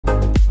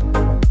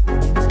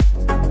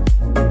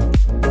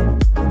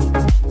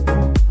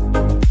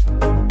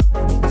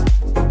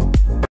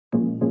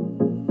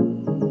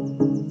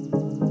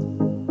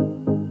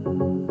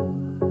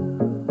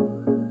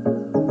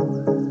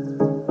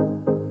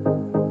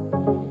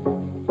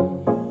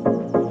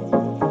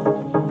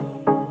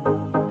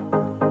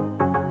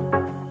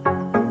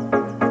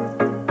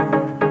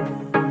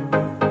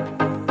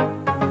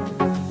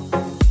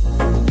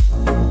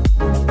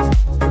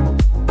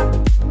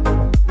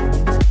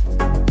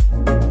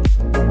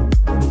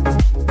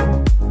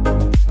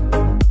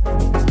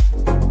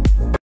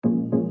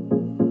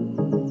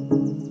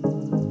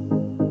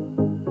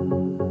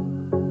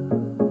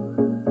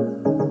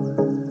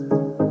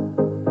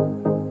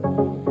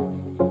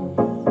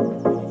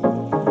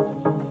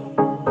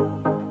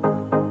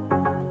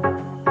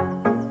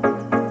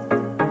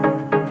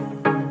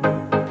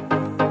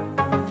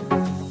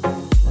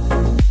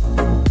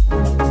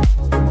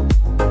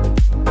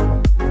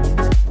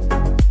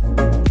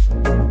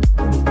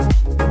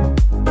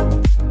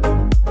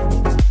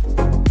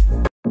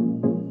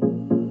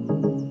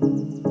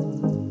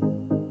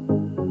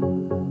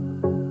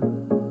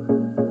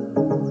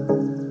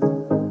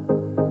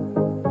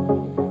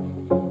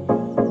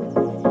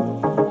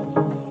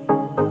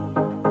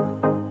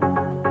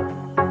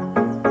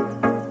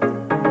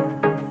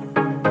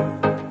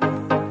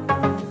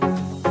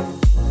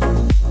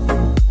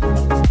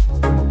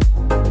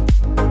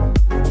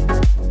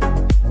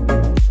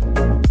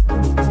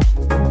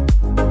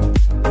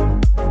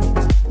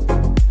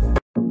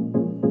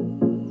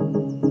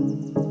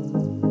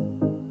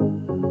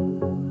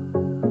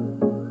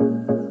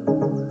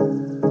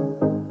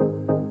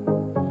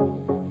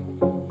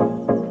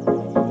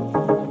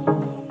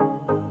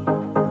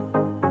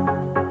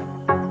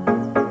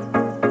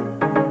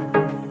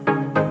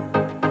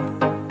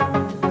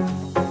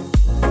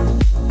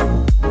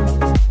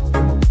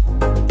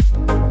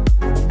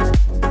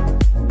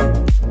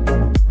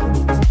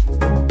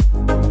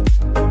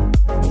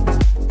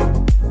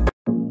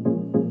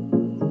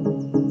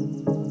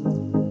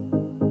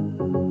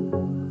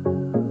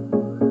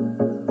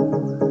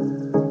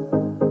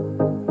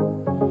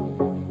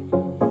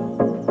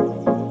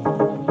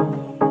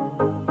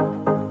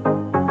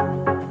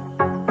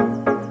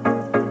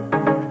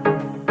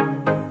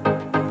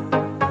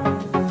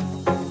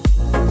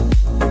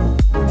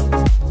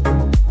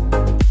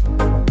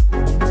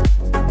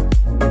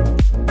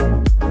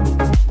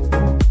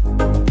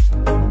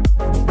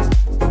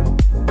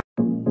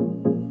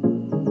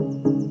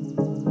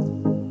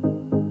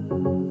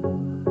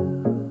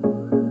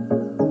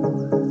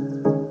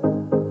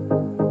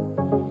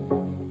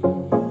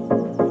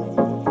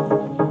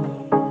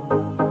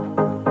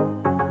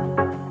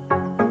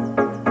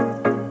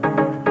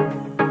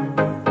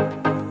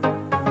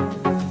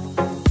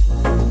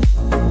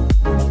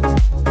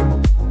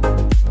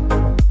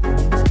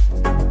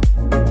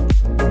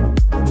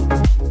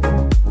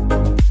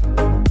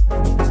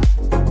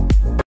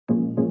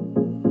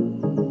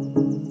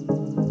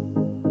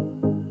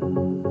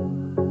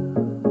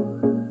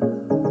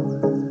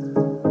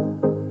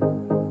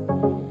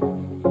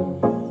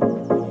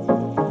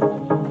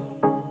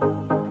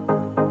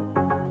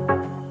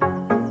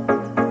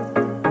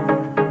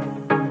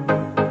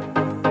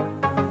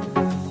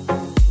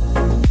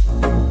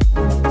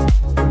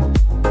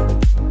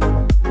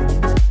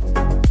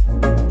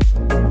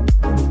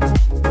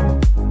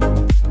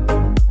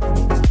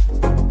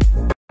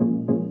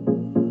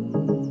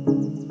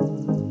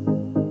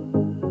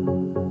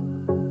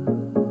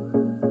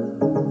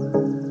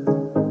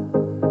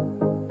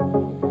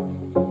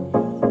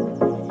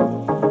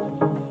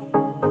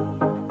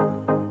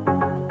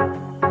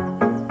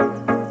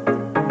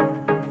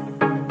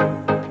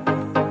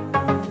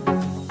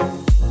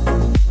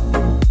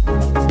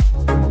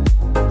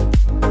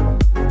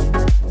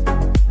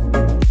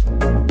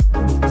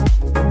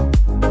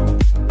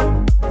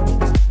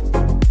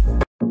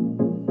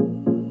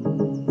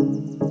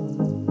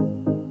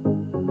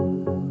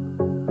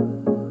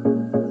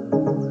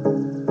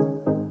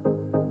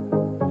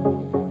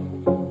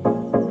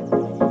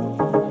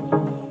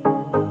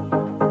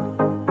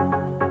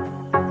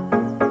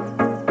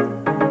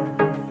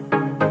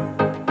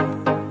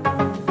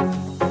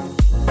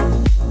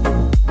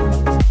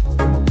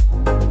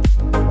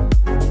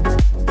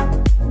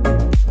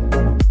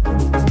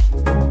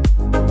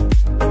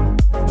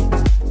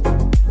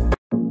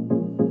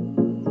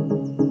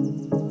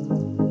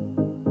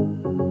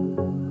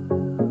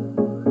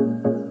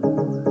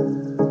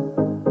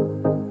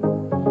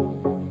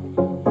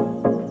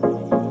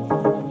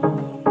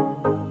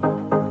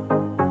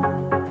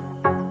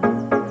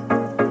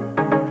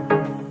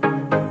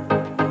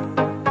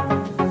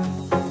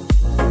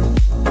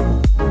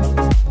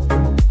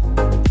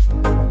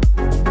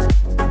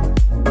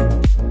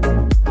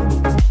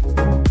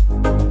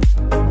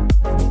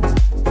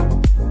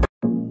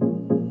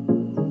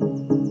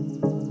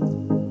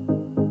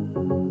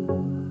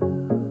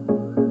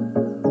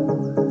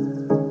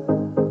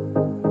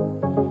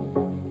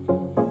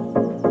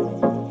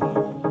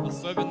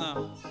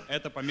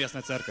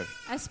местная церковь.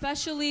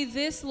 Especially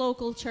this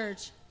local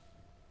church.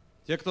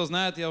 Те, кто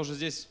знает, я уже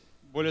здесь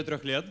более 3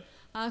 лет.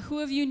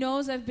 Who of you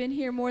knows I've been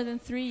here more than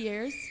 3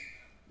 years?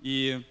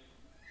 И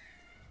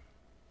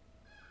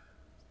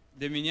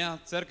для меня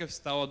церковь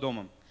стала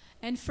домом.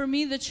 And for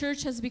me, the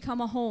church has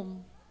become a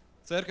home.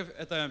 Церковь —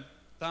 это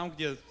там,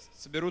 где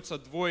соберутся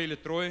 2 или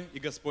 3, и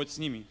Господь с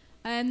ними.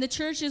 And the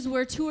church is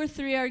where 2 or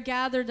 3 are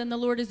gathered and the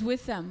Lord is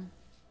with them.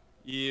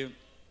 И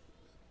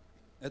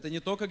это не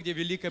только где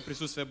великое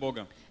присутствие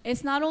Бога.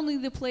 It's not only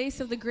the place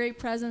of the great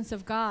presence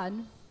of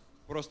God,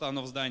 просто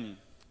оно в здании.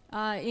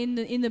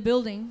 In the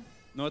building.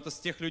 Но это с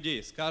тех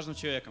людей, с каждым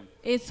человеком.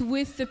 It's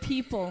with the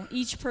people,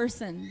 each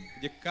person.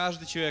 Где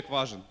каждый человек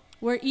важен.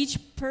 Where each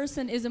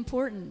person is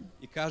important.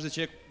 И каждый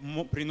человек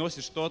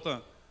приносит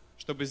что-то,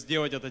 чтобы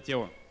сделать это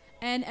тело.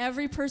 And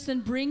every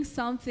person brings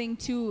something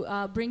to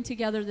bring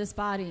together this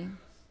body.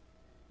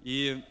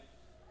 И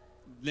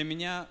для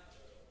меня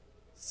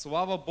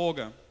слава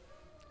Бога.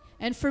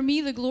 And for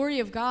me, the glory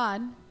of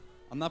God.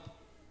 Она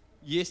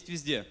есть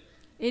везде.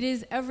 It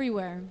is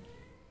everywhere.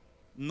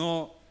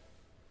 Но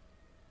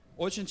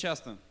очень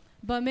часто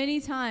But many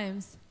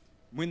times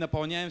мы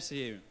наполняемся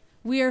ею.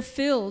 We are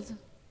filled.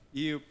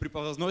 И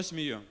превозносим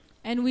ее.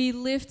 And we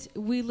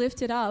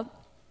lift it up.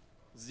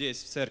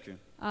 Здесь, в церкви.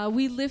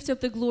 We lift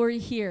up the glory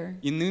here.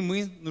 И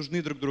мы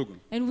нужны друг другу.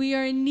 And we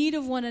are in need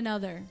of one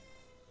another.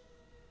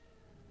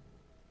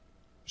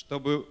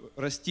 Чтобы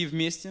расти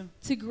вместе.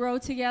 To grow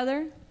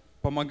together.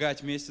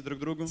 Помогать вместе друг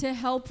другу. To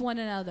help one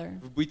another.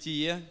 В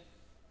бытие,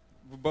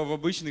 в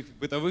обычных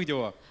бытовых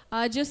делах.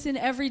 Just in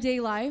everyday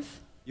life.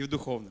 И в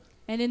духовных.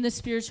 And in the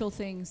spiritual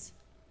things.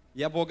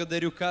 Я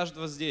благодарю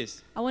каждого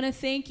здесь. I want to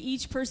thank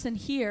each person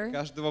here.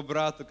 Каждого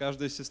брата,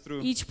 каждую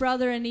сестру. Each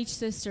brother and each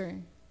sister.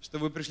 Что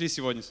вы пришли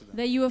сегодня сюда.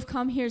 That you have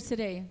come here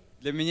today.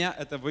 Для меня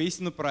это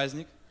воистину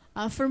праздник.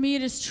 For me,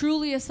 it is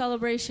truly a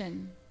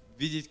celebration.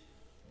 Видеть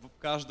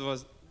каждого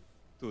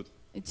тут.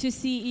 To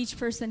see each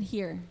person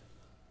here.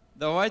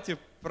 Давайте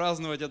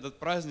праздновать этот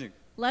праздник.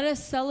 Let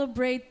us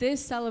celebrate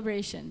this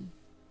celebration.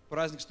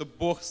 праздник, что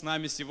Бог с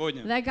нами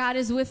сегодня, that God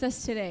is with us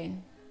today,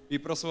 и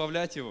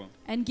прославлять Его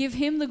and give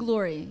Him the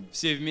glory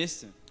все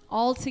вместе,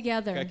 all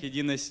together как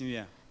единая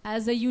семья.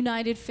 as a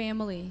united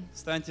family.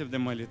 Встаньте для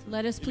молитвы.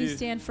 Let us please Или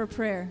stand for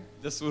prayer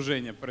для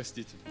служения,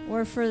 простите.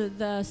 or for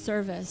the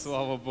service.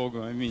 Слава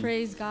Богу, аминь.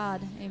 Praise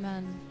God.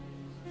 Amen.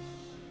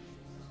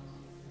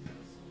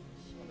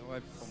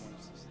 Давай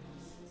помолимся.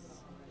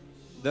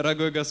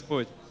 Дорогой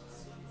Господь,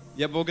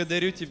 я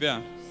благодарю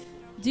Тебя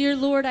Dear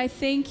Lord, I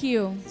thank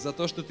you за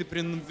то, что Ты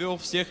привел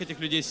всех этих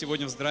людей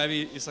сегодня в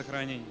здравии и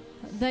сохранении.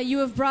 that you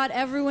have brought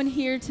everyone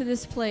here to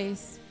this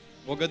place.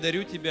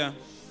 Благодарю Тебя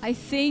I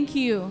thank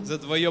you за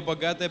Твое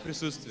богатое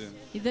присутствие,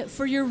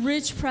 for your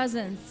rich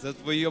presence за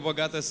Твое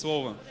богатое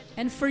Слово.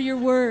 and for your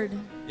word.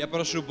 Я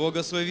прошу,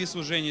 благослови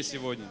служение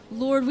сегодня.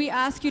 Lord, we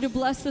ask you to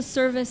bless the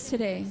service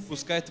today.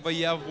 Пускай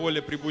Твоя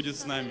воля пребудет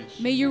с нами.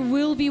 May your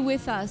will be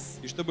with us.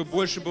 И чтобы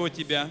больше было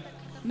Тебя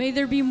May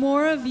there be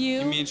more of и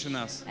you меньше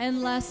нас.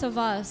 and less of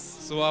us.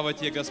 Слава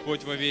Тебе,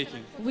 Господь, вовеки.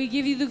 We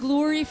give you the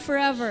glory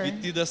forever, И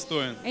Ты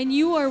достоин. and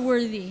you are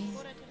worthy.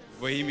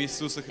 Во имя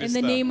Иисуса In Христа.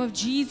 the name of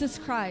Jesus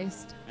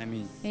Christ.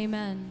 Аминь.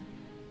 Amen.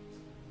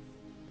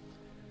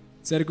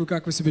 Церковь,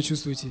 как вы себя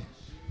чувствуете?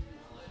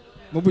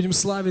 Мы будем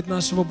славить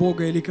нашего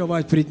Бога и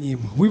ликовать пред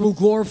Ним. We will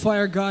glorify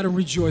our God and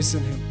rejoice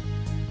in Him.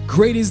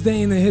 Greatest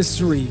day in the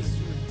history.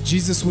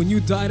 Jesus, when you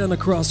died on the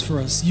cross for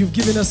us, you've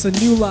given us a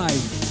new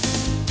life.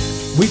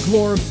 We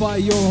glorify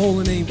your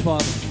holy name,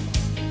 Father.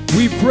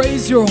 We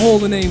praise your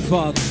holy name,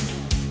 Father.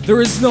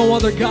 There is no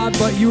other God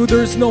but you.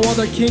 There is no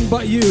other King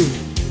but you.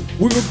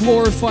 We will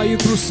glorify you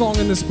through song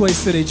in this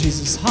place today,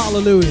 Jesus.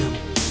 Hallelujah.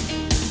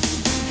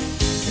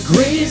 The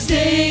greatest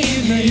day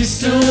in the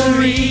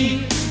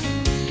history.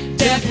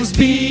 Death was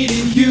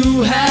beaten,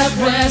 you have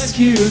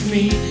rescued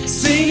me.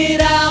 Sing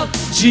it out,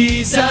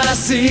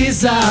 Jesus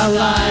is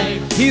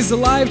alive. He's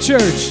alive,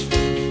 church.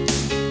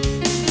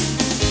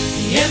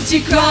 The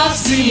empty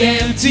cross, the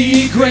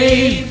empty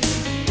grave.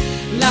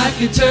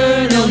 Life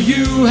eternal,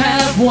 you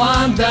have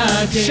won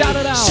the day. Shout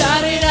it out.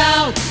 Shout it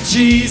out,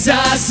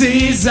 Jesus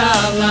is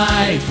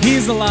alive.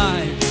 He's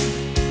alive.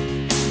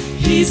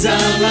 He's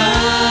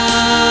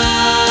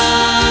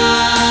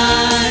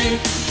alive.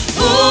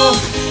 Oh,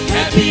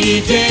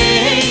 happy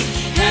day,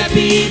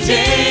 happy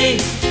day.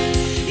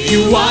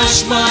 You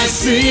wash my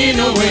sin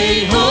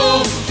away.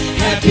 Oh,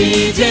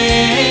 happy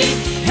day,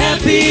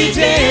 happy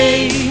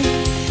day.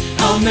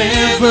 I'll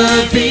never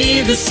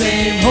be the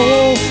same.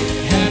 Oh,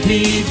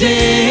 happy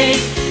day,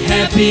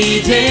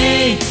 happy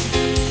day.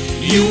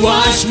 You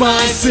wash my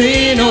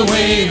sin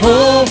away.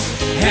 Oh,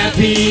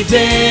 happy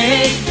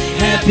day,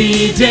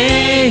 happy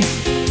day.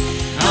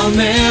 I'll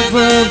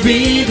never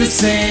be the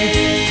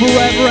same.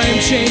 Forever I am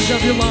changed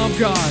of your love,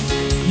 God.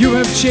 You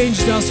have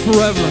changed us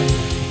forever.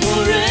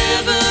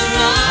 Forever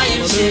I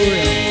am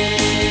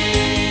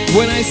changed.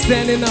 When I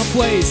stand in that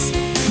place,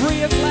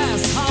 free at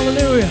last.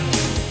 Hallelujah.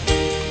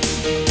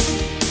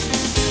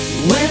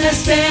 When I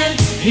stand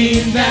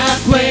in that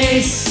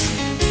place,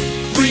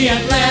 free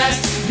at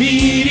last,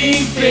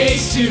 meeting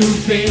face to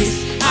face.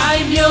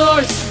 I'm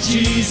yours,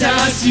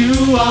 Jesus, you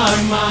are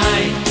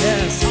mine.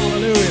 Yes,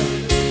 hallelujah.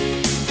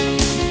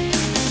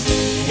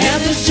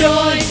 Endless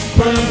joy,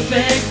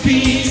 perfect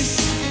peace.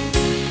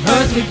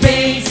 Earthly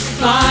pains,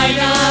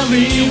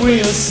 finally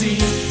we'll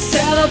cease.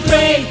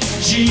 Celebrate,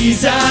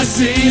 Jesus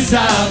is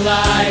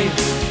alive.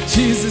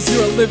 Jesus,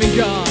 you're a living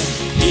God.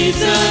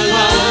 He's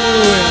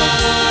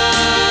alive.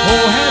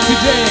 Oh, happy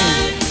day.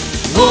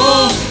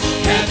 Oh,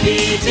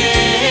 happy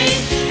day,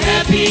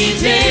 happy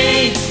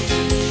day.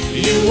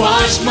 You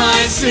wash my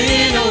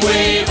sin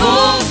away.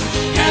 Oh,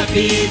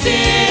 happy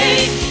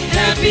day,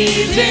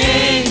 happy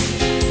day.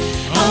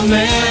 I'll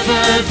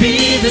never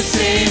be the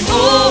same.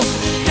 Oh,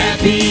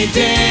 happy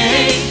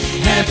day,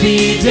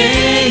 happy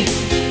day.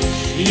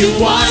 You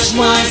wash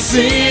my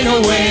sin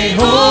away.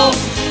 Oh,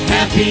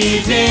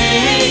 happy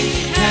day,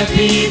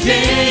 happy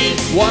day.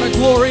 What a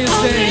glorious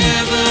I'll day.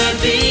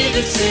 never be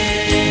the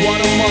same. What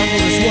a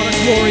marvelous, what a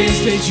glorious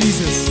day,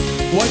 Jesus.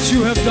 What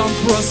you have done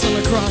for us on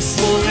the cross is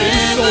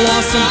so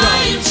awesome,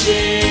 God.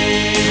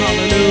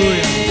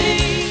 Hallelujah.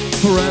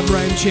 Forever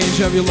I am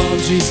changed of your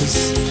love,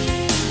 Jesus.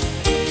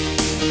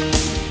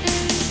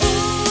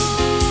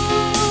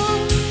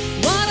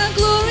 What a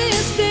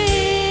glorious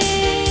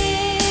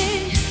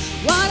day.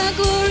 What a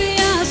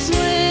glorious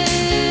way.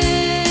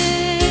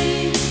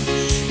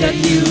 That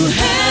you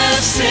have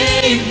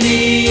saved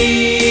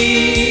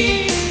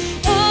me.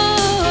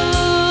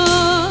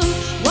 Oh,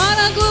 what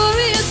a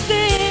glorious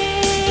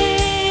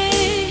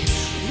day.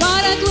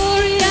 What a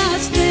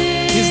glorious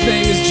day. His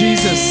name is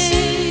Jesus.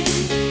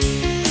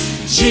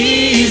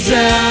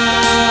 Jesus.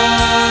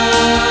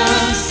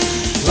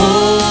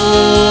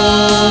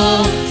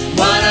 Oh,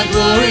 what a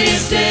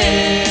glorious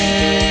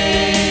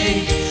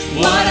day.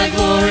 What a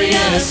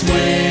glorious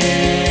way.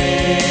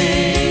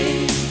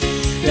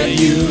 That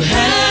you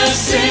have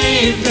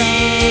saved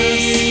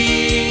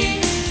me.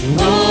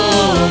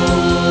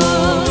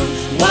 Oh,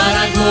 what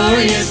a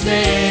glorious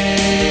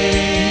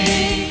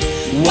day.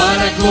 What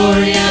a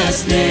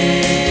glorious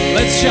day.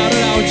 Let's shout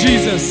it out,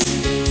 Jesus.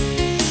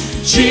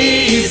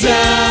 Jesus.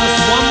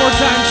 One more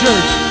time,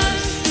 church.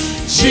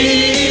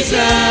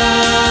 Jesus.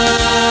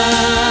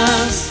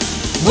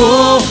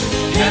 Oh,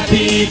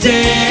 happy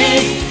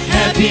day,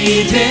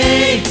 happy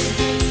day.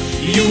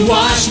 You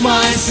wash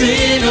my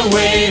sin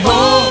away.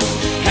 Oh,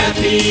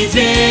 happy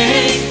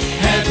day,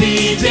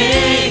 happy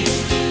day.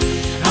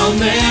 I'll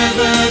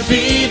never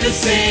be the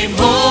same.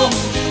 Oh,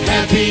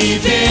 happy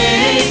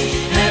day,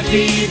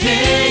 happy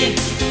day.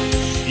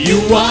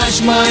 You wash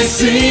my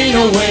sin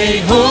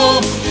away.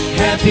 Oh,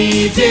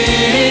 happy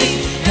day,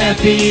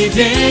 happy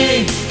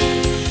day.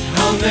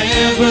 I'll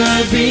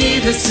never be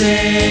the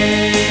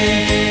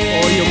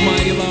same. Oh, your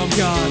mighty love,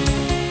 God.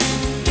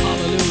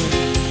 Hallelujah.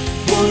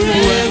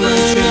 Forever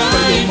I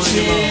Change.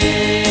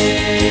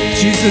 change.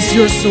 Jesus,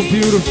 you're so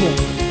beautiful.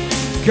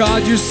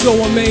 God, you're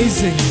so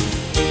amazing.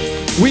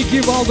 We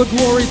give all the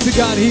glory to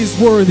God. He is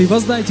worthy.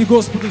 Воздайте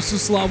Господу всю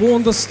славу.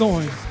 Он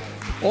достоин.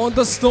 Он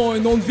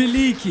достоин. Он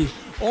великий.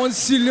 Он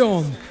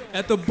силен.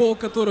 Это Бог,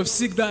 который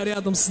всегда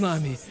рядом с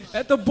нами.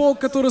 Это Бог,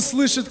 который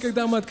слышит,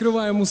 когда мы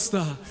открываем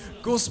уста.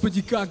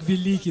 Господи, как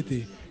великий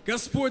Ты.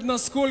 Господь,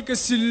 насколько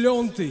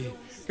силен Ты.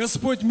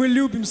 Господь, мы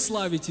любим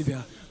славить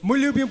Тебя. Мы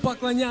любим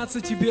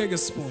поклоняться Тебе,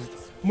 Господь.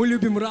 Мы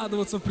любим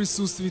радоваться в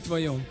присутствии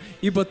Твоем.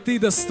 Ибо Ты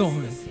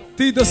достоин.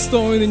 Ты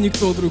достоин и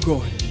никто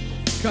другой.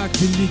 Как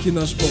великий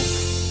наш Бог.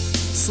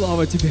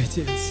 Слава Тебе,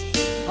 Отец.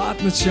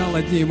 От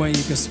начала дней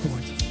моих,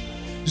 Господь.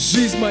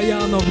 Жизнь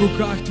моя, она в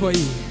руках Твоих.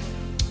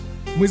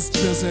 Мы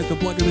Тебя за это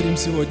благодарим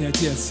сегодня,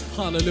 Отец.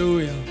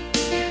 Аллилуйя.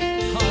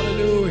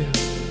 Аллилуйя.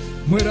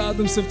 Мы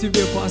радуемся в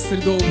Тебе, Пастырь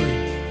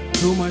добрый.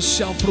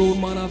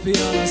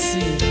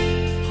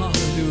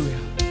 Аллилуйя.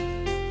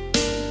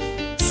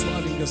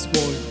 Славен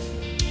Господь.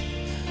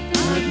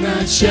 От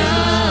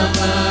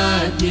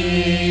начала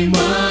дней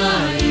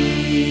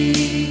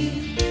моих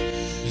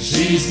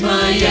жизнь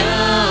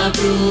моя в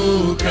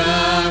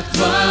руках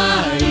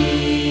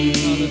Твоих.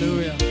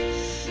 Аллилуйя.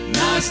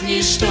 Нас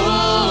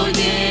ничто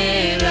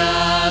не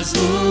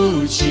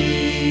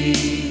разлучит.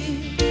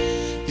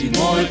 Ты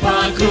мой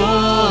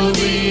покров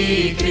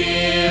и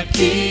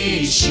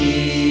крепкий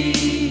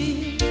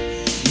щит.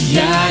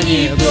 Я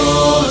не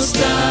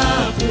просто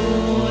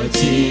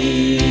плоть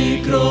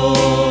и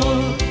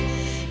кровь,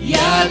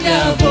 я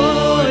для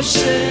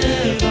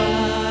большего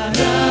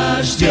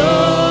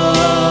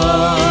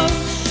рожден.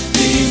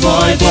 Ты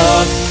мой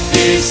Бог,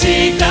 Ты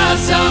всегда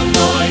со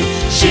мной,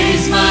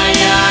 жизнь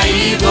моя и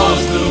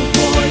воздух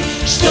мой.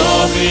 Что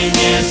бы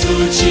ни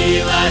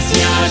случилось,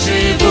 я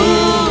живу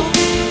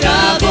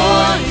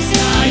Тобой.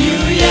 Знаю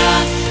я,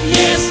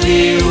 если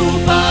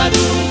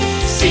упаду,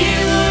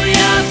 силу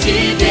я в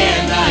Тебе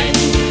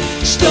найду.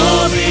 Что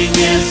бы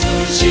ни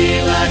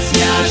случилось,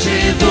 я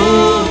живу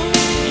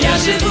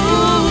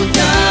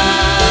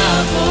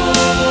Тобой.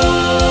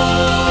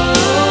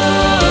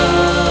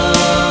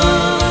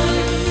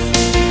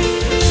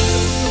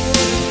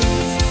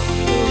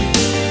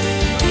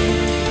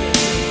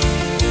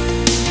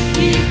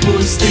 И в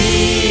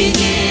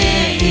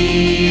пустыне,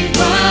 и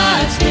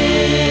во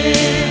тьме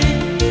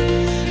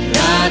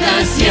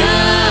радость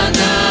я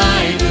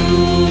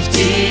найду в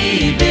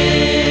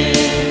Тебе.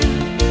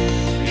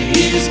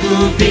 Из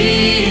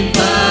глубин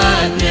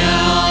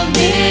поднял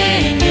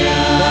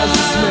меня.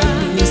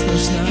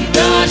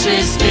 Даже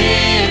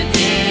смерть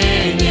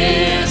мне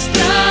не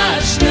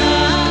страшна.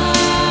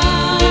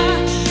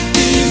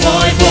 Ты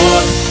мой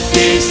Бог,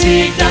 Ты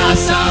всегда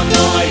со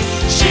мной,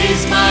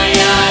 жизнь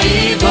моя и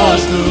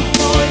воздух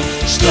мой.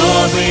 Что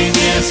бы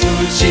ни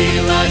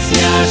случилось,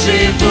 я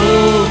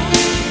живу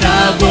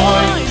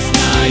Тобой.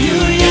 Знаю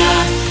я,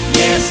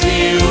 если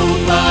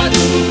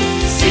упаду,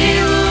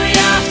 силу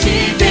я в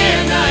Тебе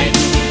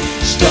найду.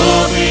 Что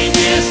бы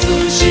ни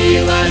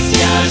случилось,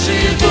 я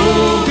живу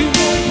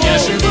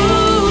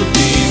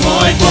Ты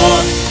мой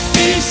Бог,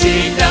 Ты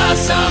всегда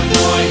со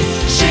мной,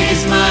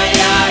 жизнь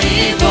моя и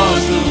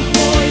воздух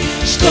мой.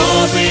 Что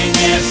бы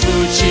ни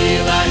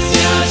случилось,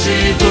 я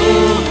живу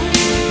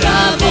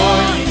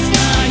Тобой.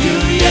 Знаю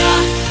я,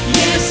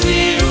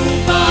 если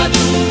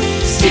упаду,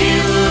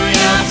 силу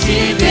я в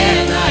Тебе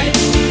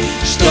найду.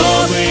 Что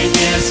бы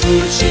ни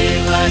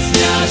случилось,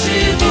 я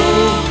живу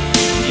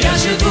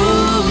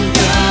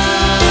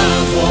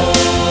Тобой.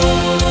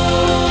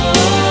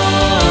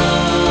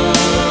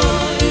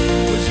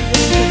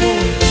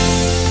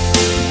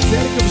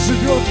 Церковь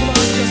живет в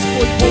нас,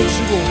 Господь Бог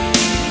живой.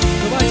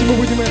 Давайте мы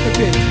будем это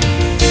петь.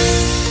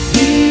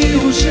 И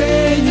уже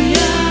не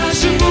я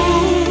живу,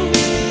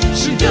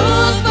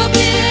 живет во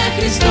мне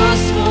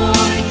Христос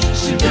мой,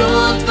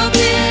 живет во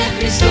мне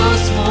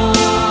Христос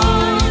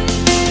мой.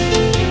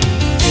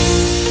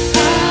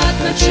 От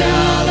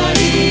начала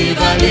и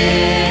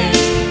вовек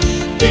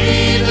Ты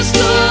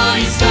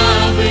достоин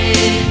славы,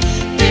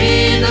 Ты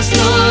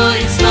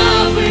достоин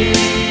славы.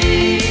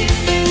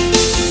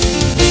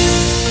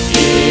 И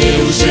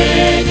уже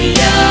не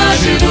я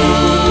живу,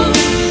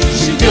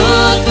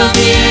 живет во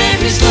мне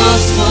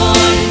Христос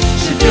мой,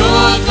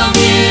 живет во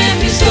мне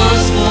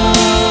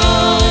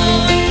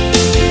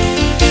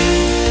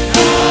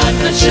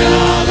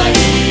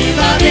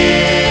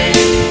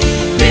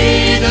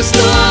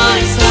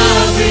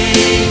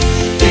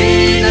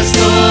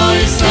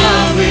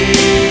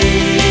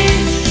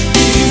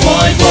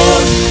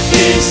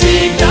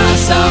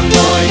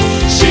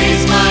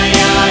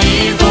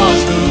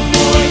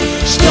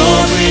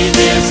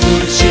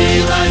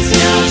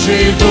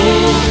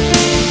живу,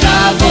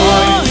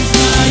 тобой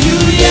знаю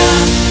я.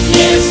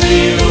 Если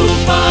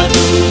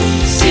упаду,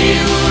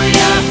 силу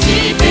я в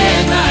тебе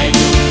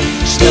найду.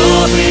 Что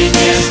бы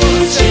ни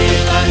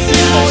случилось,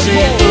 я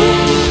живу.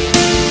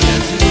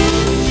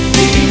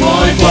 Ты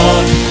мой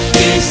Бог,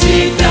 ты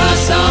всегда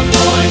со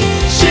мной.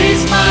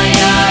 Жизнь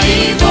моя и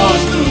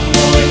воздух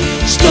мой.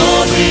 Что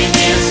бы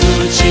ни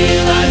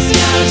случилось,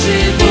 я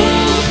живу.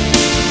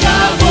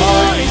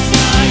 Тобой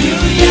знаю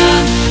я.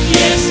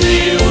 Если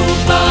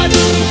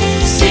упаду,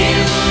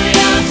 силу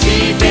я в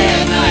тебе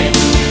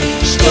найду.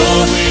 Что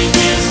бы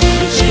ни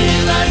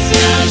случилось,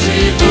 я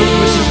живу.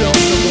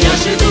 Я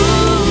живу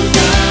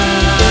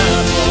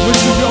тобой. Мы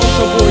живем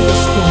тобой,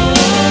 Господь.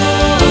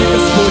 Ты,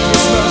 Господь,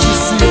 есть наша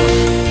сила.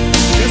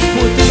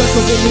 Господь, ты на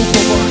кого мы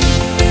уповаем.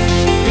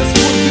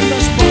 Господь, ты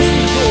наш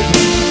пастырь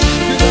добрый.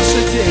 Ты наш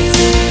Отец.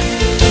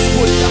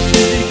 Господь, как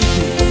великий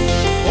ты.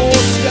 О,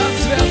 свят,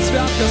 свят,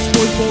 свят,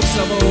 Господь Бог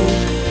Саваоф. О,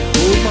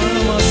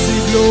 Парамаси,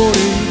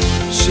 Глори.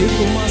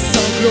 Ширку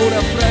Масса,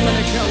 Глория,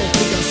 Фремена, Хелло,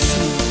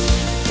 Фугаси.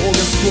 О,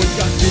 Господь,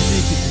 как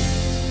великий ты.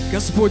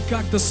 Господь,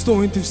 как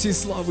достоин ты всей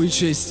славы и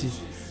чести.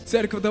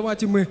 Церковь,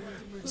 давайте мы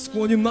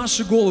склоним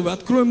наши головы,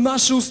 откроем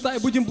наши уста и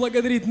будем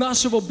благодарить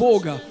нашего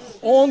Бога.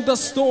 Он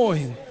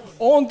достоин,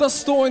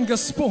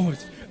 Господь.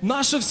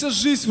 Наша вся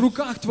жизнь в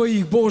руках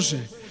Твоих, Боже.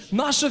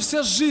 Наша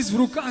вся жизнь в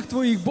руках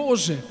Твоих,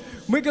 Боже.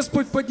 Мы,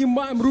 Господь,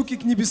 поднимаем руки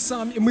к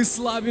небесам, и мы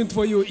славим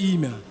Твое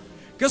имя.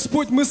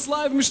 Господь, мы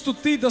славим, что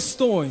Ты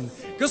достоин.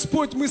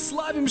 Господь, мы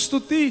славим, что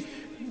Ты,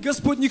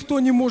 Господь, никто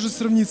не может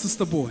сравниться с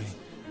Тобой.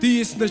 Ты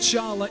есть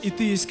начало, и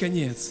Ты есть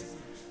конец.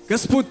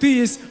 Господь, Ты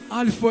есть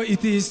Альфа, и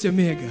Ты есть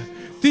Омега.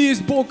 Ты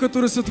есть Бог,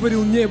 который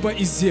сотворил небо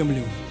и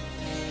землю.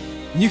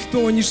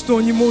 Никто, ничто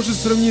не может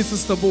сравниться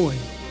с Тобой.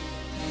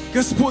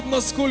 Господь,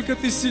 насколько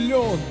Ты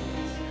силен.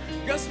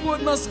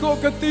 Господь,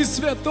 насколько Ты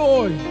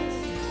святой.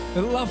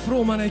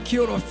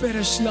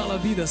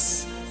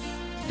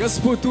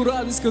 Господь, ту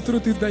радость,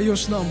 которую Ты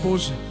даешь нам,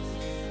 Боже.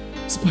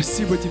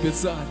 Спасибо Тебе,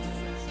 Царь.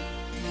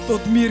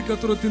 Тот мир,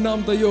 который Ты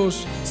нам даешь.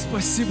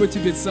 Спасибо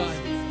Тебе, Царь.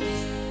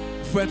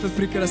 В этот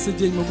прекрасный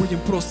день мы будем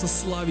просто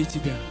славить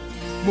Тебя.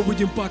 Мы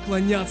будем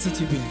поклоняться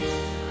Тебе.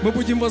 Мы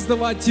будем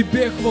воздавать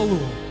Тебе хвалу.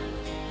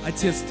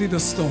 Отец, Ты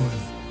достоин.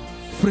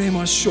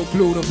 Према шо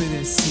глора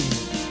бенеси.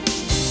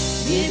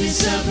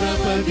 Небеса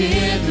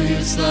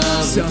проповедуют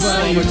славу Вся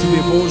слава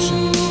Тебе, Боже.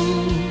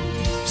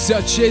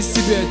 Вся честь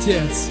Тебе,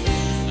 Отец.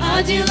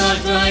 О делах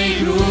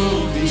Твоих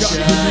рук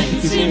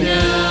вещает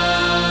земля.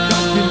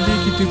 Как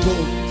великий Ты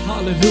Бог.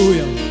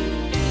 Аллилуйя.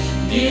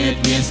 Нет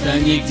места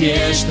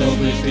нигде,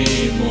 чтобы Ты,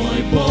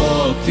 мой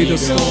Бог, Ты не вел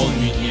достоин.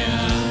 меня.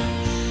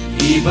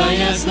 Ибо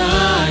я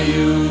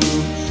знаю,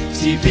 в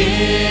Тебе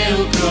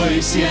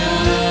укроюсь я.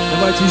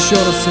 Давайте еще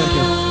раз,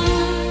 церковь.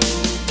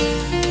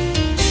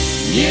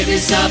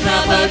 Небеса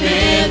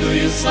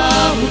проповедуют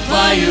славу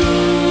Твою.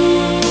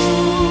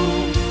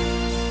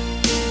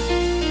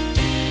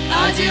 О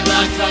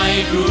делах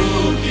Твоих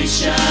рук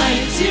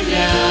вещает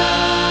земля.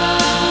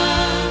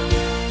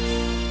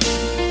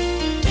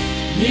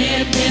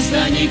 Нет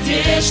места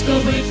нигде,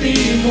 чтобы Ты,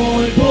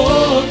 мой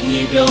Бог,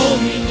 не вел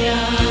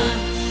меня.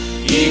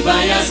 Ибо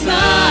я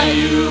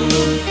знаю, в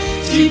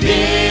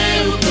Тебе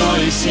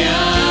укроюсь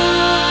я.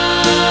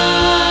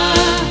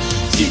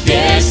 В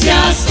Тебе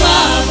вся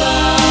слава,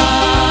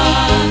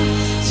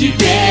 в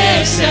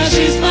Тебе вся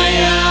жизнь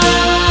моя.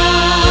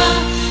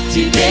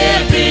 Тебе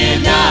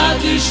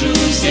принадлежу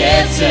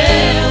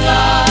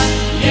всецело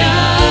я.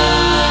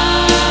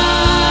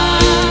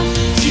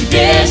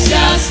 Тебе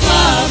вся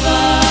слава,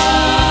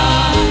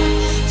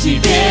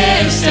 Тебе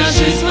вся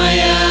жизнь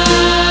моя.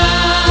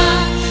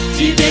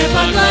 Тебе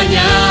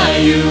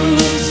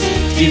поклоняюсь,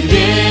 в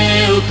Тебе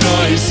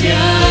укроюсь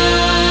я.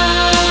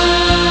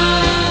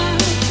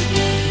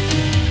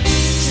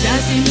 Вся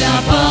земля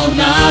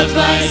полна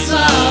Твоей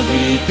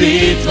славы,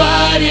 Ты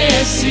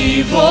творец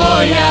всего,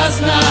 я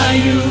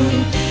знаю.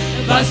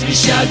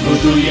 Возвещать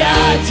буду я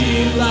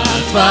дела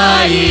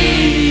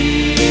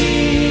Твои.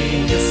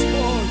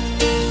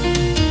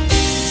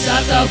 За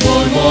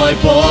Тобой, мой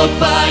Бог,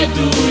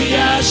 пойду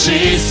я,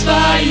 жизнь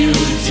свою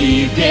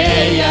Тебе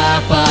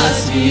я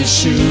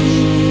посвящу.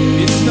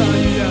 Ведь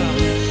знаю я.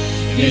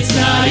 Ведь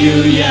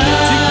знаю я,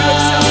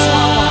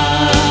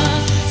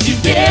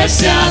 Тебе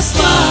вся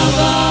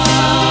слава,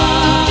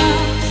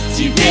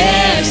 Тебе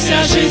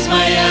вся жизнь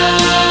моя.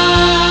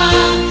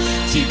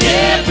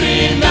 Тебе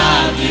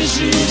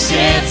принадлежу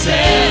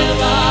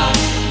всецело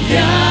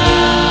я.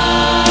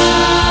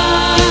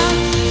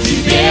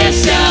 Тебе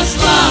вся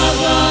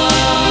слава,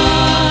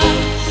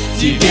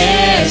 Тебе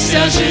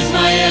вся жизнь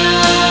моя.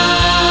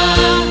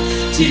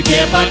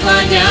 Тебе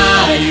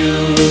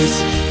поклоняюсь,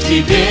 в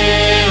Тебе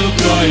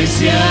укроюсь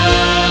я.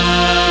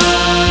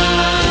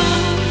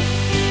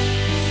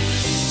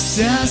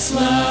 Вся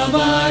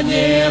слава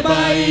неба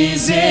и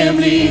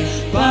земли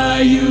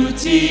поют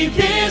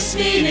Тебе в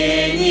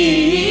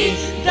смирении.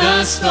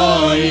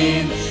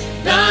 Достоин,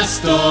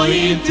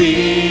 достоин Ты.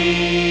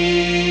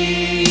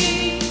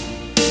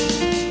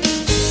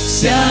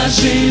 Вся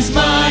жизнь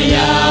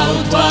моя у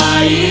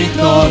Твоих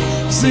ног,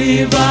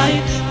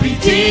 взывай,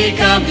 приди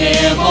ко мне,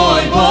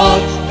 мой Бог,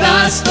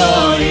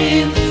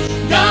 достоин,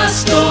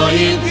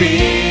 достоин Ты.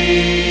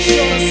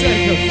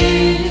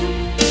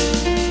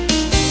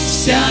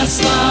 Вся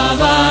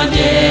слава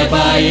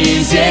неба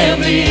и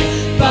земли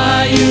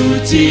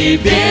поют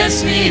Тебе в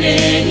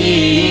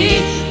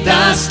смирении,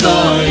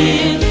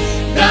 достоин,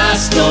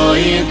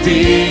 достоин Ты.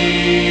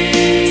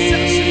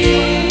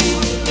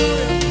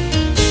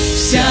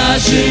 Вся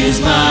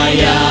жизнь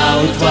моя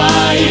у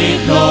Твоих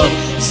ног,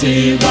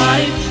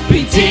 взывай,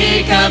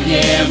 приди ко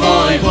мне,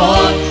 мой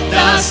Бог,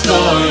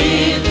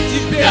 достоин,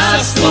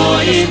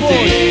 достоин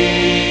Ты.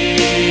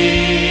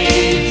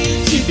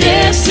 Тебе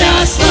вся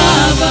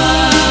слава,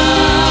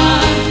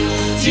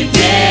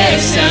 Тебе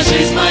вся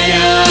жизнь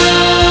моя,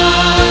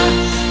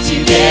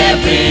 Тебе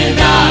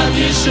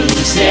принадлежу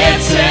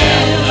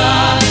всецело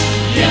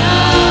я.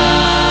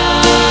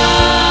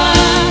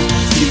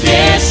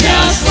 Тебе вся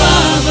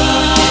слава,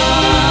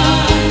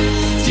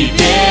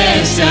 Тебе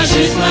вся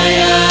жизнь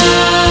моя,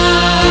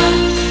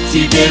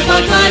 Тебе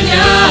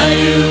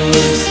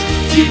поклоняюсь,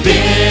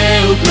 Тебе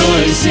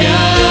укроюсь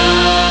я.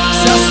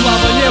 Вся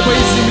слава неба и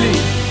земли.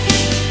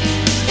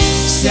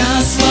 Вся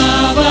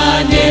слава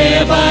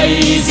неба и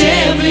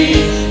земли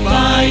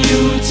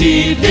поют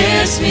Тебе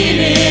в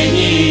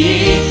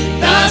смирении,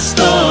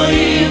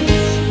 достоин,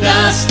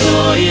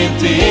 достоин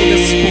Ты.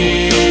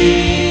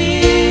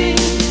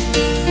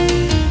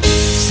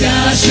 Вся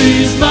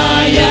жизнь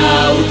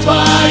моя у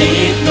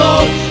Твоих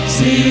ног,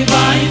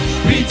 взывай,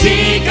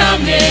 приди ко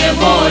мне,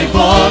 мой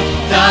Бог,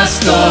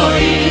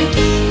 достоин,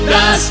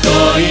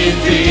 достоин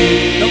Ты.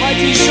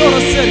 Давайте еще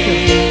раз,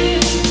 церковь.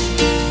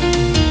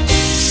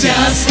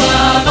 Вся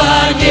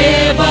слава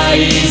неба и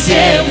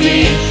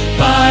земли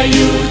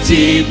поют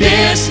Тебе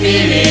в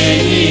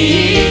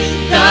смирении,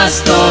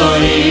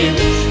 достоин,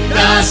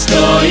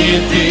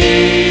 достоин Ты.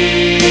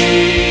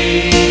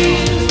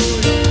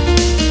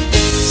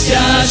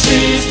 Вся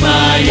жизнь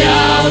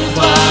моя у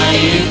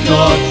Твоих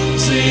ног,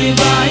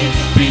 взывай,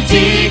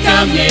 приди ко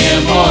мне,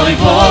 мой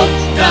Бог,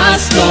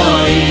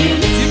 достоин,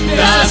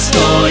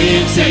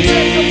 достоин Ты.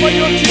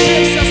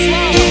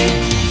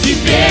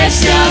 Тебе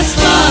вся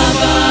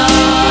слава,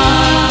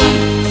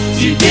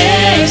 Тебе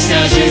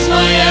вся жизнь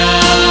моя,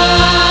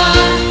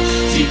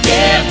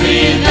 Тебе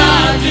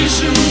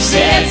принадлежу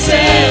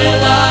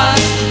всецело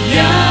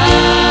я.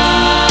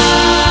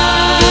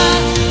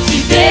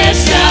 Тебе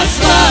вся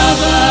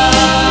слава,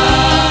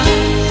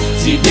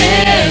 Тебе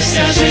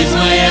вся жизнь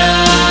моя,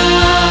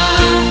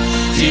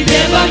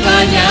 Тебе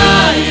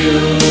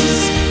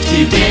поклоняюсь,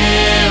 Тебе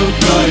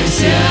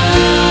укроюсь я.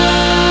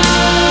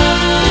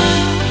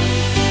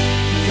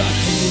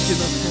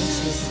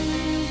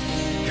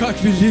 Как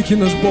великий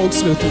наш Бог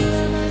святой.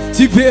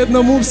 Тебе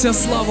одному вся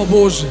слава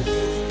Божия.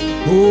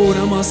 О,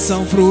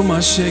 рамасан фрума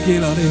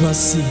шегела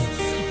реваси.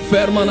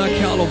 Фермана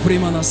кало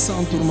фримана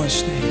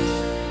сантурмаште.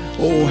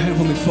 Oh,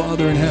 Heavenly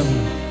Father in heaven,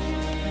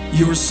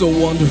 you are so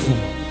wonderful.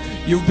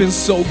 You've been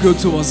so good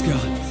to us,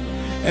 God.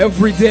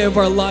 Every day of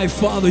our life,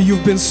 Father,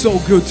 you've been so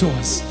good to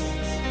us.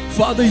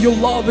 Father, your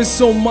love is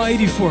so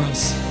mighty for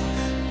us.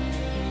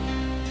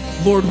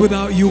 Lord,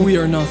 without you, we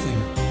are nothing.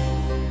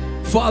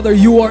 Father,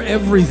 you are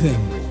everything.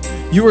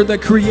 You are the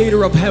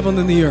creator of heaven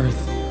and the earth.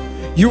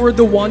 You are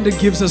the one that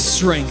gives us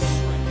strength.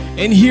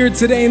 And here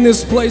today in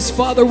this place,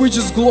 Father, we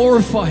just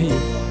glorify you.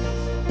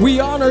 We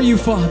honor you,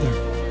 Father.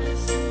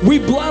 We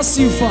bless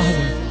you,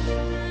 Father.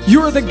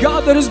 You are the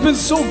God that has been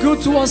so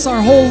good to us our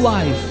whole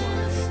life.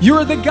 You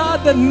are the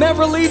God that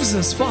never leaves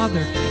us,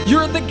 Father. You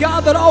are the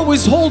God that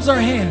always holds our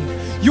hand.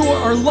 You are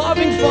our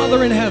loving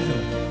Father in heaven.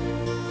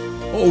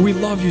 Oh, we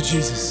love you,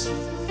 Jesus.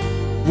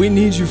 We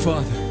need you,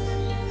 Father.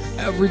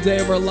 Every day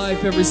of our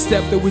life, every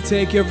step that we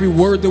take, every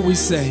word that we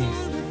say.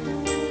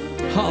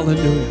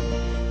 Hallelujah.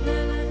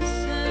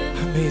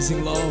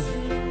 Amazing love.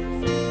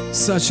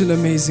 Such an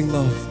amazing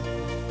love.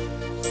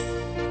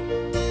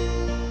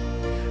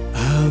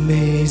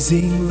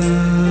 Amazing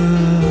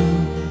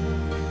love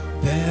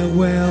that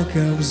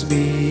welcomes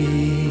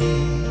me.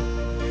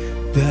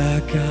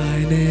 The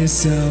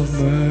kindness of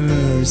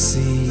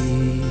mercy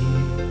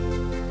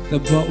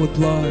that bought with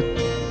blood.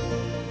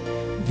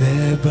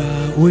 That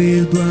bought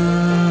with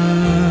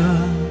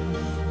blood,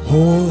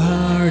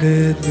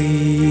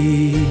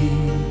 wholeheartedly,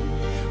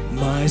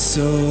 my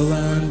soul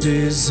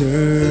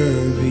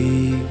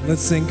undeserving.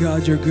 Let's sing,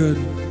 God, you're good.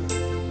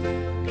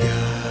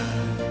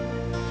 God,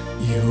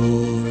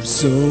 you're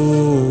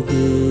so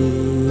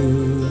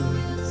good.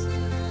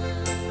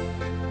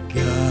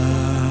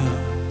 God,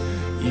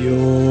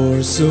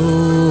 you're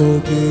so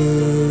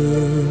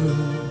good.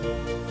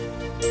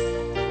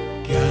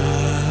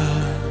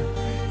 God,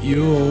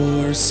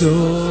 you're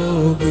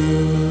so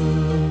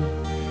good.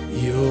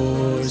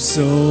 You're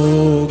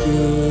so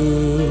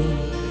good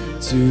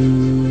to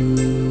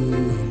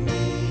me.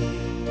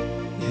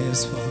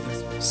 Yes,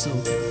 Father, so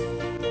good.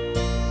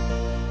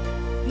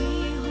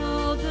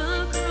 Behold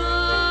the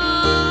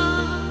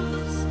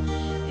cross,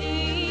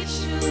 age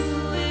to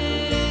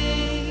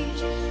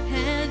age,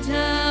 and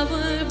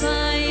hour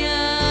by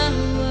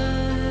hour.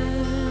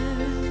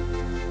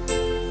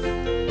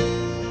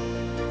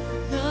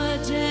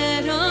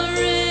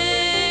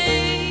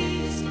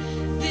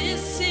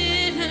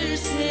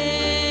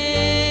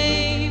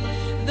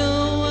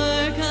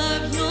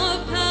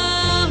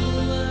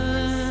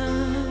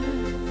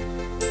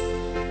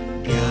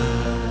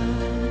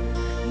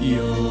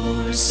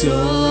 You're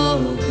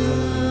so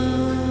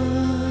good.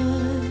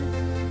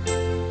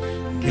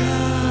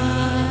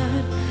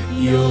 God,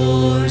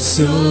 you're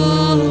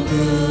so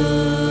good.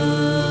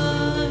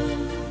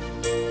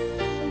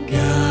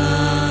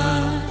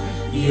 God,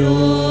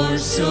 you're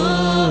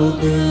so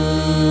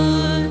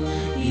good.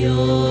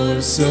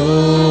 You're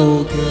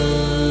so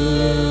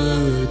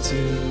good to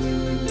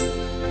me.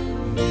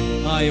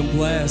 I am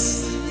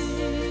blessed.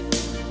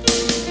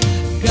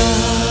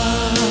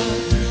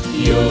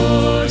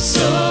 You're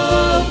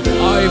so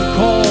good. I am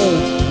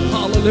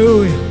called.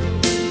 Hallelujah.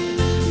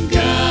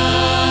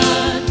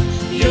 God,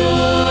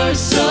 you're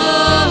so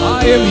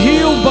I am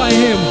healed by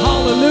Him.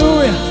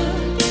 Hallelujah.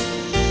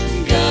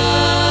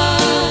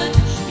 God,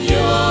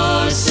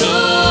 you're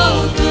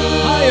so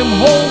good. I am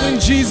whole in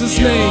Jesus'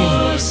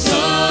 name. You're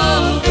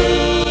so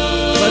good.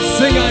 Let's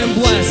sing I am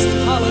blessed.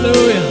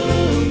 Hallelujah.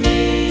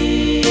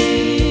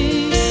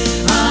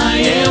 I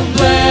am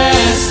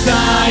blessed,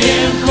 I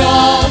am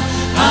called,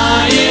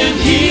 I am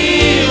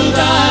healed,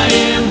 I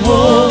am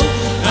whole,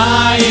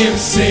 I am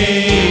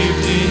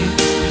saved in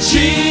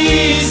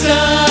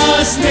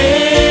Jesus' name.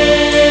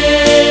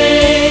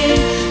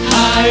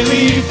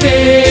 Highly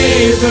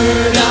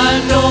favored,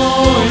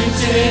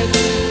 anointed,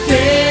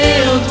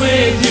 filled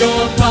with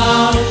your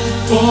power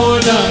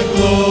for the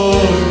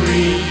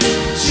glory.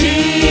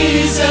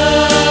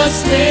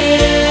 Jesus'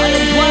 name. I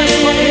am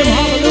blessed by Him.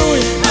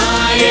 Hallelujah.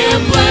 I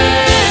am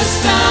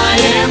blessed, I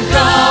am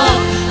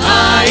called,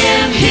 I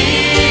am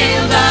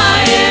healed,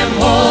 I am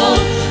whole,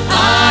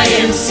 I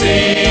am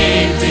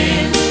saved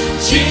in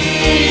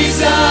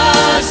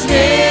Jesus'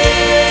 name.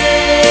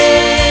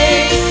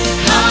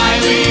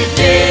 Highly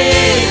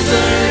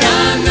favored,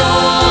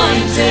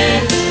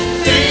 anointed,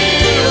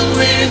 filled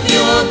with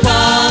your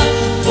power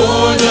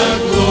for the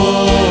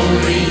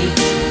glory.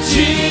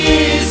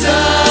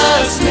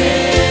 Jesus'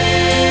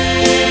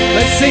 name.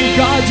 Let's sing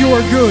God, you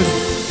are good.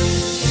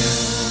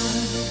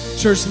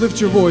 Church,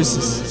 lift your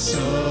voices.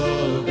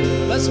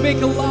 Let's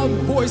make a loud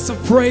voice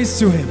of praise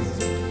to Him.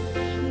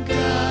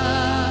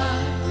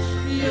 God,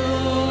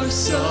 you're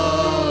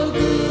so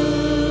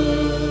good.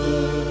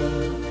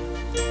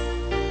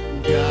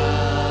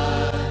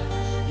 God,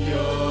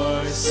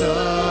 you're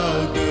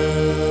so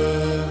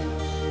good.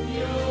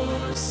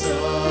 You're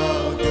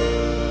so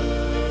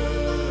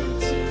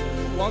good to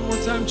One more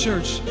time,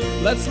 church.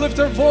 Let's lift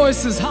our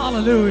voices.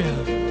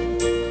 Hallelujah.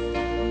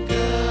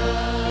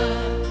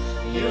 God,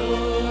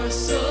 you're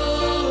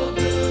so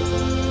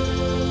good.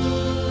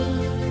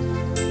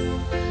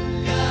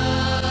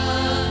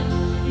 God,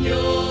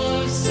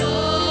 you're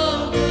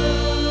so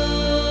good.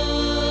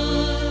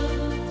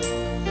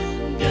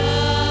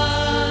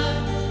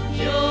 God,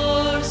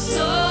 you're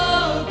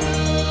so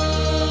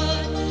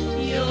good.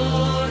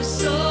 You're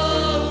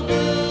so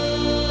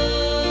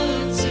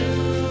good to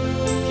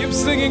Keep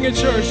singing in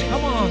church.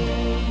 Come on.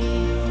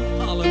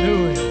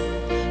 Hallelujah.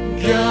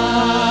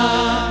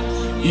 God,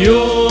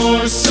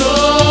 you're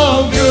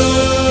so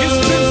good.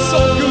 He's been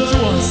so good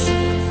to us.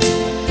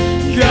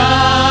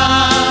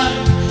 God,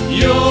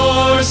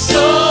 you're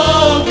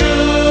so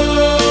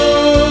good.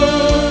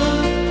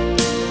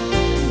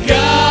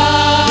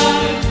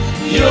 God,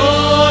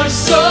 you're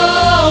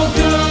so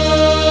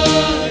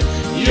good.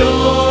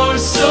 You're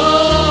so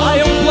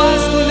I am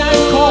blessed and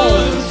I'm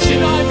called.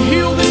 And I'm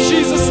healed in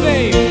Jesus'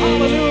 name.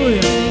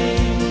 Hallelujah.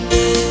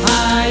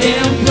 I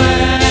am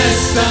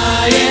blessed,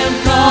 I am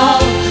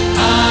called,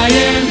 I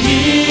am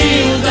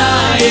healed,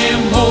 I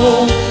am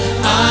whole,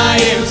 I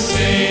am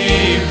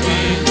saved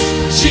in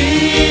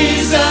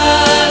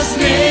Jesus'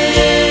 name.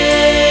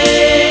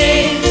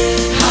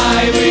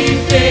 Highly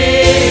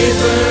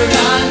favored,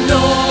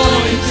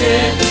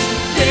 anointed,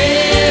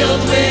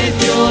 filled with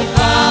your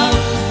power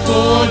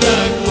for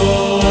the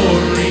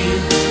glory.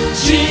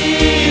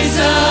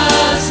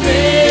 Jesus'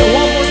 name.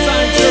 One more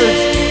time, church.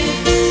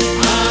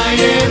 I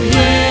am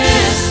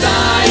blessed,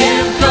 I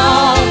am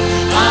called,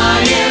 I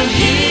am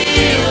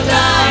healed,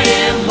 I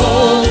am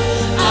whole,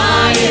 I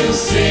am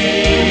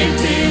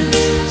saved in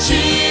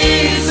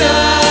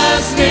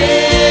Jesus' name.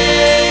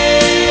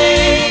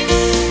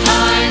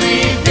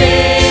 Highly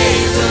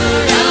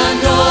favored,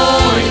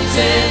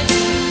 anointed,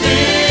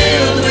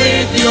 filled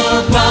with your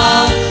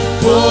power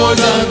for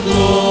the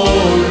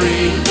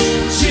glory.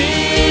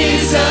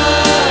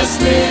 Jesus'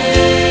 name.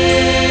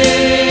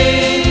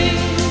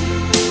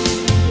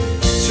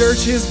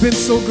 Church, He has been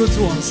so good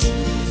to us.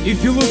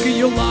 If you look at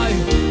your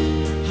life,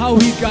 how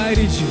He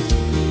guided you,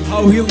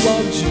 how He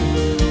loved you,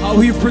 how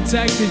He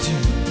protected you.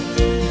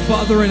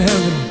 Father in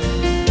heaven,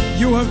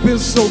 you have been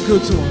so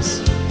good to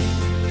us.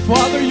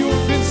 Father, you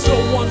have been so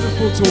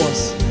wonderful to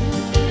us.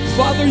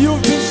 Father, you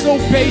have been so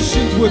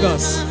patient with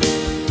us.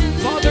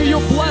 Father,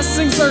 your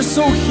blessings are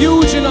so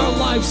huge in our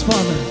lives,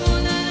 Father.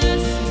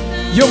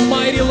 Your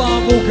mighty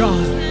love, oh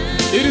God,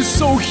 it is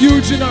so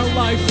huge in our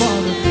life,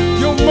 Father.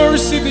 Your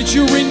mercy that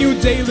you renew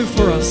daily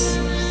for us.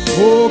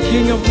 Oh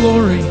King of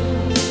glory,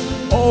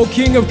 oh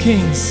King of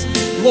kings,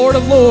 Lord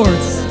of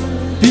lords,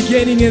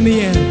 beginning and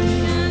the end.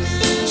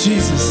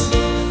 Jesus,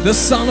 the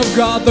Son of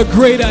God, the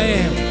great I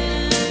am,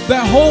 the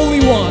Holy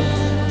One,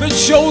 the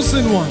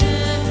chosen one.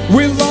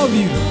 We love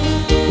you.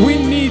 We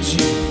need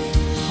you.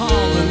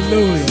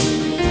 Hallelujah.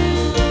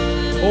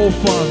 Oh,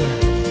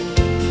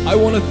 Father, I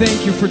want to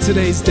thank you for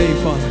today's day,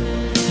 Father.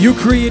 You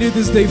created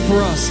this day for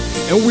us,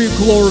 and we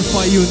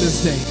glorify you in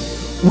this day.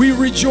 We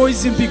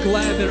rejoice and be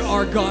glad that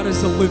our God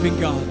is a living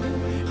God,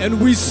 and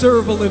we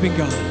serve a living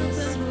God.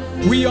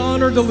 We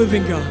honor the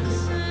living God.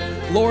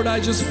 Lord, I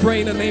just pray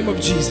in the name of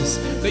Jesus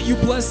that you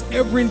bless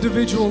every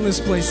individual in this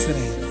place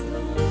today.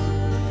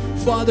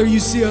 Father, you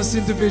see us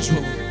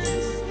individually.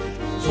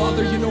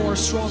 Father, you know our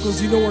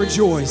struggles, you know our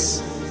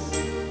joys.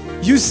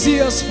 You see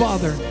us,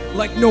 Father,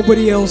 like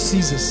nobody else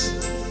sees us.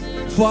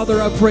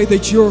 Father, I pray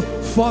that your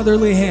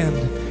fatherly hand,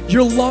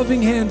 your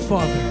loving hand,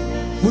 Father,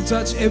 will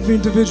touch every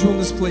individual in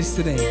this place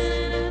today.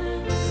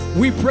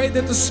 We pray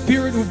that the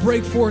Spirit will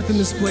break forth in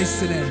this place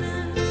today.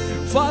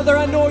 Father,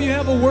 I know you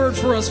have a word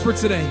for us for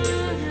today,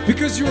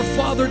 because you're a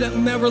Father that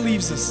never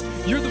leaves us.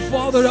 You're the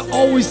Father that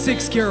always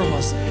takes care of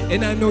us.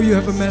 And I know you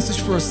have a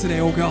message for us today,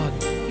 oh God.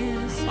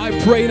 I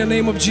pray in the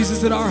name of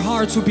Jesus that our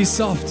hearts will be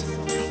soft,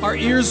 our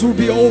ears will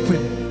be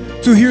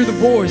open to hear the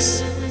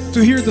voice,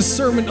 to hear the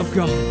sermon of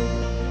God.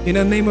 In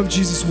the name of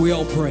Jesus we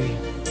all pray.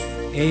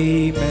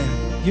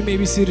 Amen. You may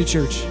be seated,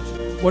 church.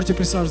 Можете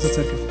присаживаться,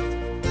 церковь.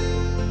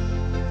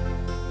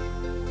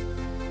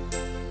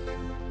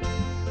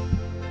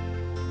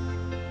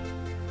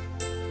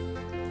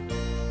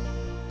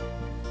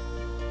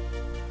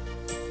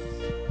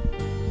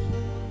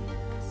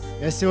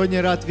 Я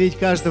сегодня рад видеть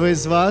каждого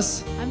из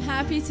вас. I'm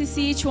happy to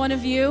see each one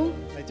of you.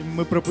 Знаете,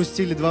 мы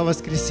пропустили 2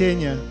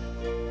 воскресенья.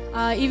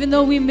 Even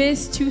though we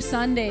missed 2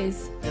 Sundays,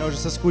 Я уже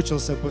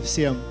соскучился по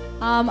всем.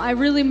 I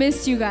really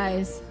missed you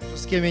guys.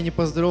 С кем я не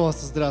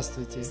поздоровался,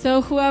 здравствуйте.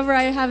 So whoever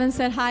I haven't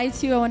said hi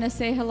to, I want to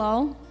say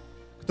hello.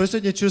 Кто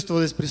сегодня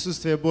чувствовал здесь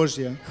присутствие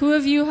Божье? Who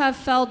of you have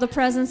felt the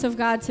presence of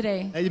God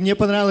today? Мне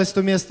понравилось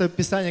то место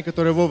Писания,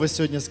 которое Вова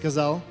сегодня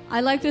сказал,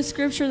 I like the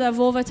scripture that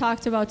Vova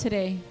talked about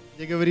today,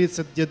 где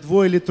говорится, где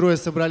 2 или 3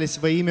 собрались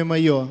во имя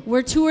Мое,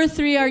 where 2 or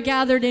 3 are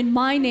gathered in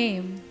my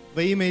name,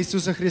 во имя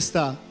Иисуса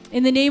Христа,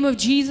 in the name of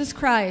Jesus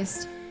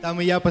Christ, там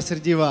и я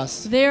посреди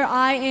вас. there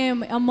I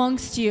am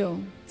amongst you.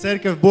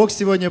 Церковь, Бог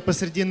сегодня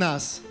посреди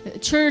нас.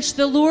 Church,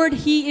 the Lord,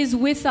 He is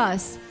with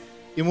us.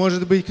 И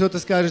может быть кто-то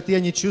скажет, я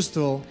не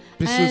чувствовал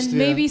And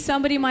maybe присутствия.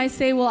 somebody might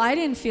say, well, I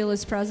didn't feel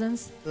His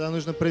presence. Тогда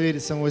нужно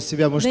проверить самого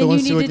себя, может, Then Он you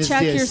need сегодня to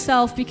check здесь.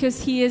 yourself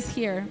because He is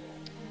here.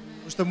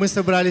 Потому что мы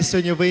собрались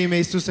сегодня во имя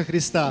Иисуса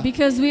Христа.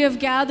 Because we have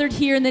gathered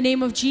here in the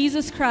name of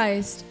Jesus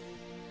Christ.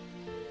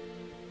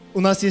 У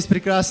нас есть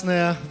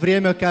прекрасное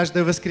время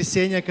каждое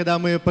воскресенье, когда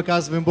мы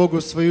показываем Богу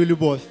свою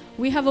любовь.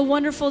 We have a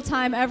wonderful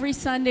time every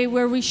Sunday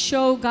where we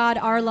show God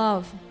our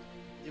love,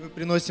 И мы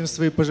приносим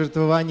свои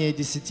пожертвования и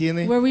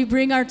десятины where we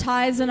bring our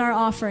tithes and our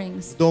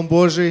offerings в Дом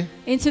Божий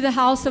into the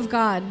house of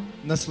God,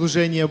 на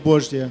служение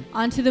Божье.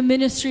 onto the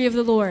ministry of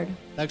the Lord.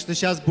 Так что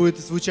сейчас будет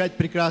звучать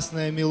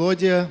прекрасная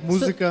мелодия,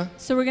 музыка,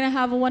 So we're going to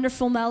have a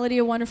wonderful melody,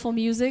 a wonderful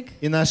music,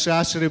 и наши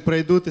ашеры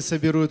пройдут и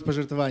соберут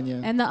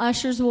пожертвования. and the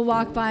ushers will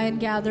walk by and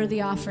gather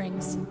the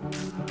offerings.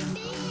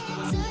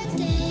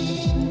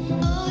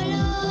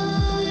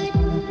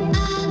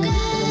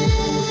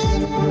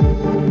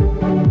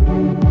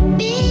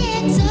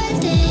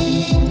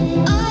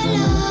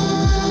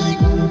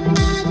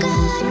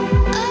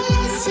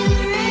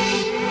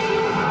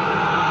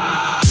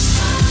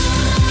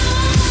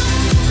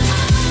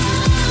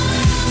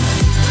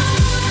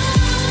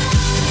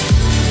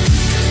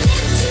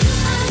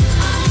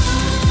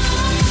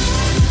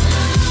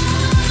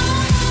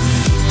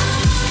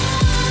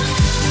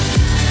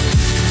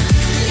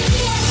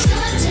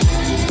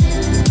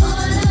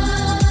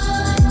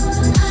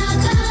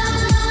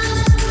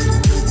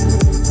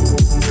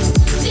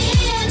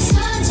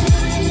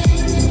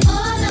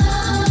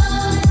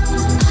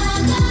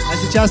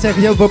 Сейчас я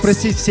хотел бы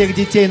попросить всех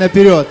детей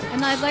наперед.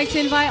 And I'd like to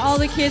invite all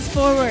the kids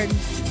forward.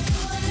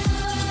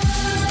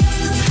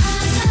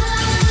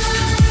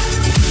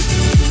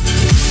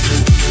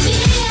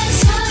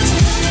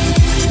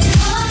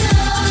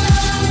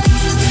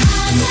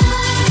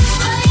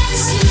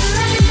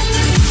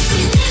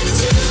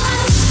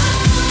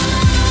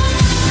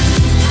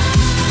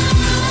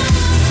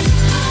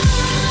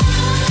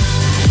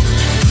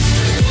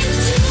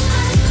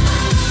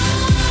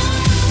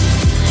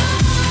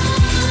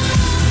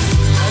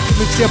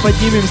 Мы все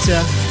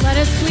поднимемся. Let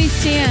us please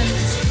stand.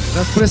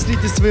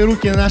 Распрострите свои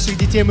руки на наших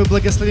детей. Мы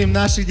благословим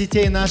наших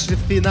детей, наши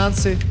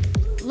финансы.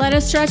 Let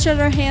us stretch out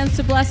our hands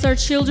to bless our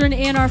children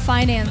and our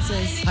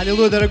finances.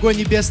 Аллилуйя, дорогой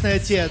Небесный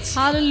Отец.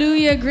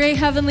 Hallelujah, great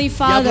Heavenly Я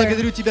Father.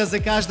 благодарю Тебя за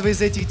каждого из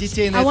этих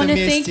детей на I этом want to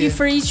thank you месте.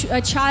 for each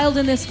a child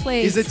in this И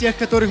place, за тех,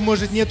 которых,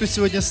 может, нету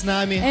сегодня с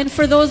нами. and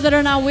for those that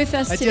are not with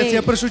us Отец, today.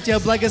 я прошу Тебя,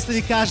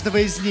 благослови каждого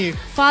из них,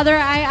 Father,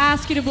 I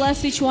ask you to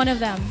bless each one of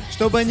them,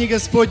 чтобы они,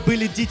 Господь,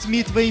 были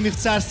детьми Твоими в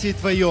Царстве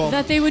Твоем.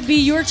 that they would be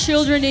your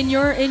children in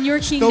your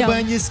Чтобы kingdom,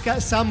 они с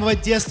самого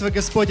детства,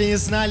 Господь, они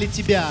знали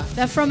Тебя.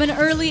 that from an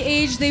early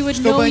age they would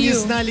Чтобы know они you,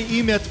 знали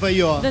имя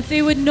Твое. that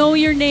they would know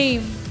your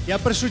name, Я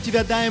прошу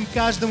Тебя, дай им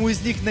каждому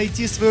из них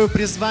найти свое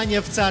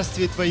призвание в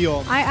Царстве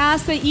Твоем. I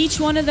ask that each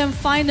one of them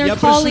find their Я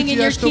прошу calling in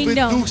Тебя, your чтобы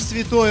kingdom. Дух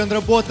Святой, Он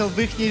работал в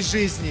их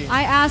жизни.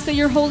 I ask that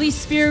your Holy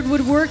Spirit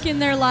would work in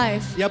their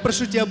life. Я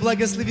прошу Тебя,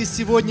 благослови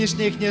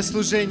сегодняшнее их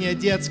служение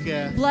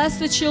детское. Bless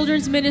the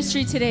children's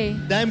ministry today.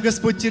 Дай им,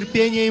 Господь,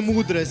 терпение и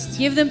мудрость.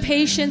 Give them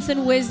patience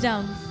and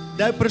wisdom.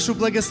 Дай, прошу,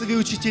 благослови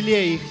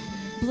учителей их,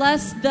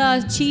 Bless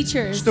the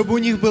teachers, чтобы у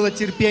них было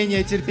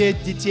терпение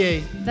терпеть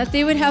детей. that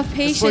they would have Господь,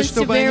 patience to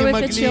чтобы bear они with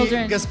the могли,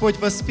 children, Господь,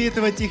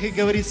 воспитывать их и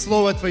говорить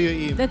Слово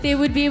Твое им. that they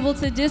would be able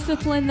to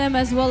discipline them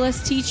as well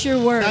as teach your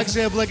word. Также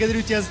я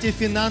благодарю Тебя за те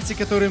финансы,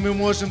 которые мы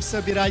можем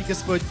собирать,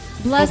 Господь,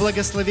 по Bless-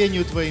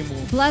 благословению Твоему.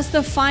 Bless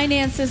the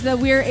finances that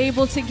we are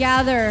able to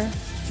gather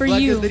for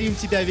you. Благодарим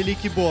Тебя,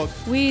 великий Бог.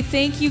 We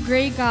thank you,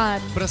 great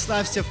God.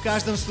 Прославься в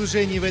каждом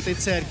служении в этой Be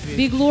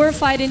церкви.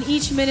 glorified in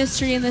each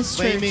ministry in this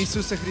Во имя church.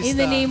 Иисуса In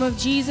the name Христа. of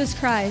Jesus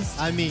Christ.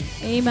 Аминь.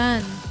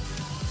 Amen.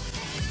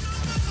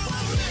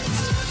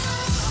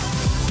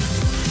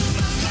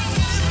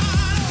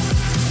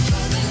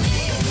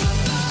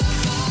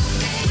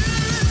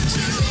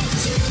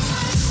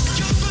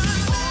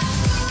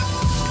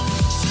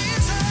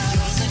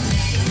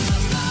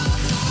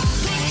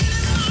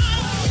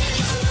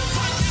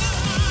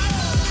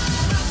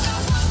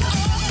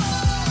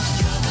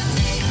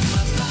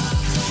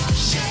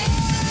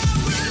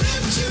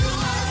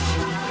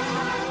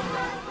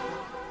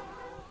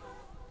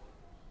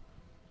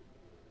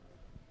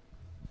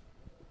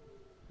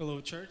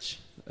 Hello, church.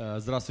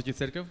 Здравствуйте,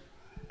 церковь.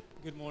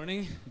 Good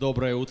morning.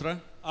 Доброе утро.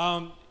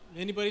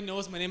 Anybody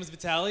knows my name is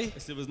Vitaly?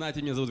 Если вы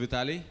знаете, меня зовут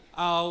Виталий.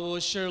 I will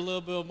share a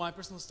little bit of my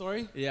personal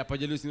story. Я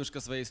поделюсь немножко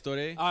своей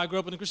историей. I grew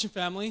up in a Christian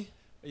family,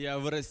 Я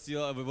вырос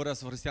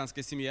в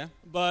христианской семье.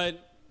 but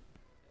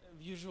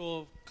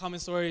usual common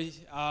story,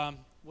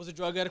 was a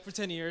drug addict for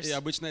 10 years, И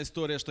обычная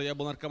история, что я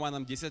был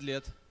наркоманом 10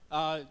 лет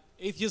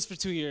atheist for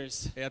 2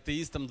 years. и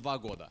атеистом 2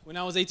 года. When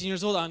I was 18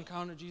 years old, I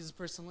encountered Jesus И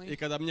personally.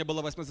 когда мне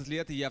было 18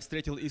 лет, я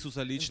встретил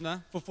Иисуса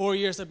лично. For 4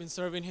 years, I've been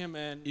serving Him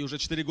and И уже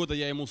 4 года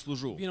я Ему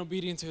служу. being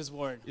obedient to His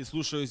word. И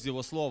слушаюсь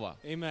Его Слова.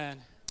 Amen.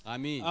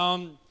 Аминь.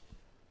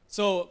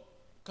 So,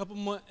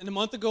 a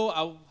month ago,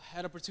 I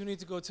had opportunity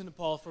to go to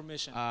Nepal for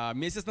mission.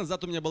 Месяц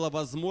назад у меня была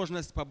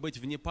возможность побыть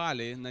в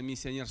Непале на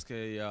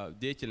миссионерской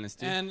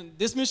деятельности. And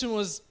this mission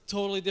was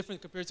totally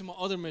different compared to my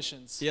other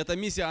missions. И эта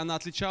миссия, она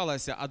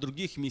отличалась от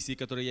других миссий,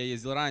 которые я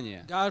ездил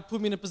ранее. God put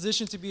me in a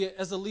position to be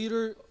as a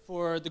leader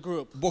for the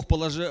group.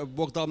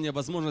 Бог дал мне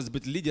возможность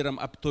быть лидером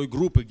той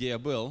группы, где я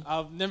был.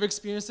 I've never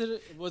experienced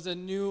it. It was a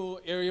new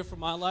area for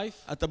my life.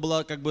 Это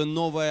была как бы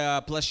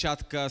новая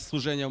площадка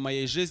служения в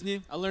моей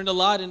жизни. I learned a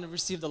lot and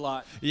received a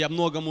lot. И я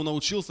многому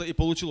научился и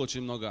получил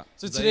очень много.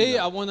 So today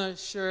I взаимно. want to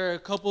share a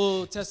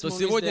couple То testimonies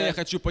сегодня я that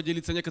хочу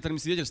поделиться некоторыми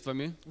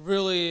свидетельствами,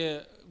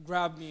 really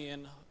grabbed me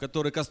and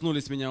которые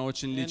коснулись меня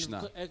очень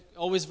лично.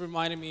 always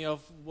reminded me of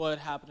what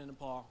happened in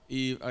Nepal.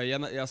 И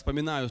я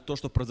вспоминаю то,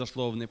 что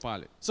произошло в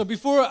Непале. So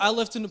before I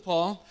left to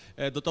Nepal,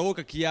 До того,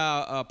 как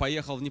я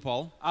поехал в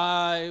Непал,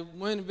 I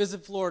went and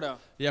visited Florida.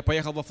 я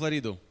поехал во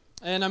Флориду.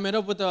 And I met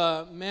up with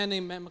a man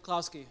named Matt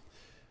McCloskey.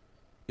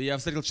 И я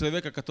встретил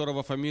человека,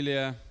 которого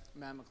фамилия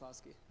Matt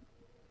McCloskey.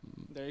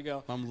 There you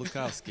go.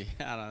 Мамлукавский.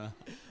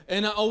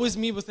 And I always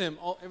meet with him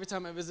every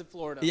time I visit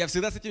Florida. И я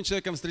всегда с этим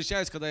человеком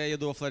встречаюсь, когда я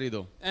еду во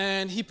Флориду.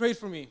 And he prayed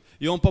for me.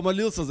 И он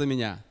помолился за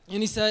меня.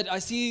 And he said, I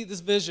see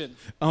this vision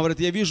Он говорит,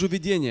 я вижу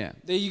видение,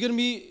 that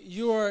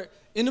you are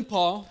in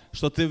Nepal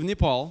что ты в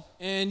Непал,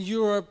 and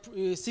you are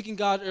seeking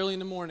God early in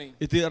the morning.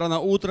 и ты рано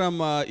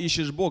утром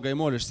ищешь Бога и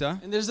молишься,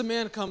 And there's a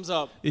man comes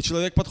up, и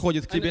человек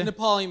подходит к a тебе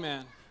Nepali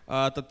man.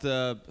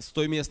 с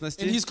той And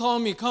местности. he's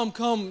calling me, come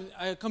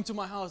to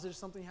my house. There's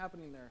something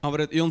happening there. Он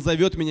говорит, и он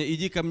зовет меня,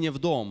 иди ко мне в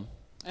дом.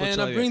 Тот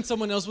And I bring человек.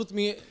 someone else with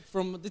me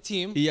from the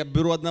team. И я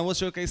беру одного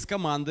человека из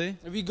команды,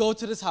 And we go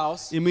to this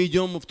house и мы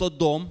идем в тот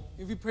дом,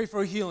 and we pray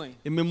for healing.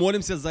 и мы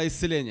молимся за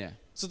исцеление.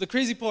 So the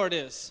crazy part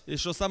is, И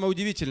что самое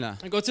удивительное,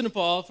 I go to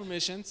Nepal for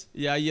missions,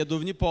 я еду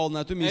в Непал на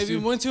эту and we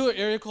миссию, went to an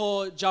area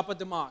called Japa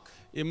Demak.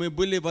 и мы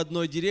были в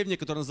одной деревне,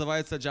 которая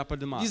называется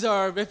Джапа-Демак. These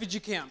are refugee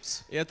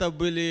camps. Это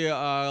были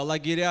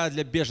лагеря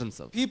для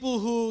беженцев. People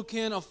who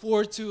can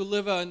afford to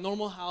live a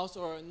normal house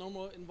or a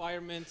normal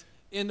environment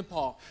in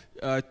Nepal.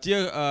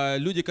 Те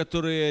люди,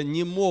 которые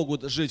не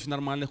могут жить в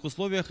нормальных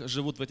условиях,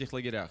 живут в этих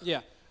лагерях.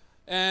 Yeah.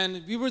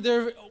 And we were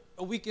there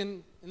a week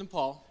in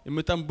Nepal. И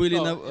мы там были,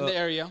 in the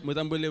area. мы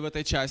там были в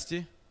этой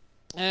части,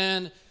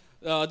 And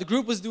the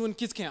group was doing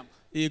kids camp.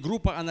 и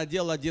группа, она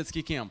делала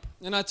детский кемп.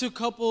 And I took a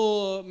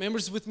couple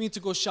members with me to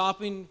go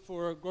shopping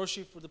for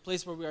grocery for the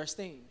place where we are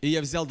staying. И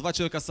я взял 2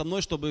 человека со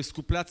мной, чтобы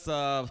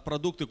скупляться в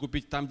продукты,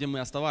 купить там, где мы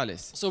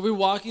оставались. So we're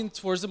walking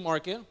towards the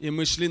market, И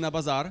мы шли на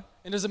базар,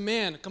 and there's a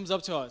man comes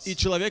up to us. и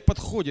человек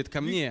подходит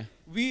ко мне.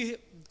 We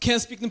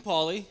can't speak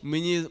Nepali, Мы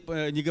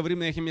не говорим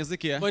на их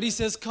языке. but he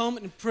says, come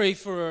and pray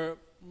for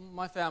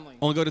my family.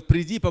 Он говорит,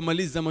 приди,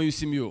 помолись за мою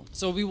семью.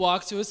 So we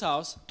walk to his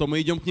house, То мы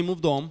идем к нему в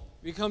дом,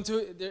 We come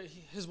to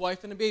his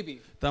wife and a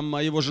baby, Там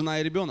его жена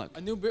и ребенок.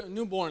 a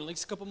newborn, like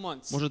a couple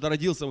months. Может,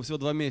 родился ему всего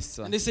 2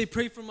 месяца. And they say,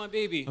 pray for my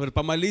baby. Говорит,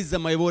 помолись за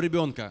моего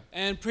ребенка.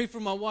 And pray for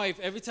my wife.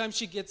 Every time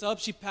she gets up,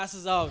 she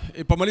passes out.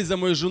 И помолись за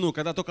мою жену.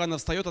 Когда только она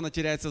встает, она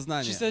теряет She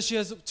сознание. says she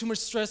has too much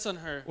stress on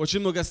her Очень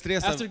много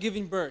стресса after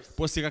giving birth.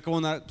 после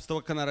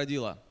того, как она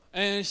родила.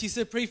 And she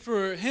said, pray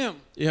for him.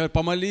 И говорит,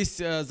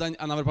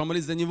 она говорит,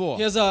 помолись за него.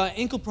 He has an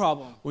ankle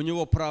problem. У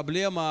него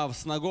проблема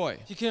с ногой.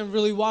 He can't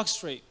really walk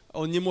straight.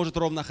 Он не может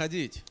ровно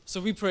ходить.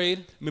 So we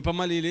prayed. Мы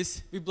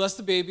помолились. We blessed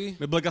the baby.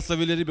 Мы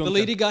благословили The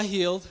lady ребенка. got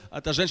healed.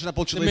 Эта женщина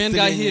получила The man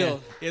got исцеление. healed.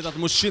 И этот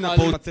мужчина Hallelujah.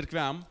 получил по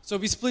церквям. So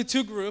we split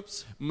 2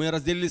 groups. Мы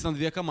разделились на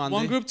 2 One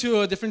команды. group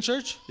to a different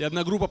church. И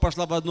одна группа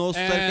пошла в одну And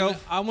церковь.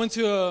 I went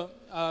to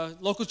a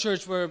local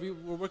church where we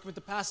were working with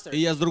the pastor. И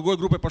я с другой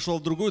группой пошел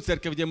в другую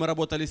церковь, где мы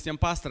работали с тем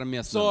пастором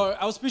местным. So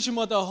I was preaching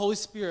about the Holy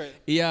Spirit.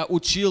 И я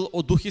учил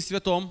о Духе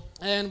Святом.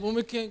 And when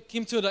we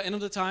came to the end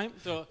of the time,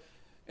 the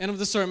end of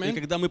the И sermon,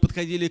 когда мы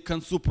подходили к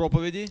концу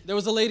проповеди, there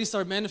was a lady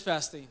started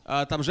manifesting.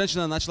 там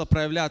женщина начала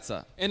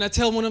проявляться. And I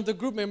tell one of the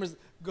group members,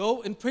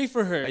 go and pray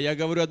for her. Я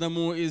говорю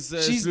одному из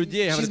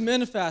людей, She's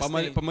говорю,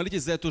 manifesting.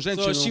 помолитесь за эту So she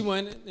женщину.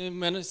 went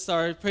and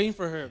started praying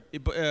for her.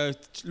 И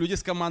люди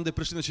с команды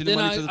пришли, начали Then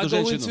молиться за I эту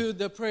go женщину. into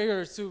the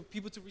prayer to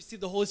people to receive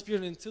the Holy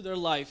Spirit into their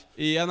life.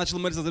 И я начал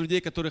молиться за людей,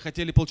 которые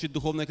хотели получить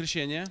духовное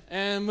крещение.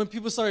 And when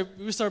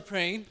we started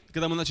praying,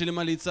 Когда мы начали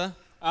молиться,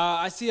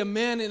 I see a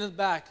man in the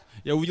back.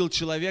 я увидел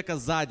человека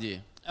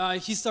сзади.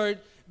 He started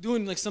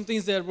doing like some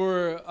things that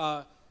were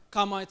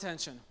caught my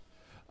attention.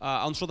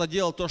 Он что-то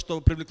делал, то,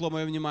 что привлекло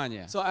мое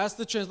внимание. So I asked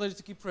the translator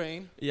to keep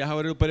praying. Я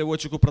говорил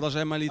переводчику,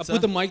 продолжай I молиться. put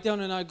the mic down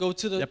and I go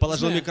to Я this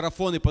положил man.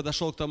 микрофон и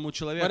подошел к тому By the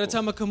человеку.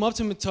 time I come up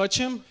to him and touch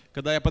him,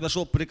 Когда я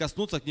подошел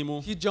прикоснуться к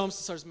нему, he jumps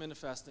and starts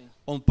manifesting.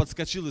 он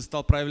подскочил и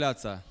стал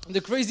проявляться. The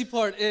crazy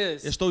part И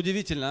is, что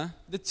удивительно,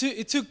 it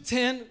took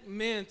 10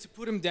 men to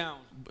put him down.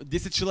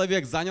 10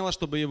 человек заняло,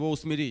 чтобы его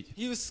усмирить.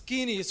 He was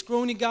skinny, a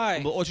scrawny Он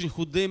guy. был очень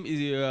худым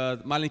и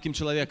маленьким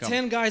человеком.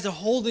 10 guys are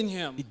holding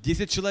him. И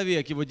 10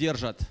 человек его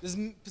держат, This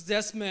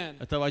possessed man.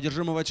 этого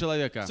одержимого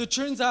человека. So it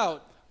turns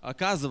out,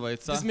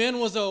 Оказывается, this man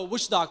was a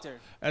witch doctor.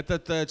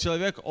 этот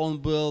человек, он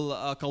был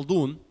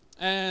колдун.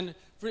 And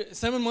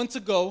 7 months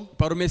ago,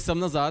 Пару месяцев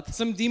назад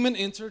some demon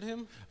entered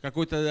him.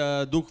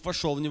 какой-то дух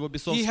вошел в него He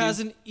бесовский.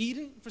 hasn't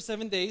eaten for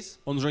 7 days.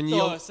 Он уже не So,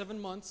 ел, 7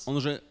 months. он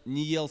уже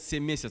не ел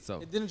 7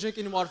 месяцев. He didn't drink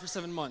any water for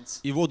 7 months.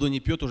 И воду не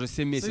пьет уже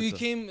 7 So he месяцев.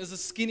 came as a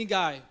skinny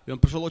guy. И он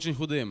пришел очень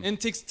худым. And it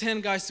takes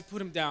 10 guys to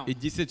put him down. И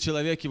 10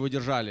 человек его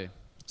держали.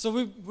 So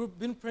we've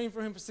been praying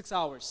for him for 6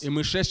 hours. И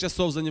мы 6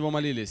 часов за него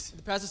молились.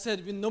 The pastor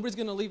said, nobody's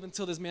going to leave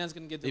until this man's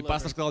going to get И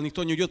пастор delivered. сказал,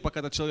 никто не уйдет, пока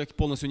этот человек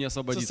полностью не So 6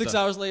 освободится.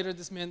 hours later,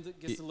 this man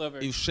gets И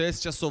delivered. в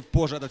 6 часов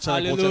позже этот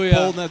человек Аллилуйя. получает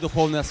полное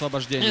духовное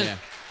освобождение.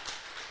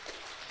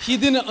 He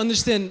didn't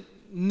understand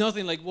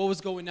nothing, like what was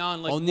going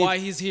on, like Он не- why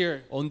he's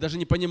here. Он даже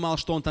не понимал,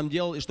 что он там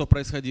делал и что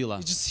происходило.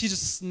 He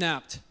just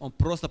snapped Он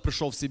просто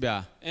пришел в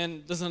себя.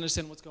 and doesn't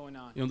understand what's going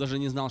on. И он даже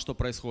не знал, что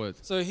происходит.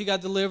 So he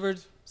got delivered,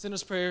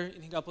 sinner's prayer,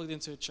 and he got plugged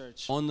into a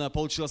church. Он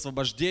получил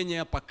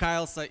освобождение,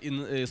 покаялся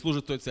и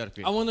служит в той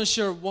церкви. I want to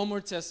share one more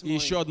И testimony.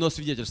 еще одно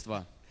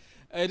свидетельство.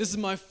 This is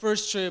my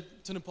first trip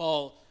to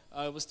Nepal.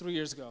 It was 3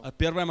 years ago.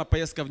 Первая моя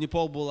поездка в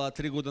Непал была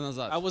 3 года I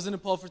назад. was in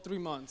Nepal for 3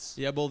 months.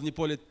 Я был в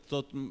Непале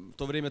в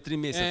то время 3 And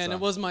месяца. it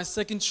was my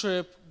second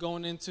trip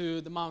going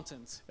into the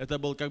mountains. Это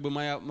было как бы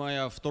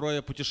мое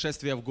второе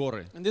путешествие в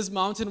горы. And this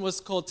mountain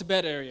was called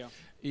Tibet area.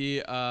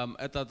 И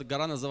эта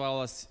гора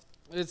называлась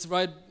It's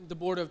right the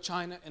border of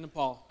China and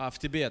Nepal. в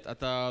Тибет.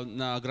 Это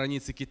на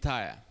границе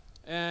Китая.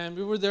 And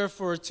we were there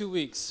for 2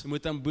 weeks. Мы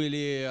там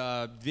были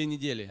 2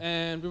 недели.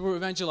 And we were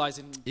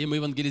evangelizing. И мы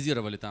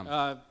евангелизировали там.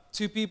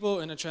 2 people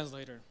and a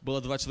translator.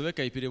 Было 2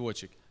 человека и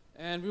переводчик.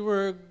 And we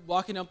were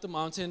walking up the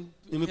mountain,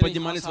 И мы heading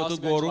поднимались house в to эту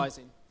house гору.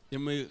 evangelizing. И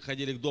мы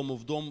ходили к дому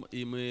в дом,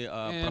 и мы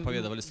And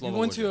проповедовали we Слово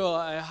went to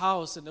Божье. a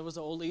house and there was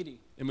an old lady.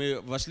 И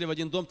мы вошли в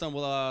один дом, там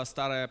была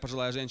старая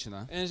пожилая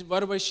женщина. And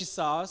right away she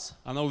saw us.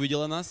 Она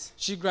увидела нас,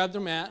 She grabbed her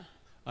mat.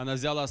 она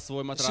взяла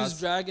свой She was матрас,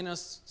 dragging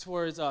us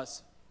towards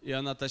us. и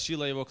она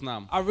тащила его к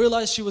нам. I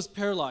realized she was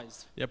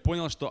paralyzed. Я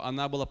понял, что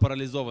она была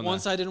парализована. One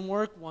side didn't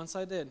work, one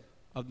side did.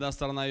 Одна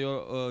сторона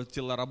ее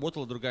тела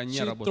работала, другая не She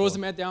throws the работала.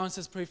 mat down and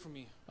says, pray for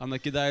me. Она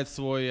кидает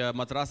свой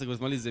матрас и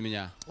говорит, молись за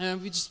меня.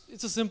 And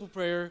it's a simple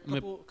prayer,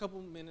 Мы-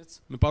 couple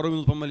minutes. Мы пару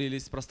минут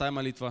помолились, простая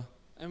молитва.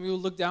 And we will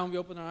look down, we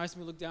open our eyes and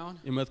we look down.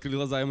 И мы открыли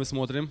глаза, и мы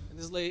смотрим. And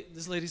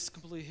this lady's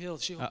completely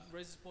healed. She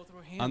raises both of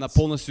her hands. Она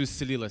полностью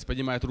исцелилась,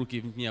 поднимает руки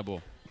в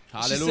небо. She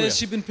Аллилуйя. says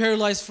she'd been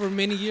paralyzed for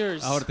many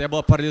years. Она говорит, я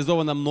была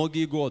парализована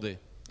многие годы.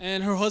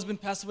 And her husband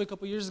passed away a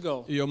couple years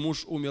ago. Ее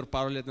муж умер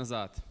пару лет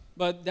назад.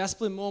 But that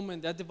split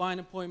moment, that divine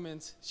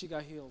appointment, she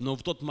got healed. Но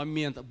в тот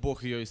момент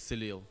Бог ее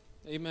исцелил.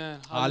 Amen.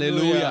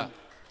 Аллилуйя.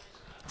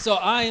 So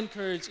I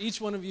encourage each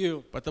one of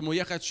you. Поэтому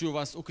я хочу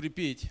вас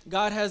укрепить.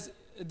 God has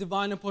a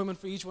divine appointment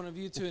for each one of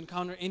you to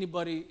encounter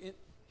anybody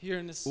here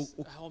in this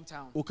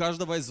hometown. У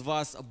каждого из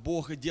вас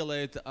Бог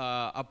делает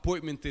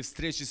аппойтменты,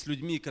 встречи с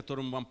людьми,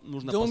 которым вам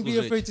нужно Don't be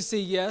afraid послужить. to say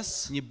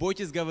yes. Не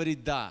бойтесь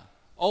говорить «да».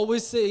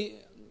 Always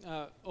say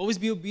always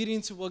be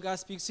obedient to what God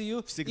speaks to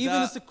you, Всегда-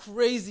 even if it's the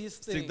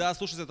craziest thing. Всегда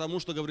слушайся тому,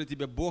 что говорит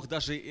тебе Бог,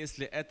 даже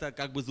если это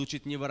как бы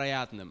звучит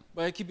невероятным.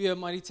 But it could be a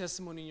mighty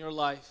testimony in your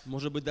life.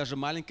 Может быть, даже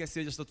маленькое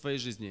свидетельство в твоей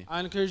жизни.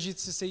 I encourage you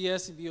to say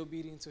yes and be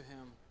obedient to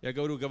Him. Я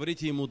говорю,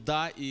 говорите Ему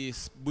 «да» и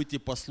будьте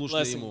послушны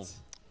Ему. Blessings.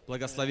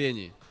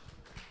 Благословений.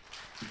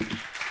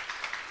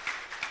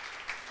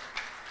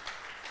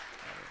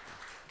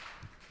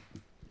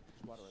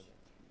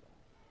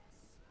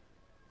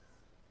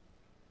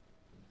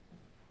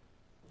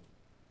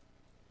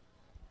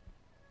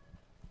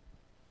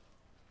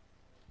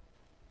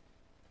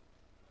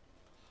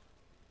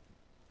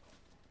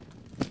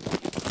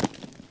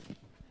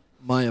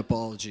 My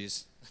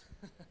apologies.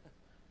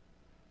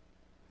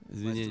 My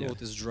Извинения.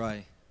 throat is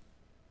dry.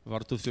 Во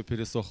рту все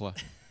пересохло.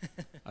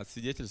 От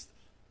свидетельств.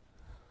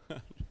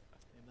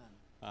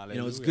 You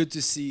know, it's good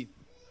to see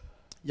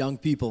young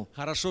people.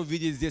 Хорошо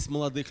видеть здесь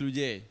молодых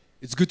людей.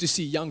 It's good to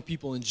see young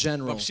people in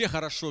general Вообще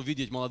хорошо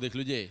видеть молодых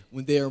людей,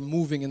 when they are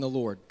moving in the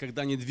Lord,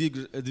 когда они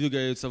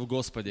двигаются в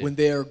Господе, when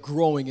they are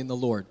growing in the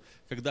Lord.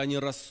 когда они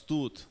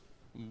растут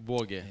в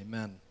Боге.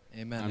 Amen.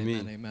 Amen. Amen.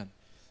 Amen. Amen.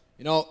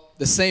 You know,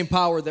 the same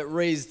power that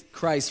raised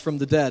Christ from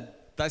the dead,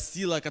 Та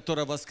сила,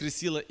 которая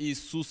воскресила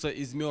Иисуса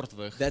из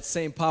мертвых, that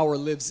same power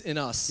lives in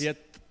us. и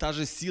та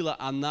же сила,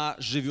 она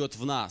живет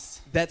в нас.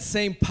 That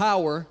same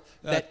power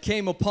that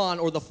came upon,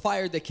 or the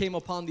fire that came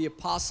upon the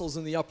apostles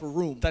in the upper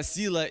room, Та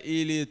сила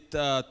или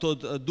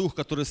тот дух,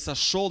 который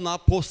сошел на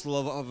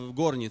апостола в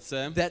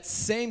горнице, that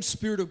same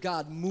Spirit of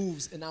God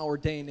moves in our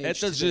day and age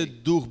этот же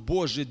today. Дух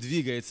Божий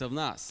двигается в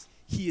нас.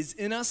 He is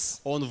in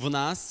us, Он в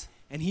нас,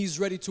 and He's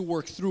ready to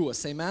work through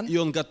us. Amen? и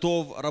Он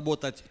готов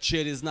работать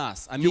через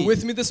нас. You Аминь.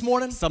 with me this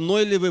morning? Со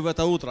мной ли вы в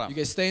это утро? You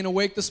guys staying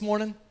awake this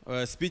morning?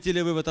 Спите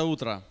ли вы в это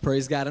утро?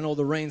 Praise God. I know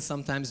the rain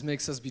sometimes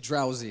makes us be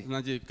drowsy.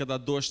 Знаете, когда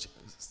дождь,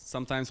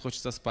 sometimes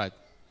хочется спать.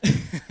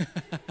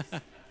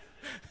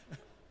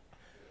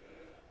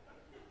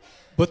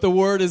 But the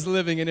Word is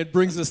living and it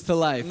brings us to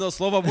life. Но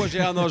Слово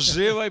Божье, оно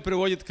живо и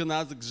приводит к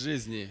нас к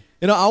жизни.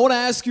 You know, I want to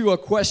ask you a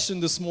question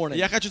this morning.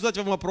 Я хочу задать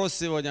вам вопрос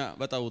сегодня,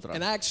 в это утро.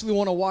 And I actually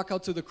want to walk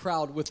out to the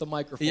crowd with the И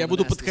microphone я and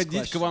буду ask this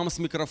подходить к question. вам с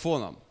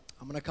микрофоном,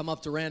 I'm going to come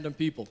up to random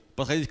people.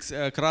 подходить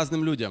к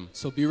разным людям.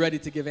 So be ready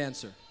to give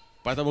answer.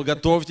 Поэтому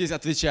готовьтесь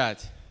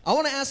отвечать. I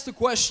want to ask the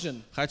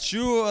question,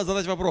 Хочу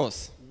задать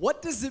вопрос.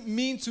 what does it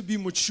mean to be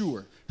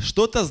mature?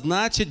 Что-то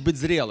значит быть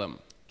зрелым?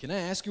 Can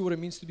I ask you what it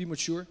means to be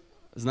mature?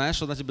 Знаешь,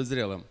 что значит быть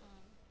зрелым?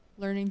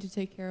 Learning to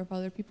take care of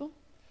other people.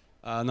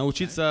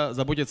 Научиться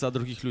заботиться о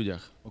других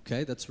людях.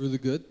 Okay, that's really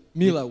good.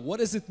 Mila, what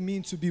does it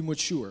mean to be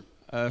mature?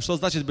 Что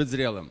значит быть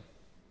зрелым?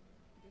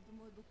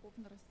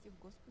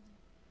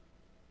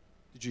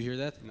 Did you hear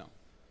that? No.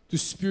 To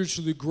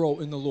spiritually grow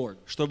in the Lord.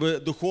 Чтобы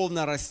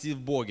духовно расти в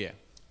Боге.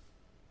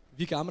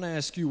 Vika, I'm going to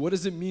ask you, what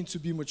does it mean to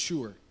be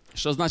mature?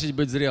 Что значит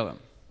быть зрелым?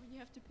 When you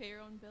have to pay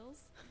your own bills.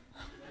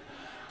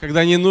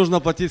 Когда не нужно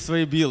платить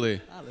свои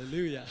биллы.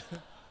 Hallelujah.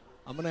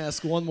 I'm going to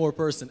ask one more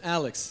person.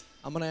 Alex,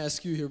 I'm going to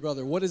ask you here,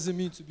 brother. What does it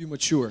mean to be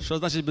mature? Что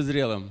значит быть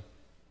зрелым?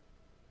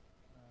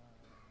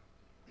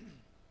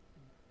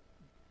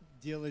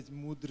 Делать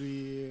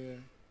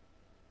мудрые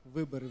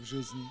выборы в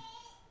жизни.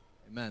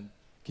 Amen.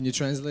 Can you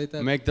translate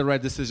that? Make the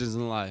right decisions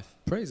in life.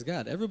 Praise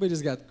God.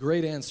 Everybody's got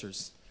great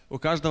answers. У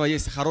каждого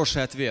есть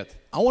хороший ответ.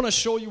 I want to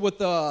show you what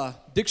the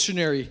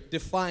dictionary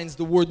defines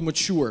the word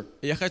mature.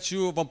 Я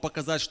хочу вам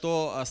показать,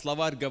 что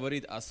словарь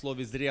говорит о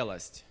слове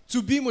зрелость.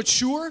 To be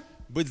mature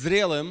Быть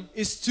зрелым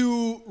is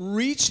to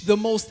reach the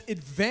most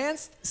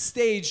advanced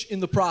stage in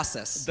the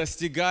process,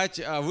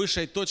 достигать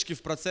высшей точки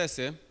в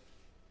процессе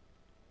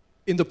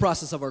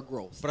of our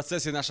growth. в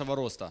процессе нашего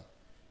роста.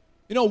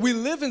 You know, we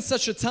live in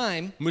such a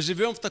time Мы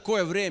живем в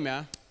такое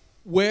время,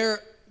 where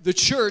the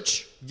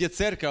church где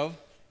церковь,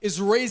 is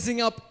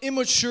raising up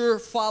immature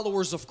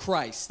followers of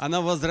Christ.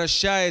 она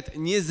возвращает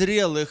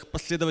незрелых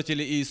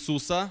последователей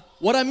Иисуса.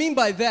 What I mean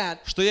by that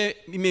Что я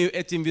имею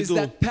этим в is виду?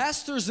 that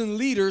pastors and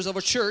leaders of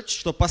a church,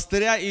 Что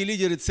пастыря и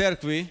лидеры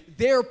церкви,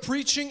 they are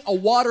preaching a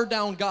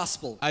watered-down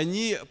gospel.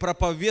 они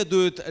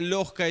проповедуют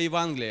легкое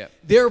Евангелие.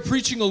 They are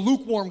preaching a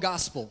lukewarm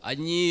gospel.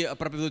 Они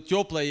проповедуют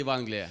теплое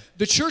Евангелие.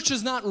 The church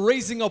is not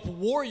raising up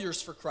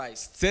warriors for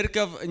Christ,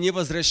 Церковь не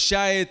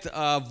возвращает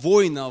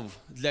воинов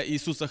для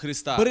Иисуса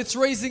Христа, but it's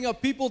raising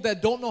up people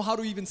that don't know how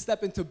to even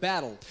step into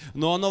battle.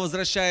 но оно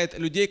возвращает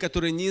людей,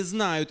 которые не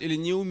знают или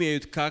не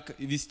умеют, как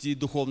вести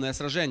духовное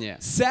сражение.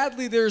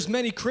 Sadly, there's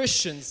many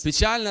Christians,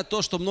 Печально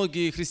то, что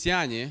многие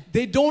христиане,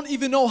 they don't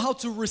even know how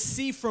to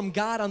receive from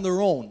God on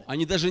their own.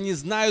 они даже не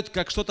знают,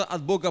 как что-то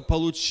от Бога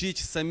получить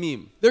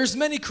самим. There's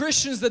many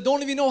Christians that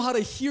don't even know how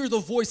to hear the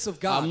voice of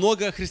А God.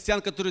 много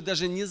христиан, которые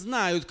даже не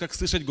знают, как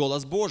слышать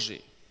голос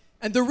Божий.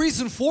 And the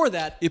reason for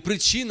that И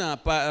причина,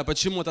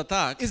 почему это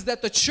так, is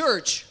that the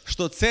church,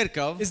 что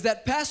церковь, is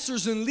that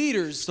pastors and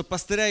leaders, что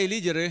пастыря и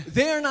лидеры,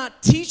 they are not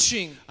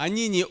teaching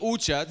они не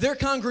учат their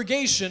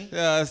congregation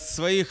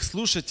своих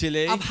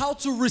слушателей, of how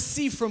to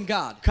receive from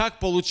God, как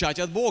получать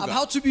от of Бога,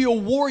 how to be a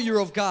warrior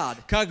of God,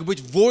 как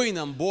быть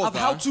воином of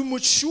how Бога, to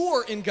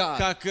mature in God.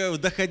 как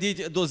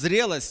доходить до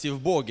зрелости в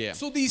Боге.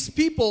 So these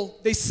people,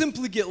 they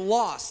simply get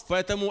lost.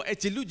 Поэтому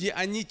эти люди,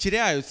 они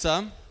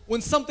теряются, When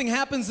something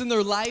happens in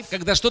their life,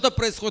 когда что-то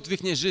происходит в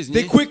их they жизни,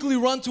 quickly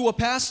run to a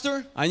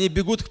pastor, они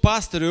бегут к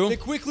пастырю, they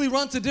quickly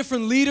run to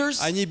different leaders,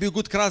 они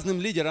бегут к разным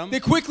лидерам,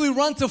 they quickly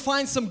run to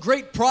find some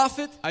great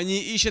prophet, они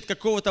ищут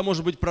какого-то,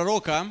 может быть,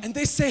 пророка, and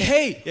they say,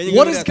 hey, и они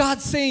what is говорят,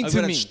 God saying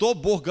to me? что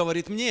Бог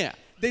говорит мне.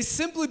 They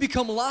simply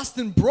become lost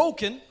and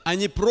broken,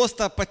 Они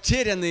просто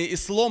потерянные и and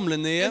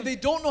сломленные, they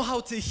don't know how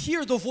to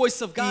hear the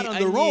voice of и God on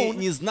their они own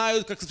не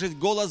знают, как слышать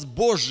голос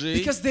Божий,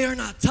 because they are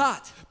not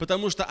taught.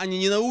 потому что они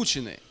не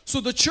научены. So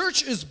the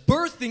church is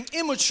birthing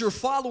immature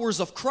followers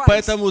of Christ.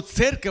 Поэтому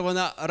церковь,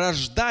 она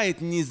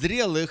рождает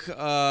незрелых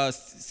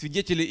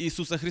свидетелей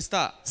Иисуса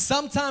Христа.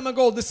 Some time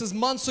ago, this is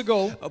months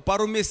ago,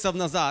 Пару месяцев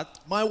назад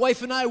my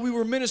wife and I, we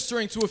were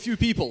ministering to a few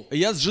people.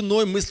 я с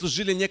женой, мы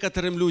служили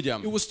некоторым It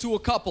людям. was to a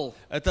couple.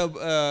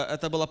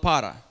 Это была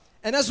пара.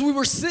 And as we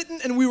were sitting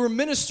and we were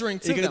ministering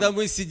И to когда them,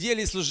 мы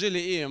сидели и служили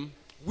им,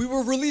 we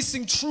were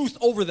releasing truth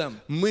over them.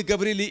 мы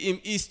говорили им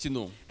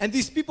истину. And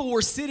these people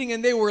were sitting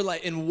and they were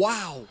like, in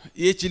wow.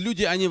 И эти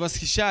люди, они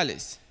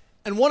восхищались.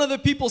 And one of the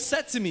people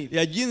said to me, И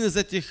один из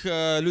этих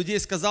людей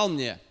сказал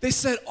мне, they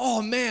said,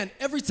 oh man,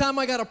 every time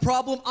I got a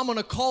problem, I'm going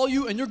to call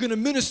you and you're going to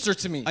minister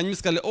to me. они мне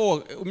сказали,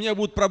 о, у меня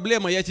будет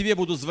проблема, я тебе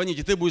буду звонить,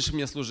 и ты будешь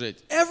мне служить.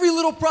 Every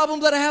little problem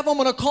that I have, I'm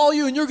going to call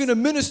you and you're going to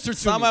minister to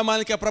Самая me.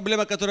 маленькая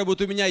проблема, которая будет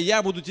у меня,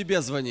 я буду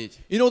тебе звонить.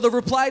 You know, the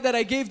reply that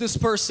I gave this И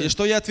person,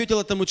 что я ответил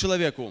этому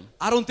человеку?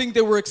 I don't think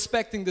they were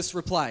expecting this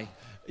reply.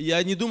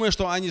 Я не думаю,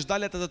 что они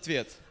ждали этот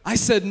ответ. I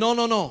said, no,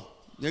 no, no.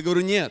 Я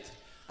говорю, нет.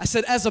 I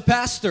said, as a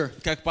pastor,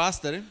 Как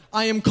пастор,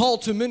 I am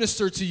called to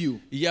minister to you.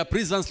 я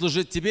призван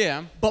служить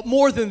тебе, But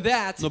more than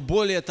that, но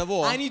более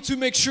того, I need to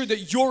make sure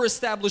that you're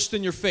established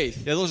in your faith,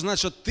 я должен знать,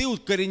 что ты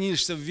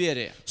укоренишься в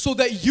вере, so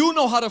that you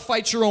know how to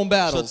fight your own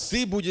что battles.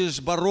 ты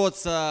будешь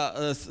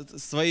бороться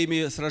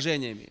своими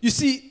сражениями. You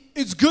see,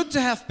 it's good to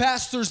have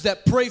pastors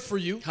that pray for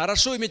you.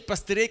 Хорошо иметь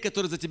пастырей,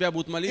 которые за тебя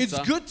будут It's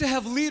молиться. good to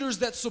have leaders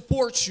that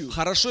support you.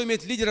 Хорошо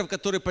иметь лидеров,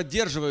 которые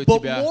поддерживают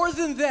But тебя. more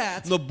than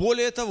that, Но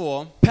более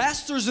того,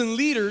 pastors and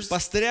leaders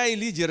пастыря и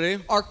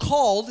лидеры, are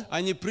called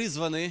они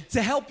призваны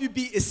to help you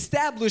be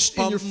established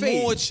in your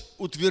faith, помочь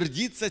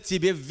утвердиться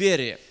тебе в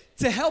вере,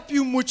 to help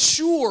you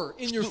mature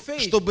in your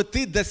faith, чтобы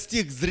ты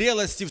достиг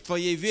зрелости в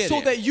твоей so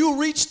вере, that you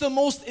reach the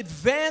most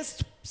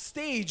advanced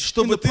stage in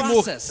чтобы the ты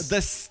мог process.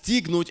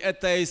 достигнуть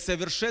этой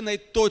совершенной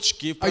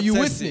точки в Are you with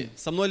процессе. me?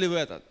 Со мной ли в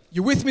это?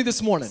 You with me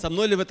this morning? Со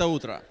мной ли в это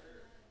утро?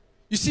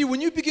 You see,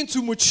 when you begin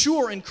to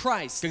mature in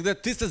Christ, Когда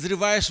ты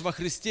созреваешь во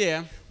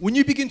Христе, when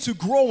you begin to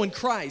grow in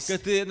Christ,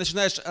 когда ты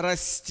начинаешь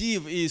расти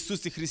в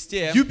Иисусе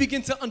Христе, you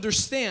begin to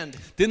understand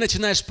ты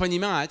начинаешь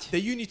понимать,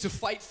 that you need to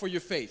fight for your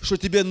faith, что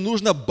тебе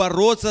нужно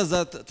бороться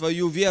за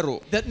твою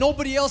веру, that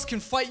nobody else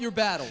can fight your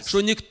battles,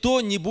 что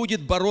никто не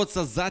будет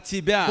бороться за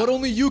тебя, but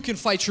only you can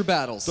fight your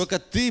battles, только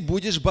ты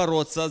будешь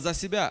бороться за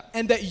себя.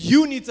 and that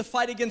you need to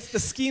fight against the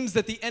schemes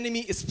that the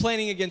enemy is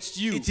planning against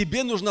И you.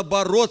 тебе нужно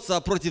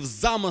бороться против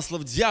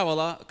замыслов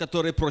дьявола,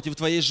 которые против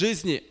твоей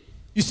жизни.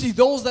 You see,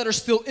 those that are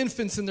still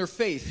infants in their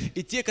faith,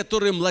 И те,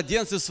 которые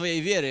младенцы в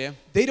своей вере,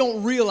 they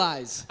don't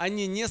realize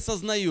они не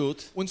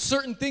сознают, when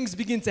certain things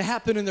begin to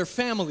happen in their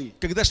family,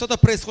 когда что-то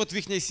происходит в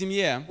их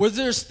семье, where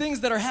there's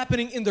things that are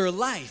happening in their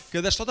life,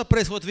 когда что-то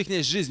происходит в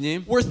их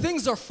жизни, where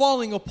things are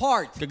falling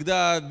apart,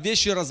 когда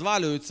вещи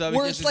разваливаются в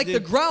where их it's like the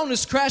жизни, ground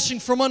is crashing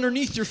from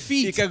underneath your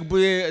и feet. как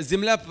бы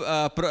земля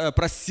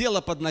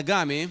просела под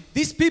ногами,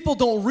 These people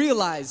don't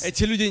realize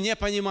эти люди не that it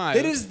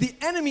понимают, is the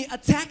enemy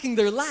attacking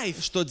their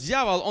life что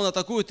дьявол, он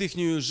атакует их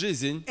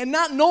жизнь, and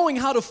not knowing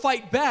how to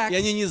fight back, и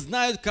они не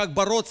знают, как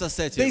бороться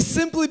с they этим.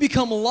 simply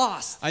become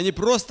lost. Они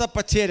просто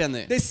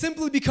потеряны, They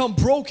simply become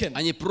broken.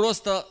 они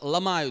просто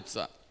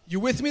ломаются. You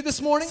with me this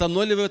morning? Со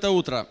мной ли в это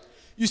утро?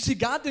 You see,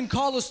 God didn't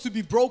call us to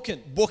be broken.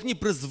 Бог не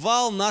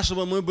призвал нас,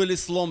 чтобы мы были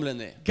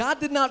сломлены. God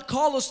did not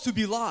call us to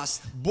be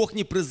lost. Бог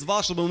не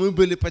призвал, чтобы мы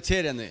были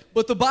потеряны.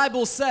 But the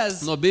Bible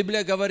says Но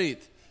Библия говорит,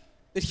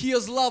 that He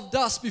has loved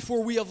us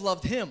before we have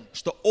loved Him.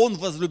 что Он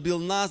возлюбил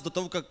нас до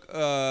того,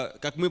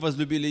 как мы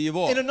возлюбили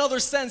Его. In another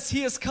sense,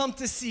 He has come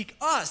to seek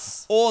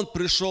us Он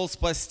пришел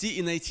спасти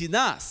и найти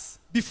нас,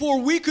 before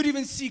we could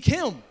even seek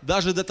Him.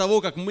 даже до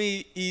того, как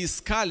мы и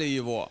искали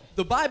Его.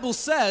 The Bible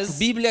says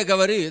Библия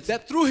говорит,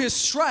 that through His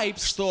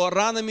stripes что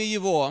ранами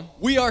Его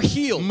we are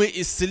healed. мы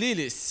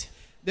исцелились.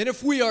 Then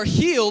if we are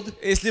healed,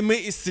 Если мы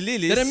then it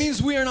исцелились,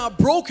 means we are not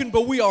broken,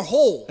 but we are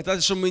whole. это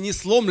значит, что мы не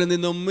сломлены,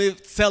 но мы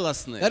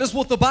целостны. That is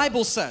what the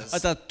Bible says.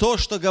 Это то,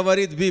 что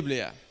говорит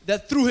Библия,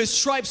 That through His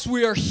stripes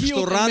we are что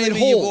healed and made ранами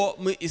whole. Его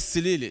мы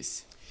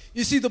исцелились.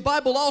 You see, the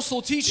Bible also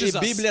И teaches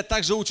us. Библия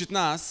также учит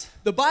нас,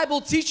 The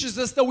Bible teaches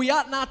us that we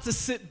ought not to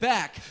sit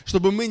back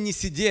чтобы мы не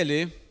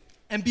сидели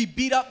and be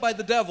beat up by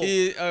the devil.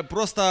 и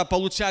просто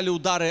получали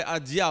удары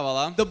от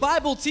дьявола. The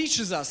Bible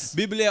teaches us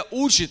Библия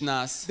учит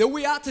нас, that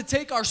we ought to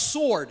take our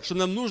sword что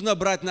нам нужно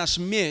брать наш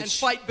and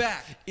меч fight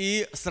back.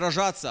 и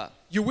сражаться.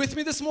 You with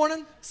me this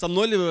morning? Со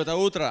мной ли вы в это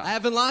утро? I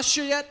haven't lost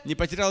you yet. Не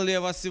потерял ли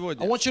я вас I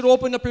сегодня? want you to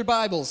open up your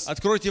Bibles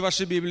Откройте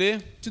ваши Библии.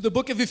 to the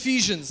book of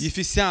Ephesians,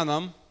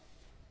 Ефесянам,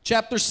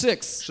 chapter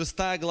 6.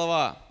 6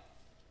 глава.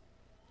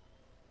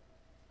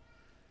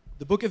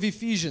 The book of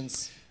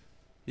Ephesians,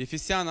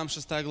 Ефесянам,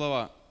 6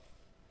 глава,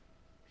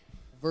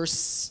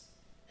 verse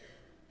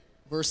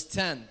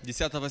 10.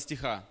 10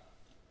 стиха.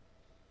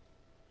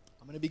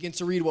 I'm going to begin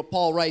to read what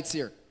Paul writes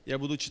here. Я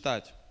буду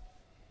читать.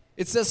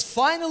 It says,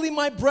 "Finally,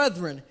 my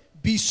brethren,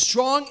 be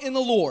strong in the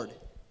Lord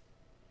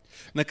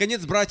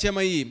Наконец, братья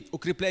мои,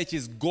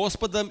 укрепляйтесь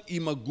Господом и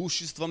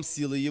могуществом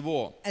силы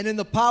Его. and in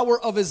the power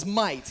of his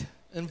might."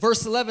 And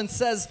verse 11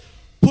 says,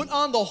 "Put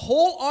on the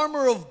whole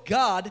armor of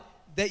God,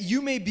 that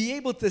you may be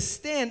able to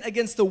stand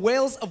against the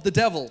wiles of the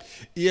devil.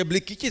 И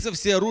облекитесь во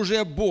все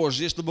оружие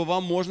Божье, чтобы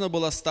вам можно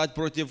было стать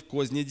против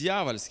козней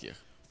дьявольских.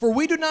 For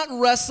we do not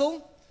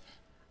wrestle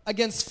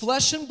against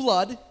flesh and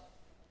blood,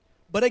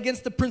 but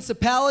against the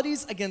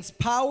principalities, against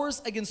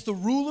powers, against the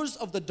rulers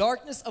of the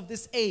darkness of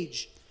this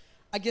age,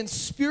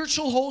 against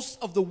spiritual hosts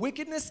of the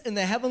wickedness in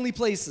the heavenly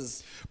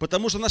places."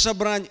 Потому что наша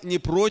брань не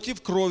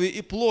против крови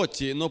и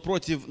плоти, но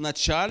против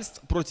начальств,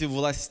 против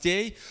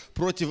властей,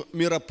 против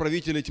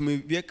мироправителей тьмы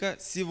века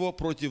сего,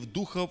 против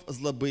духов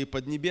злобы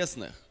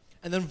поднебесных.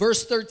 And then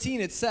verse 13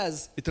 it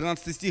says, И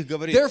 13 стих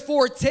говорит: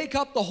 "Therefore take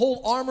up the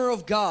whole armor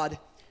of God,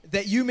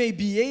 that you may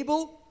be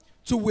able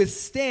to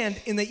withstand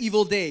in the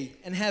evil day,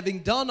 and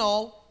having done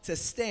all, to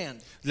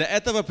stand." Для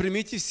этого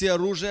примите все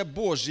оружие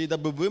Божье,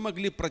 дабы вы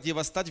могли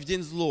противостать в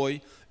день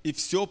злой и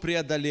все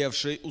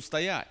преодолевший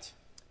устоять.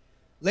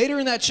 Later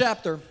in that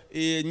chapter,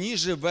 И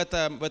ниже в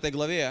этой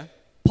главе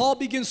Paul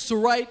begins to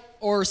write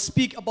or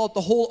speak about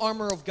the whole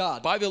armor of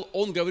God. Павел,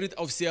 он говорит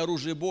о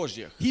всеоружии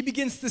Божьих. He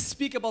begins to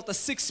speak about the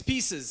 6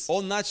 pieces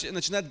Он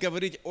начинает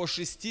говорить о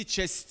 6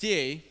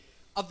 частей,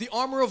 of the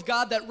armor of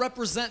God that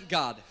represent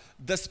God.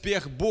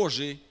 доспех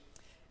Божий,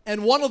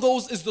 And one of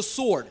those is the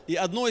sword. и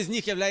одно из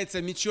них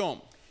является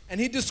мечом. And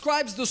he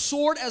describes the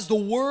sword as the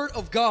word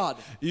of God.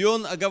 И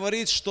он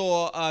говорит,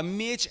 что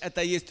меч —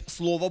 это есть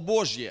Слово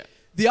Божье.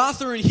 The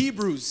author in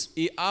Hebrews,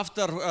 И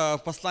автор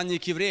в послании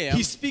к евреям,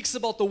 he speaks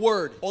about the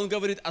word. он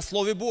говорит о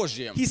Слове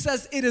Божьем, He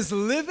says it is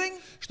living,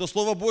 что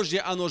Слово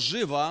Божье, оно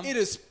живо, it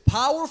is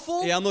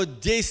powerful, и оно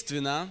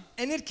действенно,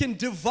 and it can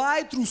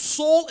divide through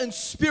soul and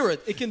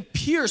spirit. It can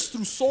pierce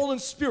through soul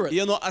and spirit. и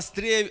оно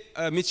острее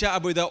меча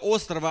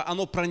обоюдоострого,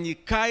 оно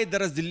проникает до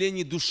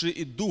разделений души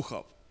и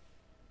духов.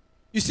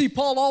 You see,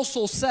 Paul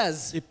also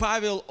says И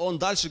Павел, он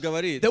дальше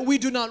говорит, that we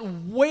do not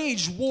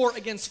wage war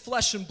against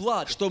flesh and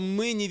blood, что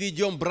мы не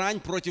ведем брань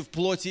против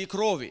плоти и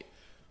крови,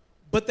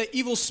 but the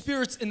evil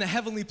spirits in the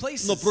heavenly но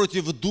places.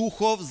 против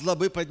духов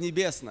злобы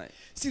поднебесной.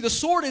 See, the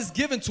sword is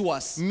given to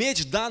us.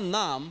 Меч дан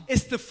нам,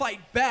 It's to fight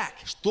back.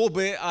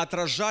 чтобы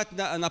отражать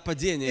It's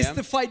нападение,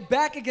 to fight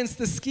back against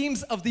the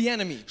schemes of the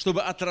enemy.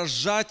 чтобы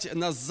отражать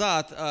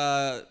назад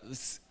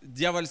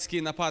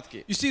дьявольские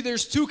нападки. You see,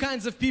 there's 2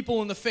 kinds of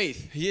people in the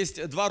faith.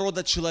 Есть два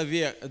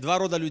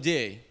рода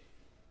людей.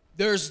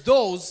 There's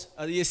those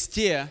Есть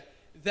те,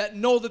 that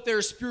know that there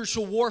is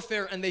spiritual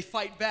warfare and they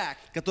fight back.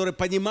 которые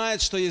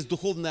понимают, что есть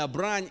духовная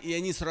брань, и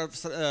они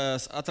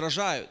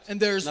отражают And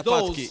there's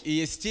нападки. those И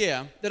есть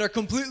те, that are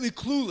completely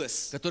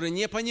clueless которые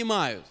не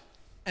понимают,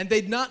 and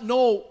they not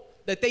know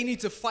that they need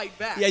to fight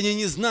back. и они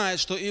не знают,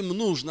 что им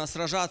нужно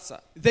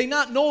сражаться. They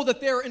not know that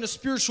they're in a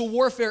spiritual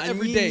warfare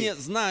every Они day. не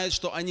знают,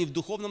 что они в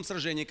духовном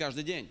сражении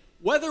каждый день.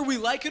 Whether we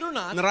like it or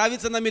not,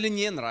 Нравится нам или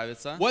не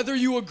нравится, whether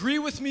you agree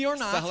with me or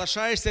not,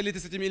 соглашаешься ли ты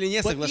с этим или не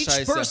But each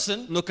соглашаешься,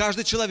 person но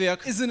каждый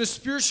человек, is in a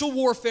spiritual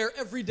warfare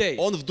every day.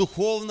 он в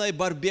духовной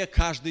борьбе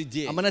каждый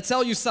день. I'm going to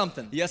tell you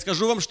something. Я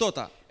скажу вам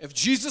что-то. If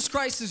Jesus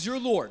Christ is your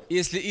Lord,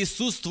 Если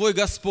Иисус твой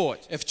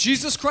Господь, if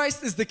Jesus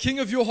Christ is the king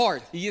of your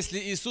heart, и если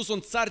Иисус,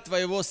 Он царь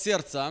твоего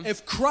сердца,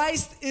 if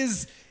Christ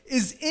is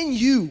in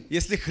you,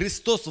 если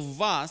Христос в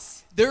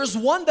вас, there's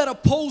one that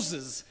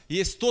opposes.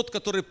 есть тот,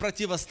 который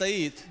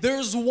противостоит,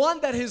 There's one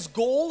that his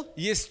goal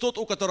есть тот,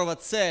 у которого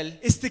цель,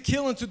 is to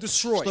kill and to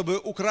destroy. чтобы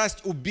украсть,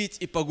 убить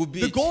и The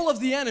погубить. goal of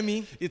the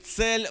enemy И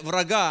цель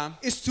врага,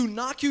 is to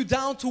knock you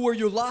down to where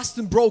you're lost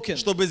and broken.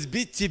 чтобы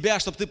сбить тебя,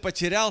 чтобы ты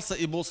потерялся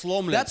и был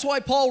сломлен. That's why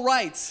Paul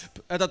writes,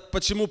 Это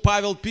почему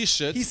Павел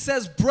пишет, he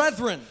says,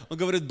 "Brethren, он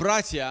говорит: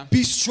 братья,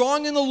 be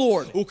strong in the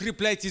Lord,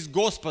 укрепляйтесь in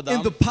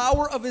Господом the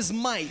power of his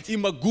might, и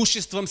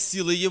могуществом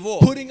силы Его.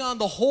 putting on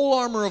the whole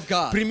armor of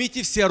God,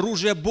 Примите все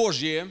оружие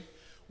Божье,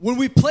 When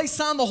we place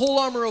on the whole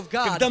armor of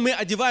God, Когда мы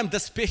одеваем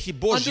доспехи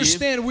Божьи,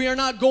 understand we are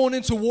not going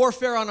into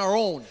warfare on our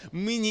own.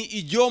 мы не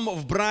идем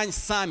в брань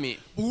сами.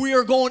 We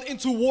are going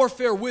into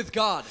warfare with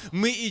God.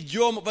 Мы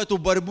идем в эту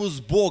борьбу с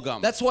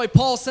Богом. That's why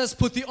Paul says,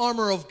 put the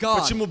armor of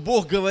God. Почему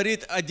Бог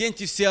говорит,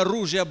 оденьте все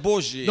оружие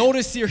Божье?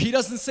 Notice here, he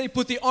doesn't say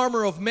put the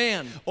armor of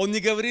man, Он не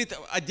говорит,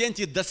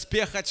 оденьте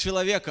доспех от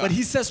человека. but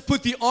he says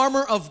put the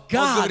armor of Он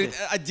God. говорит,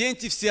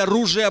 оденьте все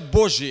оружие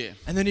Божье.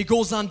 And then he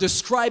goes on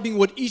describing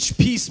what each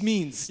piece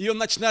means. И он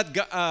начинает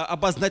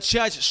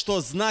обозначать, что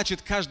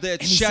значит каждая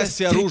And he says, часть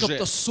take up оружия.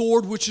 the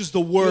sword, which is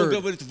the И он word,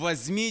 говорит,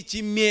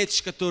 возьмите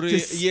меч, который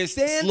to есть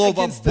stand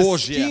Слово against the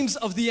Божье, schemes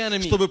of the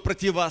enemy, чтобы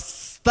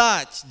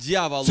противостать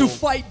дьяволу, to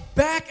fight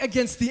back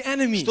against the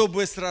enemy.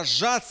 чтобы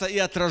сражаться и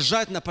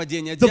отражать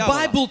нападение The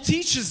дьявола. Bible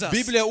teaches us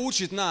Библия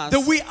учит нас,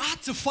 that we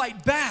ought to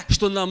fight back,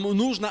 что нам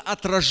нужно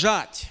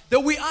отражать,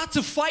 that we ought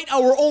to fight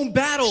our own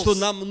battles. что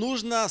нам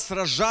нужно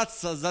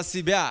сражаться за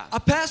себя. A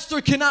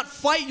pastor cannot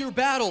fight your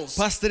battles.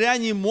 Пастыря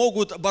не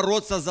могут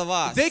бороться за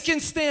вас. They can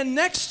stand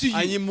next to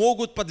Они you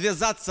могут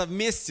подвязаться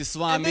вместе с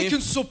and they вами.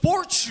 can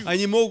support you.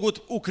 Они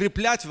могут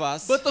укреплять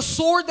вас. But the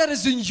sword that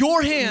is in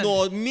your hand,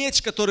 Но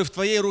меч, который в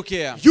твоей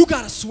руке, you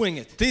gotta swing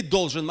it. ты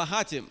должен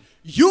махать им.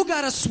 You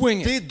gotta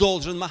swing it. Ты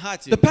должен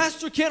махать The им.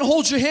 pastor can't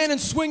hold your hand and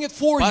swing it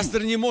for you.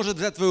 Пастор не может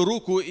взять твою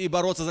руку и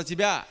бороться за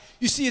тебя.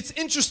 You see, it's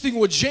interesting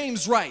what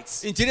James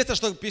writes. Интересно,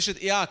 что пишет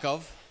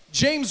Иаков.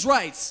 James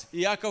writes,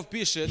 Иаков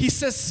пишет, he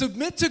says,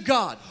 submit to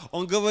God.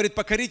 он говорит,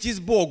 покоритесь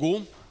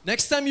Богу.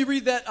 Next time you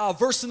read that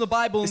verse in the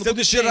Bible, И in в the book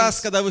of следующий раз,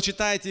 James, когда вы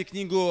читаете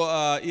книгу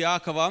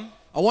Иакова,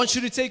 I want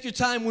you to take your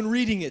time when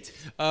reading it,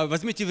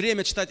 возьмите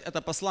время читать это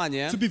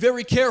послание to be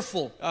very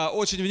careful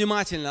очень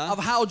внимательно, of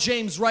how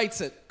James writes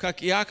it.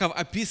 как Иаков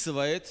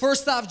описывает.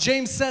 First off,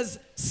 James says,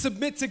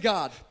 submit to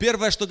God.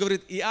 Первое, что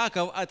говорит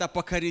Иаков, это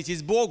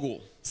покоритесь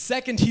Богу.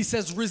 Second, he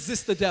says,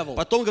 resist the devil.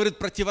 Потом говорит,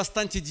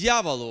 противостаньте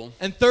дьяволу.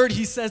 And third,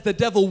 he says, the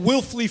devil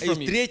will flee И from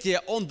you.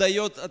 третье, он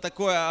дает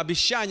такое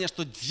обещание,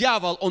 что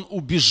дьявол, он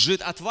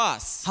убежит от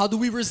вас. How do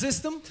we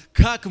resist him?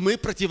 Как мы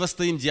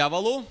противостоим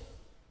дьяволу?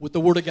 With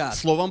the word of God.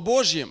 Словом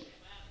Божьим.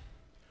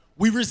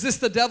 We resist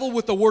the devil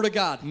with the word of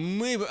God.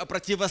 Мы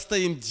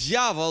противостоим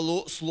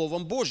дьяволу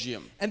Словом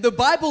Божьим. And the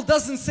Bible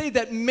doesn't say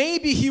that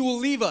maybe he will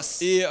leave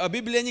us. И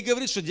Библия не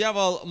говорит, что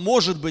дьявол,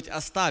 может быть,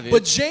 оставит.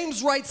 But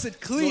James writes it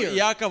Но clear.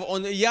 Иаков,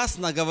 он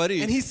ясно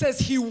говорит, And he says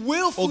he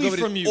will он flee from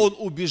говорит, you. он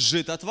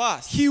убежит от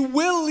вас. He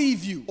will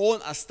leave you. Он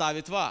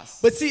оставит вас.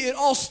 But see, it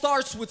all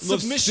starts with Но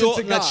submission все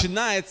to God.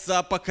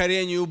 начинается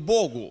покорению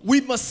Богу.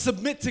 We must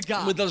submit to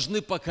Мы God.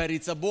 должны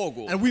покориться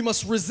Богу. And we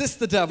must resist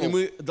the И devil.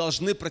 мы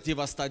должны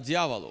противостать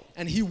дьяволу.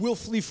 And he will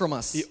flee from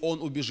us. И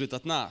он убежит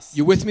от нас.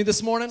 You with me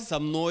this morning? Со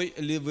мной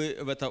ли вы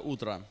в это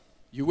утро?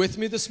 You with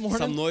me this Со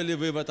morning? мной ли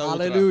вы в это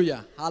утро?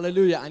 Hallelujah.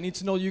 Hallelujah. I need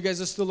to know you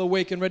guys are still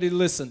awake and ready to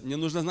listen. Мне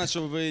нужно знать,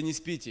 что вы не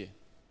спите.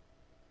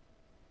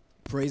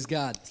 Praise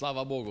God.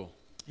 Слава Богу.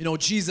 You know,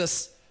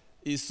 Jesus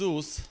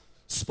Иисус,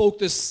 spoke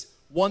this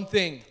one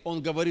thing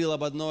Он говорил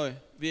об одной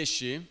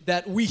вещи,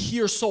 that we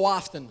hear so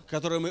often,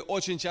 которую мы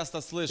очень часто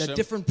that слышим.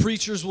 different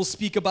preachers will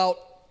speak about.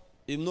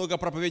 И много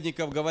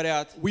проповедников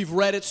говорят We've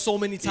read it so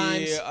many и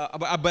times.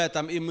 об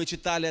этом, и мы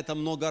читали это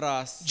много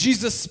раз.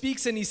 Jesus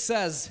speaks and he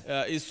says,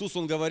 Иисус,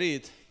 Он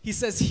говорит,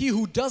 he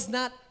who does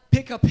not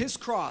pick up his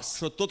cross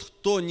что тот,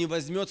 кто не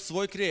возьмет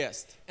свой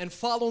крест and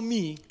follow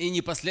me и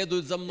не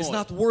последует за is мной,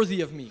 not worthy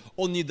of me.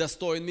 он не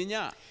достоин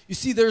меня. You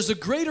see, there's a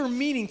greater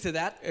meaning to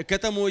that К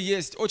этому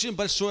есть очень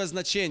большое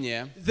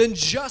значение, than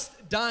just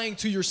dying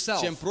to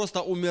yourself. чем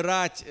просто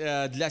умирать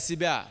для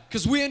себя.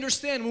 Because we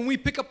understand when we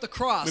pick up the Мы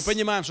cross,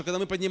 понимаем, что когда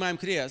мы поднимаем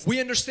крест, we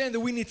understand that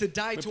we need to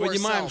die мы to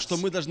понимаем, ourselves. что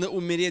мы должны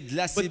умереть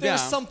для But себя.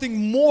 there's something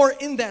more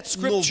in that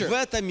Но в scripture.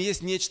 этом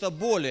есть нечто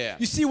более.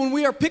 You see, when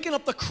we are picking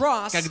up the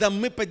cross, Когда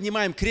мы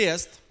поднимаем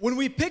крест, when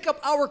we pick up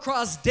our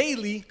cross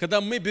daily,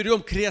 когда мы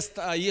берем крест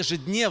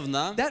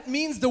ежедневно, that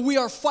means that we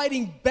are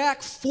fighting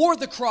back for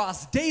the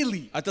cross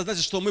daily. это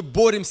значит, что мы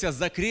боремся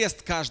за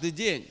крест каждый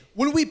день.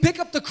 When we pick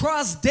up the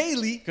cross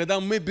daily, Когда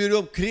мы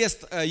берем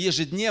крест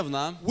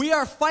ежедневно, we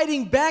are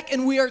fighting back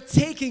and we are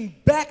taking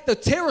back the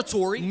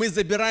territory мы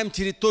забираем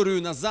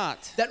территорию назад,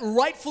 that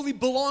rightfully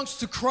belongs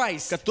to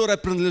Christ. которая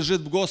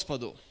принадлежит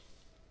Господу.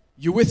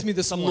 You with me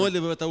this Со мной morning? ли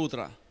вы в это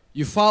утро?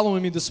 You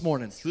following me this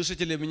morning?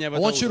 Слышите ли меня в I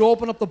это want you to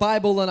утро? open up the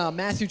Bible in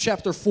Matthew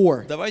chapter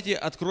 4. Давайте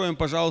откроем,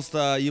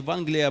 пожалуйста,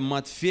 Евангелие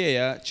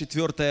Матфея,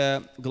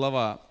 4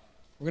 глава.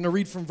 We're going to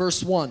read from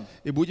verse 1.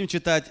 И будем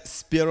читать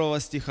с 1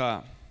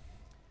 стиха.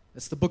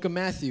 That's the book of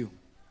Matthew,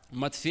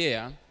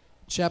 Матфея,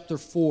 chapter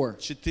 4,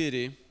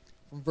 4,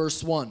 from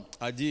verse 1.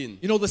 1.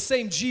 You know, the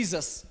same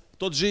Jesus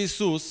Тот же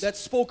Иисус, that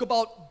spoke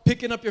about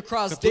picking up your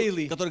cross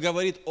daily который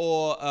говорит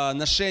о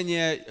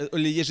ношении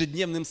или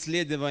ежедневным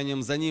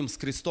следованием за Ним с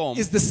крестом,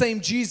 is the same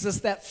Jesus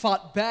that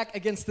fought back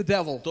against the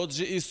devil тот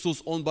же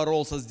Иисус, Он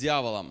боролся с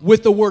дьяволом,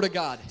 with the word of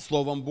God,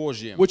 Словом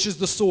Божьим, which is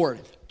the sword.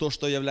 то,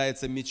 что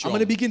является I'm мечом.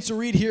 going to begin to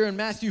read here in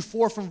Matthew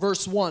 4 from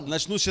verse 1.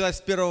 Начну читать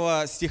с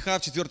 1 стиха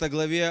в 4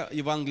 главе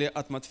Евангелия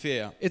от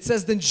Матфея. It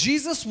says, Then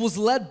Jesus was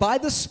led by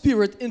the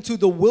Spirit into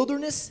the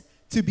wilderness,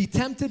 to be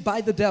tempted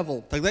by the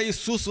devil. Тогда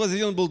Иисус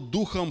возведен был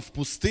духом в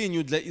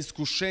пустыню для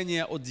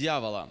искушения от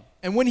дьявола.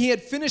 And when he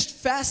had finished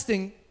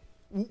fasted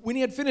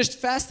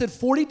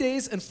 40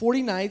 days and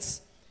 40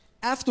 nights,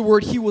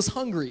 afterward he was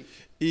hungry.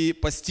 И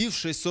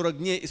постившись 40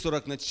 дней и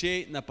 40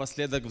 ночей,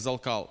 напоследок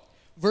взалкал.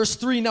 Verse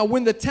 3, now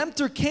when the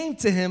tempter came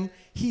to him,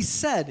 he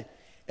said,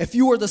 if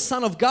you are the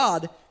Son of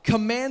God,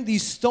 command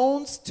these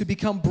stones to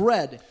become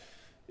bread.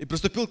 И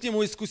приступил к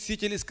нему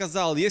искуситель и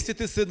сказал: если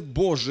ты Сын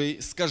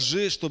Божий,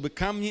 скажи, чтобы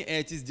камни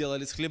эти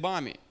сделались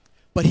хлебами.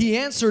 But he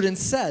answered and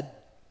said,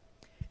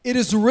 it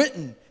is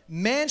written,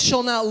 man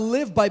shall not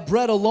live by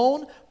bread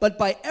alone, but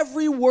by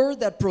every word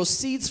that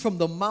proceeds from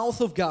the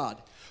mouth of God.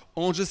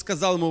 Он же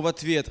сказал ему в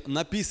ответ: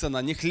 написано,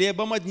 не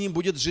хлебом одним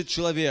будет жить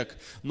человек,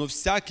 но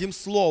всяким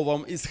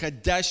словом,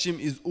 исходящим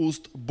из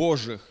уст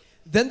Божьих.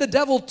 Then the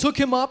devil took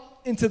him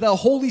up into the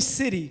holy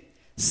city,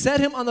 set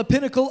him on the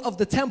pinnacle of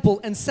the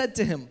temple, and said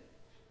to him,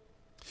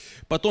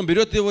 Потом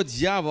берет его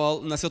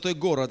дьявол на святой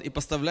город и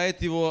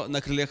поставляет его на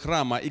крыле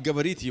храма и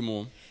говорит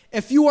ему: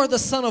 if you are the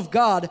Son of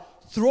God,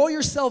 throw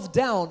yourself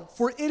down,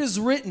 for it is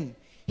written,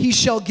 he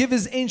shall give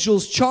his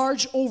angels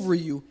charge over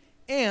you,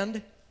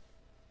 and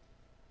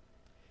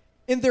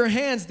in their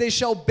hands they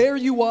shall bear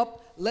you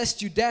up,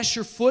 lest you dash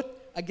your foot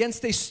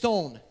against a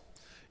stone.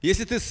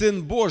 Если ты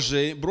Сын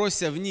Божий,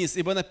 бросься вниз,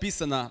 ибо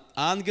написано: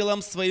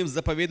 ангелам своим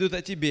заповедуют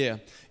о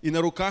тебе, и на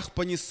руках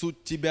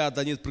понесут тебя,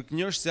 да не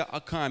споткнешься о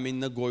камень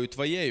ногою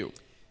твоею.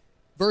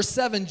 Verse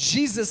 7,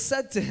 Jesus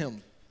said to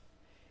him,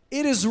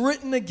 it is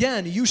written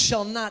again, you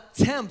shall not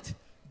tempt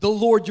the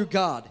Lord your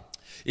God.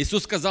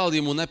 Иисус сказал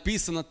ему: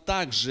 написано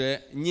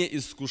также, не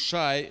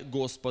искушай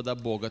Господа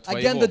Бога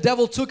Again, твоего. the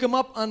devil took him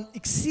up on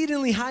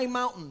exceedingly high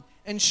mountain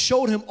and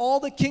showed him all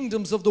the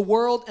kingdoms of the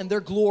world and their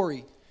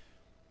glory.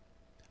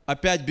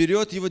 Опять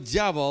берет его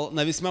дьявол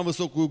на весьма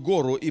высокую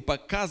гору и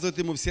показывает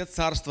ему все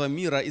царства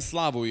мира и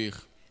славу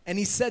их. And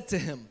he said to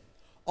him,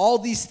 all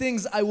these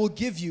things I will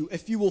give you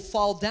if you will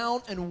fall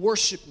down and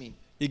worship me.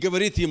 И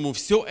говорит ему: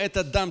 все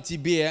это дам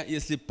тебе,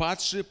 если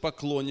падши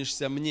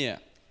поклонишься мне.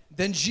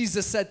 Then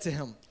Jesus said to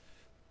him,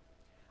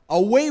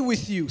 away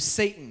with you,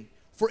 Satan,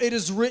 for it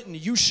is written,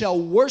 you shall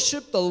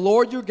worship the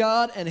Lord your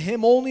God, and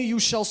him only you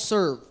shall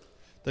serve.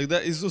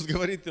 Тогда Иисус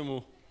говорит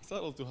ему: it's a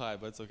little too high,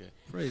 but it's okay.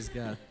 Praise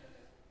God.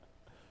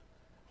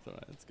 It's all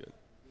right, it's good.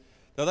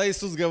 Тогда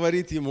Иисус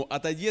говорит ему: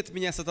 отойди от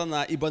меня,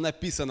 сатана, ибо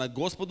написано: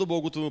 Господу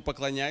Богу твоему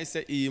поклоняйся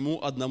и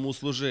ему одному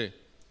служи.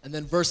 And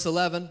then verse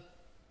 11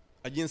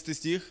 11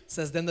 стих.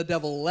 says, then the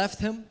devil left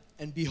him,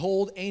 and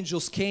behold,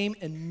 angels came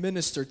and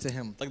ministered to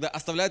him. Тогда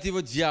оставляет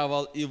его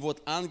дьявол, и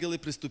вот ангелы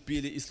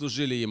приступили и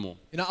служили ему.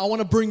 You know, I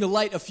want to bring to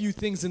light a few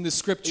things in this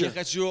Я scripture.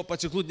 хочу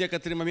подчеркнуть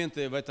некоторые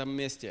моменты в этом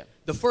месте.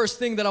 The first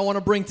thing that I want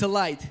to bring to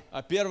light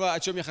А первое, о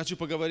чем я хочу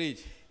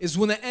поговорить, is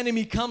when the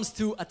enemy comes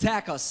to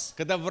attack us,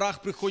 когда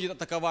враг приходит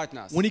атаковать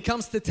нас, when he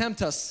comes to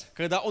tempt us,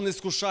 когда он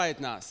искушает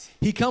нас,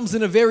 he comes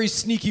in a very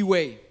sneaky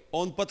way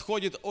он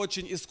подходит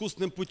очень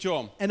искусственным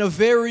путем and a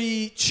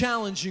very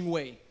challenging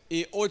way.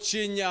 и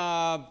очень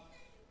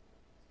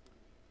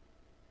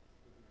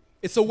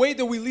It's a way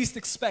that we least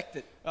expect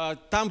it.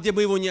 там, где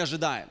мы его не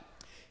ожидаем.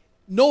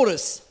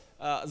 Notice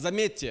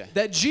Заметьте,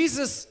 that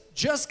Jesus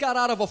just got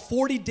out of a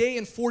 40-day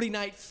and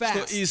 40-night что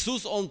fast.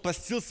 Иисус, он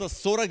постился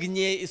 40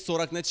 дней и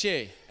 40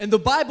 ночей. And the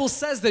Bible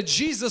says that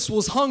Jesus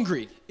was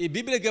hungry. И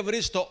Библия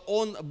говорит, что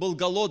он был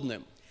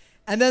голодным.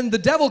 And then the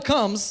devil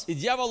comes И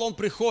дьявол, он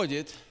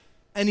приходит,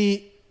 and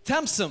he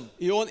tempts him.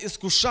 и он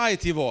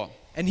искушает его.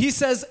 And he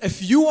says,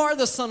 if you are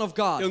the Son of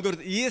И он God,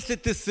 говорит: если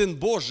ты Сын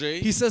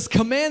Божий, he says,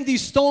 command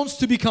these stones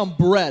to become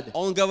bread.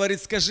 он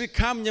говорит: скажи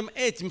камням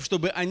этим,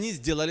 чтобы они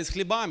сделались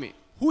хлебами.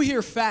 Who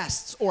here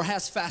fasts or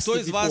has Кто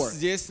fasted из вас before?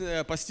 здесь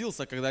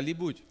постился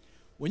когда-либо?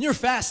 When you're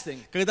fasting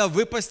Когда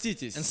вы and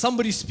поститесь,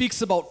 somebody speaks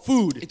about и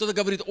food, кто-то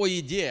говорит о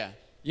еде,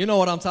 you know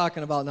what I'm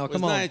talking about now. вы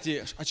Come on.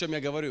 знаете, о чем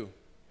я говорю.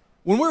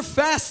 When we're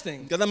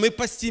fasting, Когда мы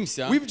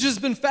постимся, we've just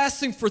been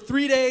fasting for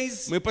 3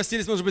 days, мы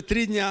постились, может быть,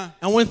 3 дня,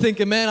 and we're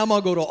thinking, man, I'm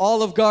gonna go to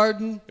Olive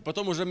Garden. и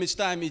потом уже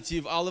мечтаем идти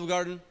в Olive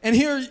Garden, And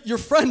here your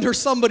friend or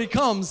somebody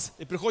comes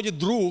и приходит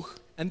друг,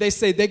 and they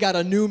say they got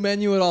a new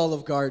menu at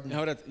Olive и Garden.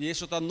 говорят: есть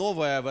что-то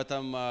новое в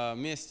этом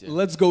месте.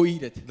 Let's go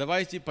eat it.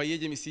 Давайте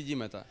поедем и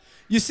съедим это.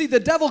 You see, the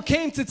devil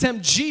came to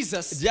tempt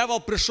Jesus Дьявол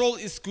пришел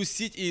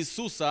искусить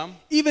Иисуса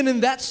even in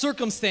that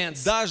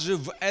circumstance даже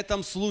в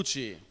этом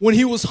случае, when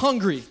he was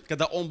hungry.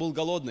 когда он был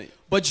голодный.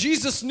 But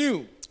Jesus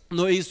knew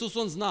Но Иисус,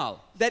 он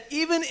знал, that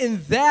even in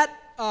that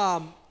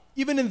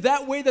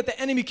way that the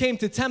enemy came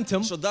to tempt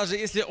him, что даже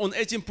если он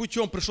этим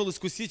путем пришел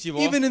искусить его,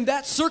 even in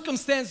that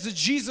circumstance that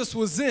Jesus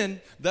was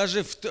in,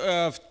 даже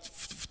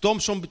в том,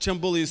 чем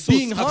был Иисус,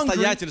 Being в hungry,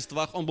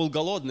 обстоятельствах, он был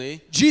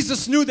голодный.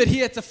 Jesus knew that he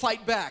had to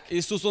fight back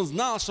Иисус, он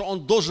знал, что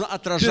он должен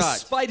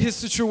отражать, despite his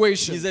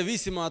situation.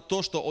 независимо от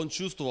того, что он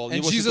чувствовал, And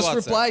его Jesus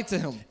ситуация. replied to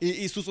him.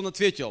 И Иисус, он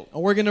ответил.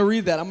 And we're going to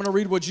read that. I'm going to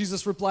read what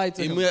Jesus replied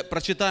to И him. мы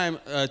прочитаем,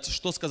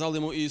 что сказал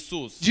ему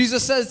Иисус.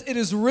 Jesus says, it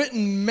is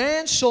written,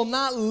 man shall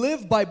not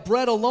live by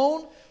bread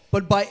alone,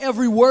 but by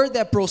every word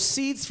that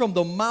proceeds from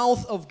the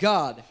mouth of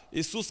God.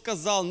 Иисус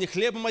сказал, не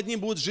хлебом одним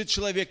будет жить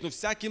человек, но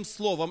всяким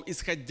словом,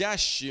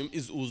 исходящим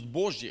из уст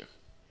Божьих.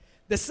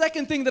 The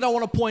second thing that I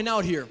want to point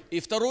out here, И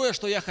второе,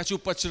 что я хочу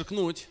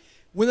подчеркнуть,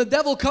 when the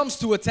devil comes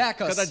to attack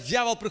когда us,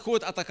 дьявол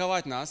приходит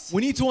атаковать нас,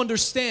 we need to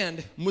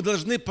understand мы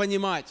должны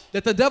понимать,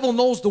 that the devil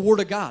knows the Word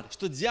of God.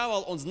 что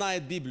дьявол, он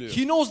знает Библию.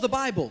 He knows the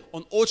Bible.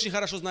 Он очень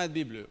хорошо знает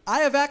Библию.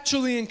 I have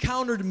actually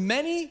encountered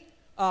many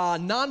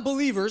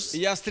non-believers И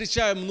я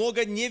встречаю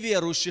много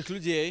неверующих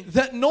людей,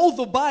 that know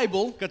the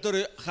Bible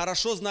которые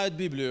хорошо знают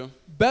Библию.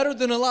 better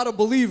than a lot of И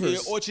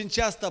believers. очень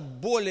часто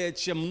более,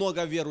 чем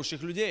много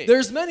верующих людей.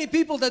 There's many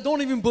people that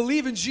don't even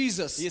believe in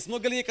Jesus, Есть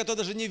много людей, которые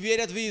даже не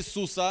верят в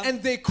Иисуса,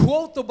 and they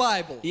quote the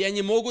Bible. и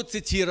они могут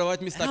цитировать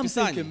And места I'm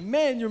Писания. thinking,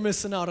 man, you're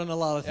missing out on a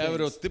lot of Я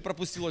говорю, things. ты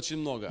пропустил очень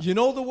много. You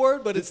know the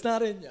Word, but it's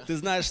not in you. Ты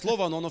знаешь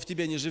слово, но оно в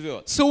тебе не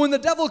живет. So when the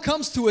devil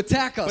comes to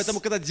attack us,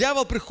 Поэтому, когда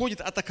дьявол приходит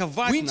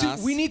атаковать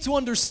нас, we need to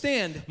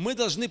understand мы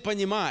должны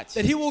понимать,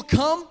 that he will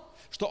come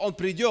что он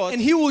придет, and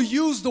he will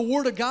use the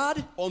Word of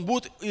God он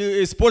будет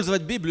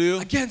использовать Библию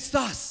against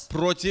us.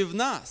 против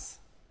нас.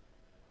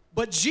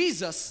 But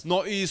Jesus,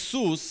 Но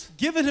Иисус,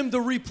 giving him the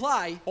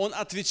reply он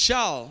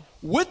отвечал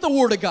with the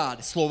Word of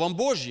God, Словом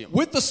Божьим,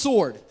 with the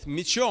sword.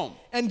 мечом.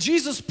 And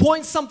Jesus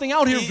points something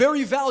out here И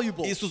very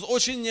valuable. Иисус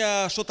очень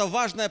что-то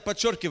важное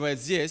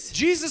подчеркивает здесь.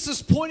 Jesus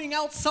is pointing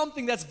out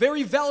something that's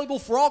very valuable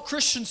for all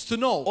Christians to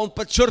know. Он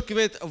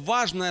подчеркивает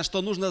важное,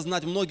 что нужно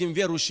знать многим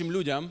верующим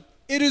людям.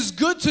 It is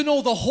good to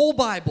know the whole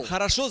Bible.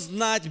 Хорошо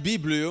знать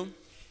Библию,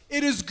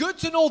 It is good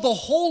to know the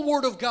whole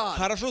Word of God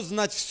хорошо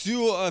знать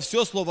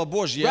все Слово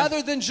Божье,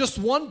 rather than just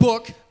one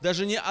book,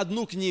 даже не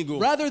одну книгу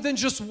rather than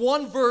just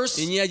one verse,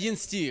 и не один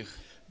стих.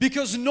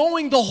 because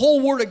knowing the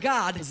whole Word of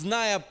God,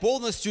 Зная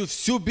полностью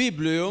всю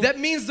Библию, that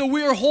means that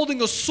we are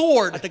holding a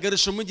sword это говорит,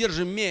 что мы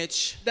держим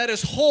меч, that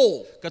is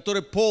whole.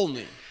 который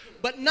полный.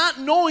 But not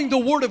knowing the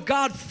Word of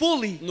God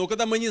fully, Но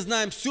когда мы не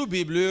знаем всю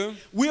Библию,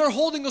 we are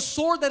holding a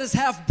sword that is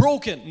half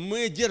broken.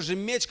 мы держим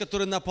меч,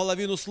 который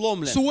наполовину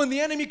сломлен. So when the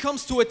enemy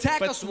comes to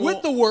attack us Поэтому,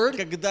 with the Word,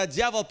 когда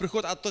дьявол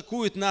приходит,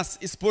 атакует нас,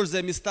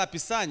 используя места and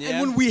Писания,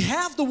 when we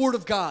have the Word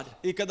of God,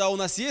 и когда у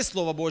нас есть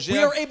Слово we Божье,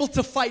 are able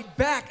to fight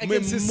back мы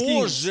against his schemes.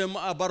 можем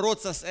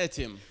бороться с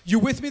этим.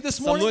 You with me this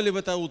Со мной morning? ли в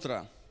это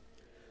утро?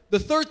 The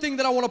third thing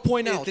that I want to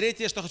point И out,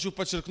 третье, что хочу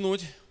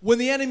подчеркнуть, when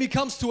the enemy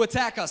comes to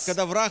attack us,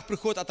 когда враг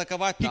приходит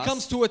атаковать he comes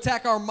нас, to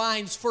attack our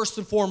minds first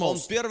and он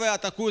foremost. первый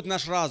атакует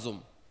наш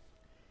разум.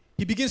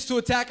 He begins to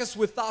attack us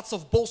with thoughts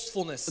of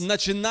boastfulness,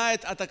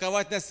 Начинает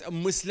атаковать нас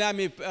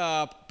мыслями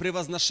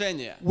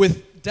превозношения,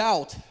 with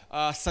doubt,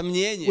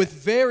 сомнений with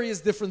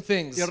various different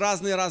things. и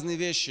разные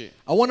вещи.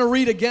 I want to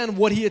read again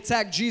what he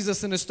attacked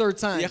Jesus in his third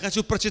time. Я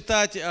хочу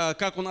прочитать,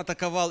 как он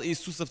атаковал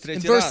Иисуса в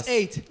третий In verse раз.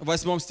 8. В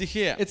 8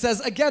 стихе. It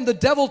says, again, the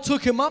devil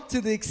took him up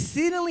to the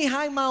exceedingly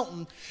high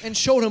mountain and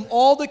showed him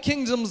all the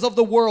kingdoms of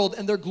the world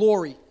and their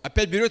glory.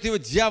 Опять берет его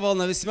дьявол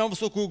на весьма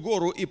высокую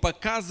гору и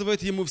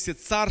показывает ему все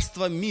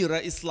царства мира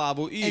и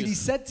славу And he их.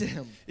 said to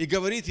him, И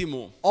говорит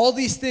ему, all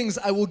these things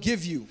I will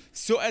give you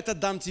все это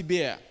дам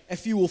тебе,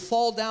 if you will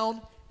fall down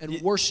and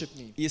worship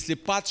me. если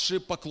падший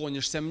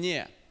поклонишься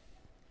мне.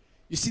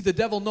 You see, the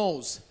devil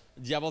knows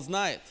Дьявол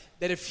знает,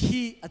 that if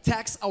he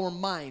attacks our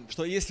mind,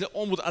 что если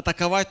он будет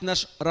атаковать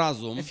наш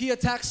разум if he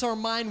attacks our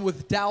mind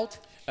with doubt,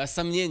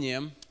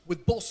 сомнением,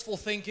 with boastful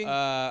thinking,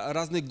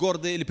 разные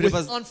гордые или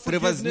unforgiveness,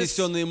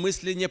 превознесенные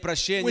мысли, with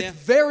непрощение,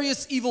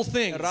 various evil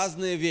things,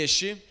 разные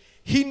вещи,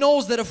 he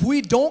knows that if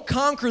we don't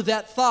conquer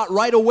that thought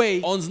right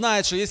away, он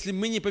знает, что если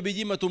мы не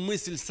победим эту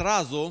мысль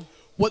сразу,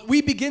 what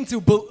we begin to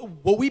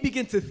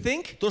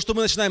think, то, что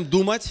мы начинаем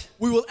думать,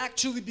 we will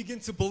actually begin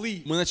to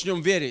believe. мы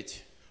начнем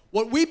верить.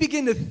 What we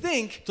begin to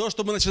think То,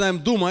 что мы начинаем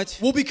думать,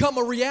 will become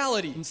a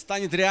reality.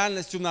 станет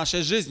реальностью в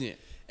нашей жизни.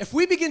 If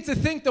we begin to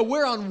think that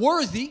we're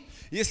unworthy,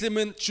 Если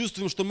мы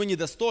чувствуем, что мы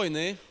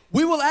недостойны,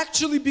 we will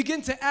actually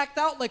begin to act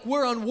out like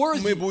we're мы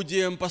unworthy.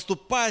 будем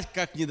поступать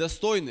как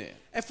недостойные.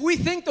 If we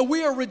think that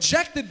we are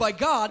rejected by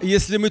God,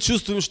 Если мы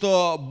чувствуем,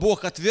 что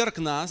Бог отверг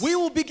нас, we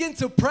will begin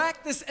to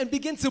practice and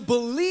begin to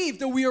believe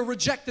that we are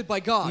rejected by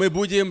God. мы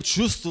будем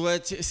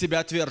чувствовать себя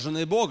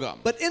отверженной Богом.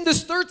 But in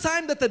this third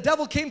time that the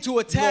devil came to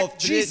Но attack в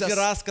третий Jesus,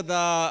 раз,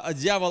 когда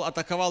дьявол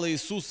атаковал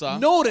Иисуса,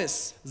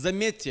 notice,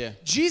 заметьте,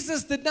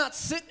 Jesus did not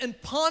sit and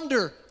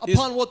ponder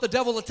upon what the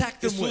devil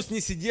attacked him Иисус with.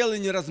 не сидел и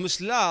не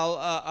размышлял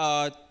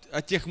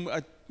о тех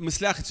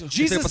мыслях, которые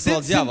Jesus посылал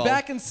didn't sit дьявол.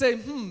 back and say,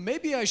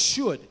 maybe I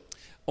should.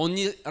 Он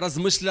не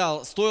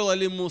размышлял, стоило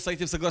ли ему с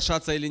этим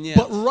соглашаться или нет.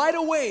 But right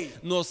away,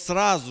 Но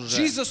сразу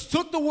же Jesus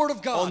took the word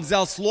of он God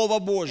взял Слово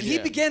and he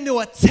Божье, began to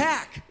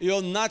attack, и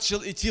он начал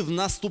идти в saying,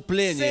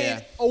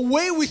 наступление.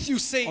 away with you, Он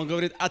Satan,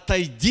 говорит,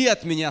 отойди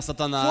от меня, for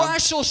сатана, I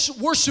shall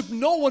worship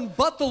no one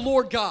but the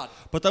Lord God.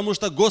 потому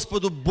что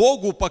Господу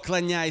Богу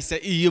поклоняйся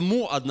и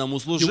Ему одному You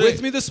with служи.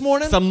 me this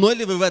morning? Со мной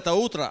ли вы в это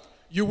утро?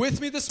 You with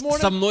me this Со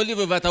morning? мной ли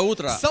вы в это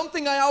утро?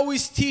 Something I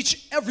always teach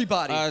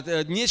everybody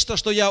Нечто,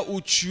 что я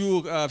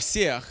учу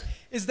всех.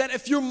 is that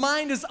if your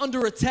mind is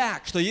under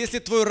attack, что если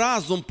твой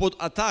разум под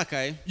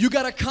атакой, you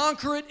got to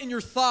conquer it in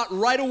your thought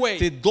right away.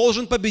 ты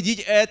должен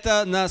победить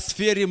это на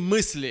сфере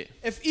мысли.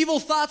 If evil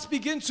thoughts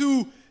begin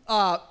to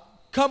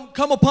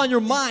come upon your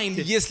mind,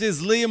 Если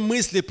злые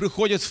мысли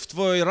приходят в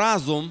твой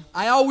разум,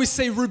 I always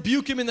say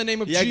rebuke him in the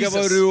name of я Jesus.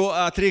 говорю,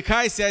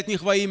 отрекайся от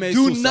них во имя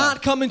Do Иисуса.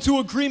 not come into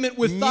agreement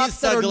with Не thoughts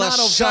that are not of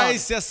God.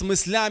 соглашайся с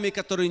мыслями,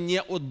 которые не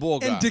от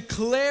Бога. And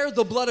declare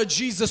the blood of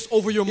Jesus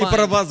over your И mind.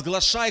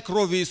 провозглашай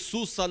кровь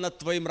Иисуса над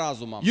твоим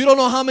разумом. You don't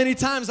know how many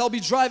times I'll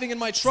be driving in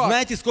my truck.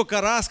 Знаете, сколько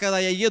раз, когда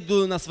я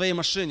еду на своей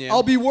машине,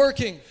 I'll be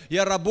working.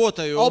 я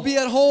работаю, I'll be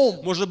at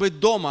home. может быть,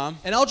 дома,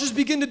 And I'll just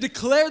begin to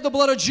declare the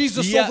blood of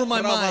Jesus я over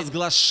my mind.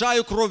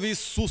 провозглашаю кровь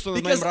Иисуса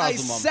над моим Because I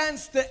разумом.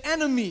 sense the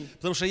enemy.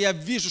 Потому что я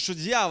вижу, что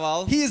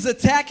дьявол He is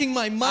attacking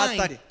my mind.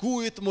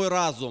 атакует мой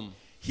разум.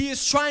 He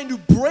is trying to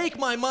break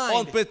my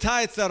Он mind.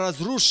 пытается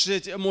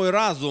разрушить мой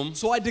разум.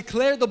 So I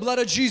declare the blood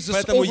of Jesus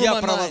Поэтому over я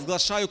my mind.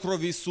 провозглашаю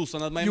кровь Иисуса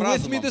над моим You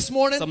with me разумом. this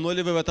morning? Со мной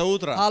ли вы в это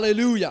утро?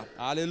 Hallelujah.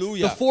 The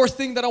Аллилуйя. fourth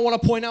thing that I want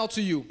to point out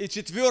to you, И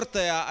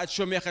четвертое, о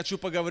чем я хочу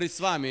поговорить с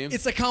вами,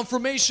 it's a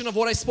confirmation of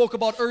what I spoke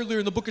about earlier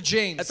in the book of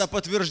James, это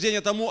подтверждение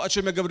тому, о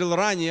чем я говорил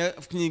ранее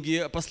в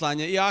книге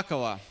послания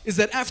Иакова. is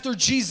that after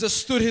Jesus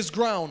stood his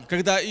ground,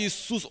 Когда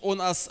Иисус, он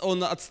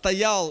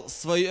отстоял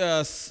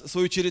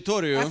свою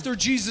территорию, after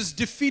Jesus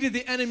defeated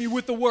the enemy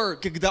with the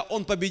word, когда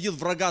он победил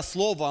врага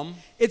словом,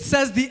 it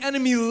says the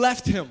enemy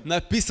left him.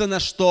 написано,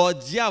 что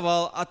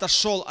дьявол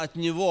отошел от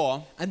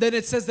него, And then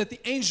it says that the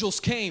angels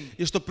came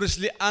и что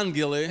пришли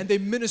ангелы and they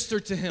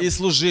ministered to him. и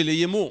служили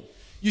ему.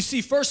 You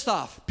see, first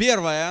off,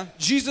 Первое,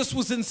 Jesus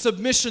was in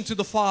submission to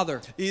the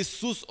Father,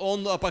 Иисус,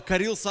 он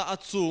покорился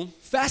Отцу,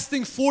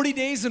 fasting 40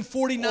 days and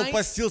 40 он nights.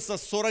 постился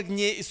 40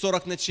 дней и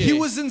 40 He ночей.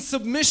 was in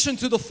submission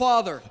to the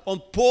Father.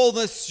 Он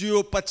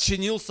полностью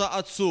подчинился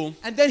Отцу.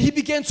 And then he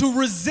began to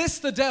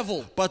resist the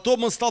devil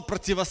Потом он стал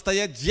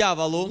противостоять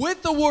дьяволу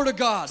with the word of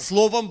God.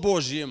 Словом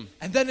Божьим.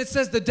 And then it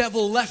says the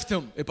devil left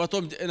him. И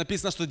потом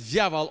написано, что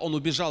дьявол, он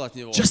убежал от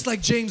него. Just like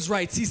James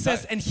writes, he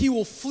says, and he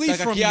will flee Так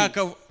как from you.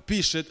 Иаков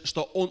пишет,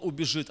 что он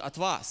убежит от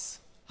вас.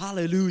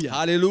 Hallelujah.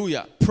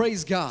 Аллилуйя.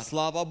 Praise God.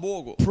 Слава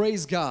Богу.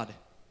 Praise God.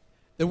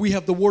 That we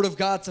have the word of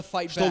God to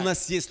fight Что у back.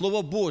 нас есть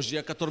Слово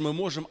Божье, которое мы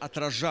можем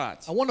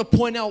отражать. I want to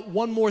point out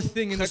one more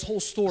thing in this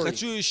whole story.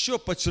 Хочу еще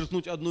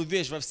подчеркнуть одну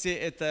вещь во всей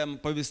этом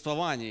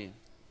повествовании.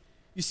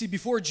 You see,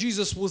 before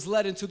Jesus was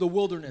led into the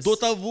wilderness, До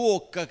того,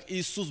 как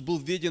Иисус был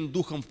введен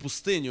Духом в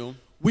пустыню,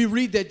 we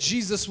read that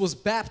Jesus was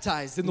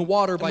baptized in the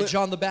water by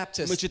John the мы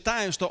Baptist.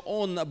 читаем, что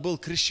Он был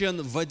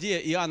крещен в воде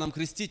Иоанном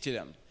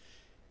Крестителем.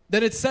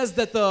 Then it says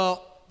that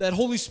that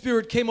Holy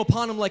Spirit came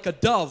upon him like a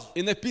dove,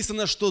 И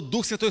написано, что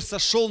Дух Святой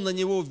сошел на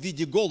Него в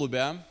виде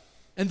голубя,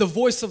 and the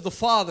voice of the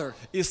Father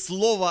и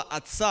Слово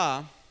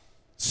Отца,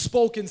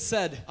 spoke and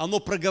said, оно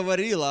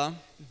проговорило: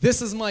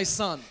 "This is my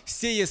son.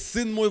 «Сей есть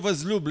Сын мой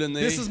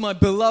возлюбленный, This is my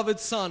beloved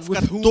son в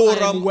with whom I am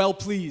котором well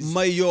pleased."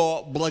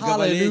 мое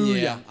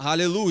благоволение».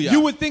 Аллилуйя.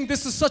 You would think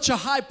this is such a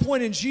high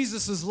point in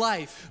Jesus'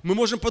 life. Мы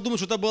можем подумать,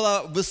 что это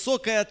была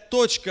высокая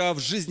точка в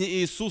жизни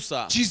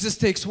Иисуса. Jesus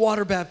takes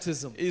water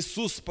baptism.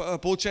 Иисус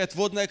получает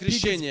водное He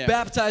gets крещение,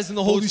 baptized in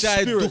the Holy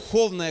получает Spirit.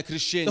 духовное The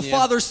крещение.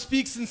 Father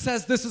speaks and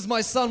says, "This is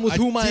my son with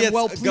whom I am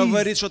well Отец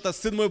говорит, pleased." что это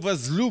Сын мой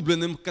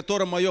возлюбленный, в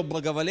котором мое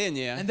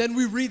благоволение. And then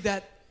we read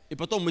that И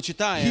потом мы he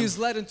читаем, is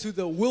led into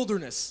the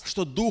wilderness,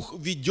 что Дух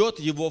ведет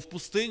его в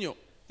пустыню,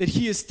 that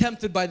he is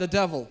tempted by the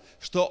devil.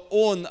 что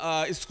он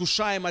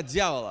искушаем от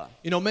дьявола.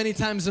 You know, many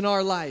times in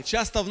our life,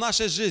 Часто в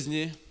нашей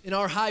жизни, in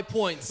our high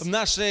points, в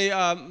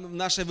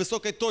нашей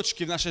высокой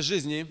точке в нашей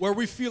жизни, where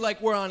we feel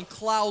like we're on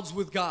clouds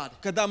with God,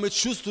 когда мы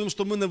чувствуем,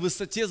 что мы на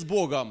высоте с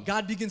Богом,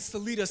 God begins to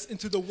lead us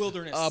into the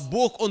wilderness.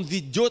 Бог, Он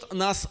ведет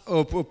нас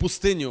в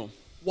пустыню.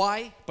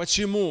 Why?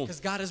 Почему? Because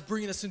God is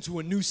bringing us into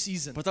a new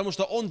season. Потому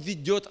что Он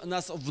ведет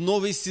нас в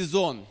новый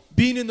сезон.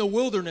 Being in the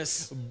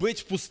wilderness, Быть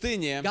в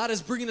пустыне, God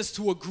is bringing us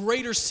to a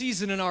greater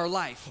season in our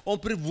life. Он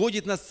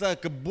приводит нас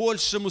к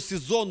большему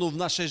сезону в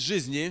нашей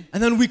жизни.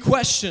 And then we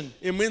question,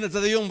 И мы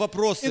задаем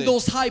вопросы. in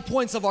those high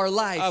points of our А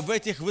life, в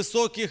этих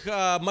высоких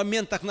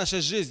моментах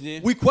нашей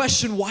жизни we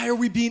question, why are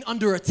we being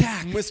under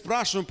attack? мы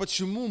спрашиваем,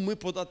 почему мы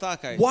под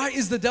атакой? Why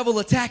is the devil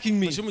attacking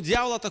me? Почему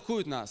дьявол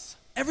атакует нас?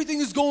 Everything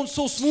is going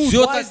so smooth.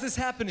 Все Why так is this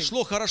happening?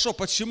 шло хорошо.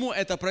 Почему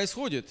это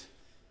происходит?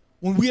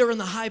 When we are in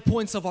the high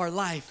points of our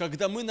life,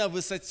 Когда мы на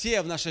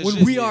высоте в нашей when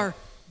we жизни, are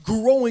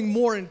growing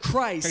more in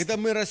Christ, когда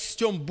мы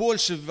растем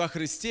больше во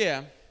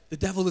Христе, the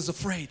devil is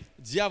afraid.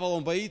 дьявол,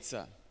 он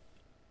боится.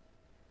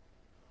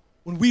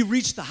 When we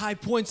reach the high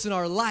points in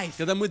our life,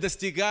 Когда мы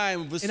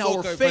достигаем our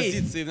высокой faith,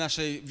 позиции в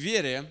нашей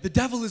вере, the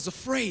devil is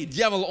afraid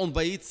дьявол, он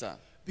боится.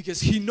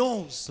 because he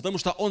knows Потому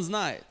что он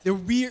знает, that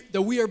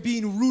we are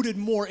being rooted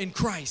more in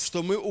Christ.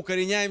 что мы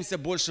укореняемся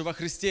больше во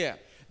Христе.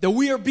 that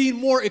we are being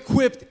more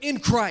equipped in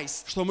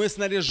Christ. что мы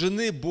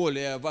снаряжены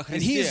более во And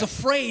he is Христе.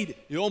 afraid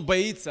И он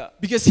боится.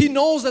 because he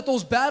knows that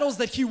those battles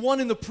that he won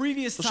in the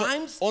previous Потому что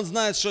times, он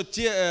знает, что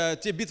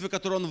те битвы,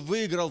 которые он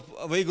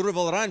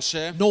выигрывал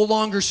раньше, no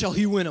longer shall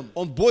he win them.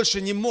 он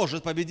больше не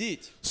может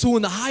победить. So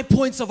in the high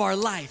points of our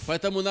life,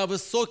 Поэтому на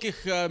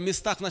высоких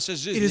местах нашей it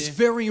is жизни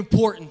very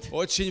important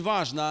очень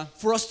важно,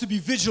 for us to be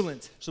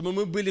vigilant, чтобы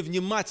мы были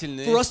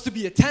внимательны, for us to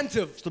be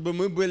attentive, чтобы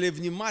мы были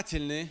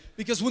внимательны,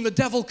 because when the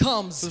devil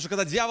comes, потому что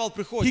когда дьявол he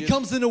приходит,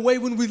 comes in a way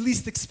when we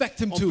least expect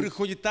him он to.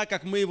 приходит так,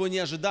 как мы его не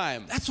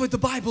ожидаем. That's what the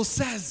Bible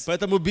says.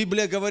 Поэтому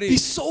Библия Be говорит,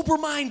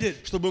 sober-minded.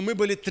 чтобы мы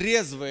были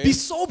трезвы, Be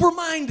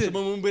sober-minded.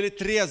 чтобы мы были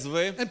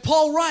трезвы. And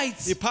Paul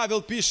writes, И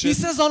Павел he пишет,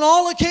 says on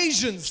all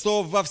occasions,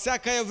 что во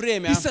всякое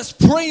время he says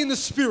pray in the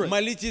Spirit.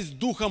 молитесь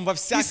духом во He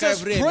всякое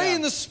says pray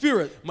in время. the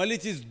Spirit.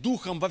 Молитесь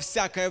духом во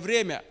всякое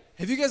время.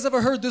 Have you guys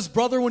ever heard this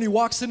brother when he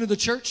walks into the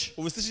church?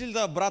 Вы слышали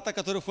брата,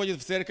 который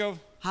входит в церковь?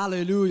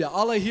 Hallelujah.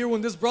 All I hear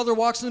when this brother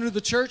walks into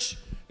the church,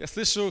 Я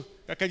слышу,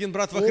 как один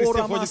брат во Христе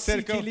входит в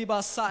церковь.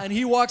 and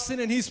he walks in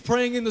and he's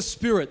praying in the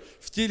Spirit.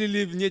 В теле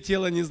ли вне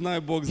тела, не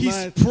знаю, Бог He's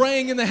знает.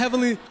 praying in the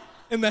heavenly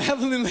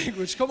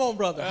language. Come on,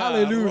 brother.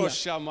 Hallelujah.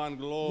 Shaman,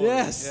 glory.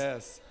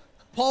 Yes.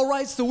 Paul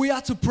writes that we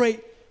ought to pray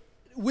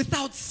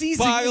without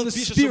ceasing in Павел the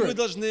пишет, что мы Spirit.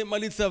 должны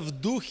молиться в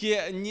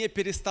духе, не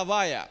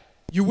переставая.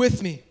 You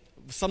with me?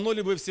 Со мной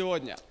ли вы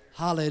сегодня?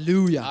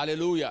 Hallelujah.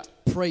 Аллилуйя.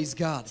 Praise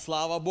God.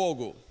 Слава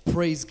Богу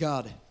Praise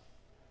God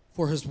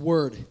for His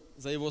Word.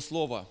 за Его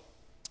Слово.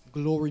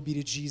 Glory be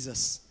to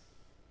Jesus.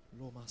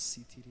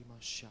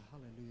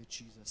 Hallelujah,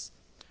 Jesus.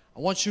 I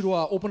want you to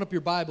open up your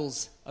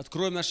Bibles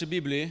Откроем наши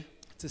Библии.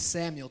 to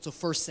Samuel, to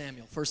 1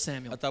 Samuel. 1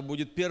 Samuel. Это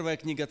будет первая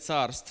книга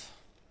Царств.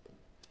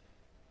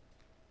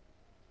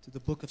 To the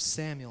book of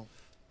Samuel.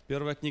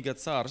 Первая книга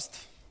Царств.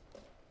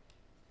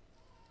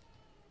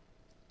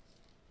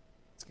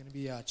 It's going to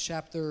be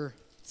chapter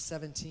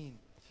 17.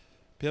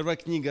 Первая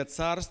книга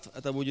Царств.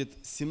 Это будет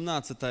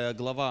 17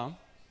 глава.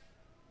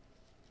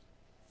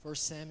 1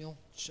 Samuel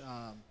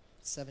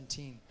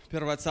 17.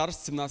 Первая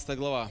Царств, 17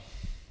 глава.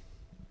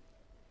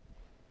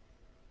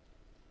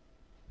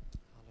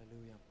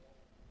 Hallelujah.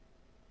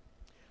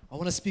 I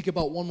want to speak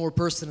about one more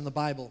person in the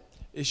Bible.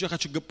 Еще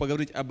хочу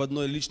поговорить об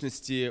одной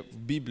личности в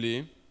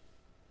Библии.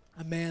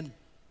 A man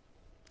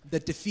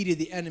that defeated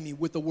the enemy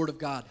with the Word of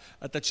God.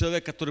 Это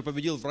человек, который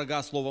победил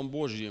врага Словом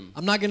Божьим.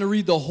 I'm not going to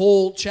read the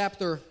whole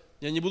chapter.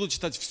 Я не буду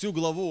читать всю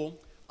главу,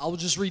 I will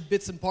just read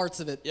bits and parts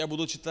of it. я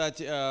буду читать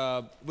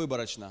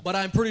выборочно. But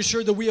I'm pretty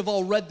sure that we have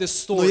all read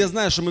this Но story я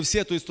знаю, что мы все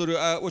эту историю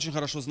очень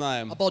хорошо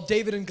знаем. about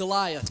David and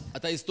Goliath,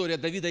 Это история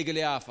Давида и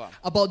Голиафа.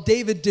 about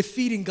David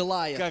defeating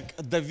Goliath. Как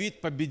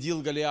Давид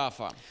победил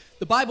Голиафа.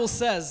 The Bible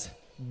says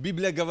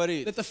Библия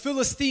говорит, that the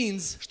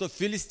Philistines что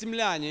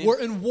филистимляне, were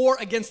in war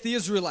against the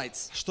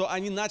Israelites. что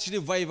они начали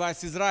воевать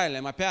с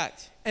Израилем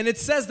опять. And it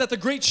says that the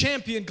great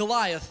champion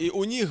Goliath И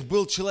у них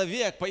был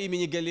человек по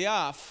имени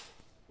Голиаф.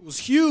 was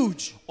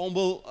huge. Он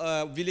был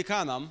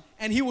великаном.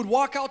 And he would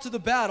walk out to the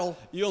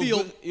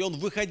battlefield. И он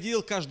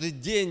выходил каждый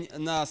день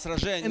на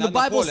сражение, And the на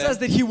Bible поле. says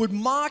that he would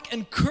mock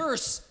and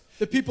curse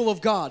the people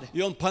of God.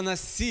 И он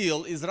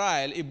поносил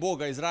Израиль и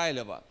Бога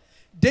Израилева.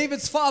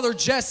 David's father,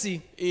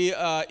 Jesse, И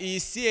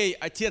Иисей,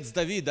 отец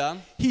Давида,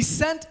 he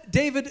sent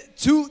David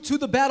to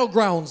the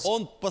battlegrounds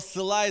он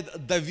посылает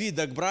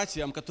Давида к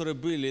братьям, которые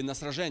были на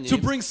сражении, to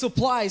bring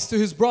supplies to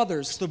his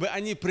brothers. чтобы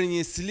они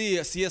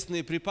принесли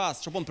съестные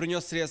припасы, чтобы он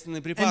принес съестные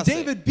And припасы.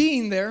 David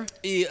being there,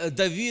 И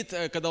Давид,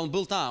 когда он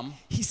был там,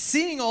 he's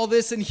seeing all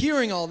this and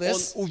hearing all он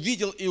this.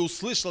 увидел и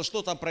услышал,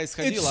 что там It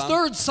происходило.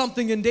 stirred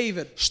something in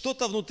David.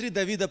 Что-то внутри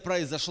Давида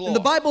произошло. And the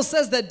Bible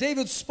says that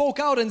David spoke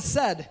out and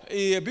said,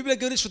 И Библия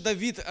говорит, что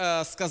Давид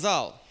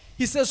сказал,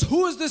 he says,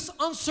 who is this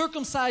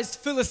uncircumcised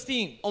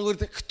Philistine он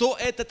говорит, кто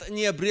этот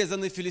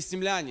необрезанный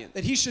филистимлянин,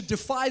 that he should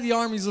defy the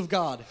armies of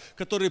God?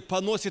 который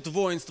поносит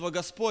воинство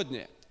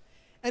Господне.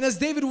 And as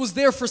David was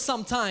there for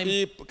some time,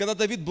 И когда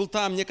Давид был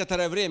там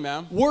некоторое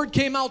время, word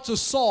came out to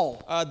Saul,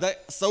 до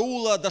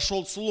Саула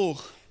дошел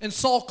слух, and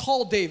Saul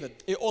called David.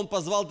 и он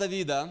позвал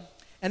Давида.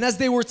 And as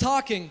they were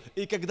talking,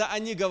 И когда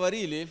они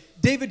говорили,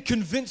 David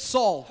convinced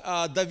Saul,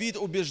 Давид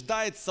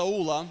убеждает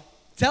Саула,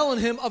 telling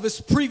him of his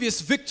previous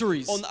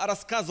victories он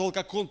рассказывал,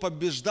 как он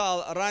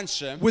побеждал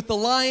раньше with the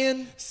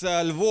lion, с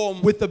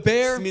львом, with the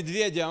bear, с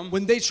медведем,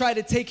 when they tried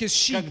to take his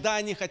sheep. когда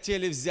они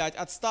хотели взять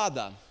от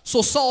стада.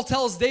 So Saul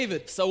tells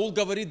David, Саул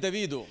говорит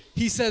Давиду,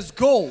 he says,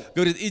 go.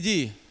 говорит,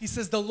 иди, He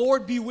says, the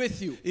Lord be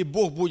with you. и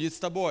Бог будет с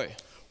тобой.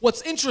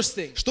 What's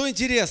interesting Что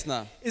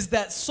интересно, is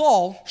that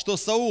Saul что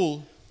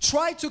Саул,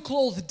 tried to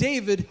clothe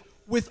David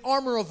with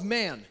armor of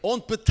man.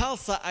 он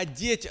пытался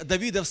одеть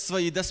Давида в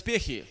свои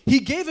доспехи. He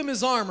gave him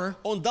his armor,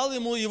 Он дал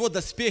ему его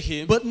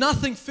доспехи, but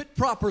nothing fit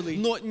properly.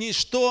 но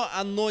ничто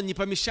оно не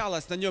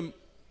помещалось на нем.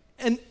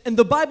 And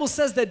the Bible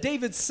says that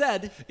David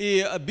said,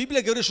 И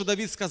Библия говорит, что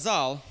Давид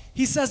сказал,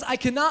 he says, I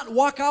cannot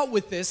walk out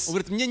with он this,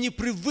 говорит, мне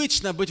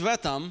непривычно быть в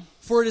этом,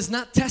 for it is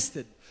not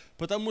tested.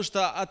 потому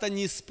что это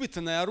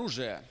неиспытанное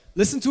оружие.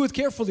 Listen to it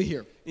carefully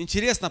here.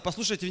 Интересно,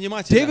 послушайте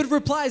внимательно. David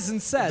replies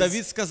and says,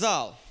 Давид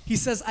сказал, he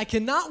says, I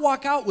cannot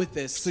walk out with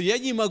this. что я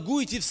не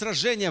могу идти в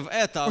сражение в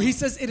этом, For he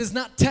says it is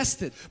not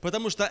tested.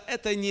 потому что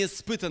это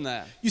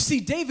неиспытанное. You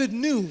see, David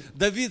knew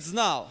Давид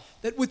знал,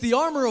 that with the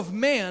armor of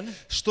man,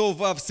 что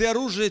во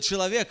всеоружии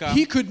человека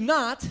he could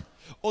not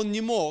он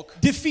не мог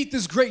defeat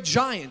this great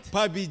giant,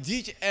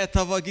 победить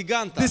этого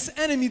гиганта, this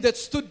enemy that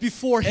stood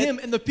before him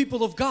and the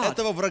people of God.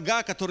 этого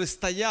врага, который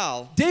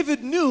стоял.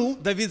 David knew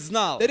Давид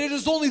знал, that it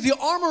is only the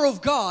armor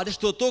of God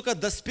что только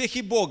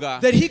доспехи Бога,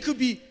 that he could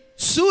be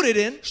suited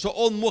in что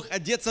он мог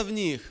одеться в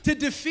них, to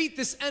defeat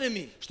this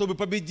enemy. чтобы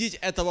победить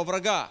этого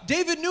врага.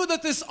 David knew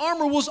that this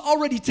armor was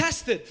already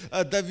tested.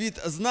 Давид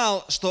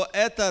знал, что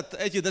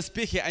эти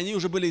доспехи, они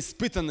уже были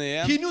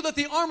испытанные, He knew that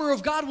the armor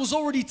of God was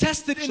already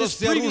tested in что his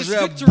previous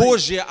всеоружие victory.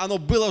 Божье, оно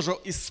было уже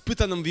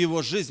испытанным в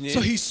его жизни.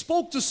 So he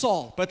spoke to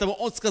Saul Поэтому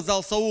он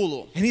сказал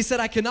Саулу, and he said,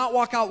 I cannot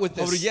walk out with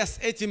говорю, this, я с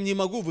этим не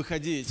могу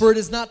выходить, for it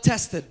is not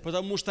tested.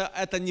 потому что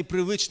это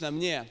непривычно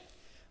мне.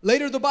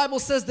 Later the Bible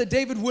says that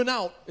David went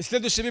out. И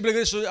следующая Библия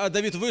говорит, что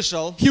Давид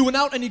вышел, He went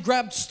out and he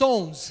grabbed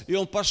stones и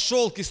он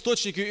пошел к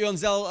источнику, и он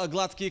взял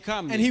гладкие and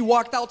камни, he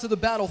walked out to the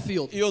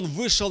battlefield. и он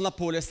вышел на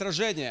поле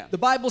сражения. The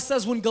Bible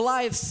says when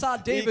Goliath saw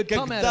И David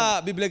come at him,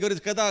 когда, Библия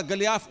говорит, когда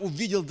Голиаф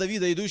увидел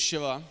Давида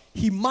идущего,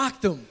 he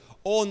mocked him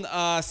он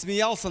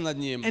смеялся над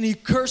ним and he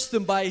cursed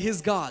him by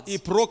his gods и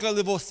проклял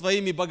его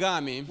своими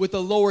богами with a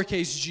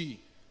lowercase g.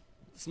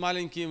 с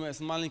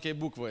маленькой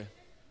буквы.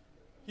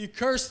 He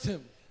cursed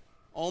him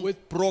Он With-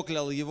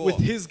 проклял его with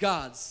his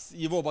gods с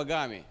его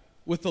богами.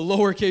 with a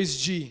lowercase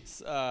g.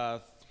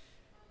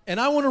 And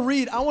I want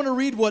to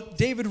read what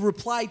David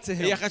replied to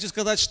И я him. хочу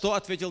сказать, что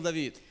ответил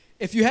Давид.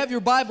 If you have your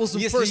Bibles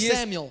in 1 Если есть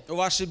Samuel, в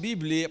вашей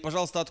Библии,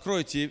 пожалуйста,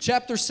 откройте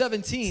chapter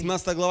 17,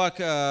 17 глава,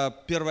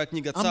 первая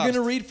книга I'm going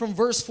to Царств. read from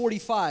verse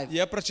 45.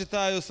 Я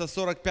прочитаю со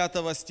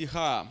 45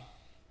 стиха.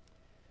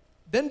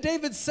 Then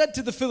David said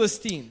to the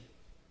Philistine,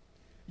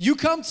 You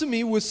come to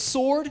me with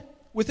sword,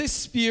 with a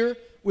spear,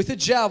 with a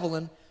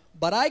javelin,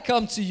 but I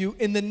come to you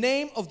in the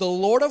name of the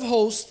Lord of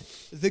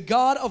hosts, the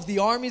God of the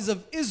armies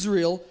of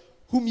Israel,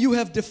 whom you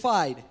have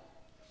defied.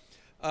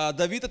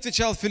 Давид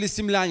отвечал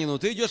филистимлянину: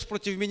 ты идешь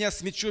против меня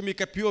с мечом и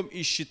копьем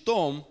и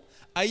щитом,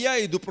 а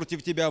я иду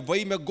против тебя во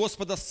имя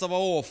Господа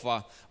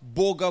Саваофа,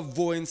 Бога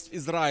воинств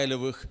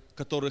Израилевых,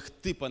 которых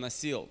ты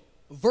поносил.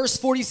 Verse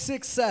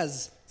 46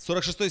 says,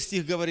 46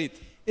 стих говорит: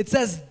 it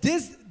says,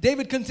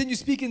 David continues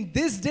speaking,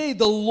 This day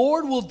the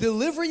Lord will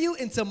deliver you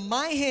into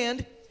my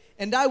hand,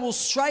 and I will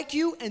strike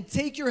you and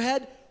take your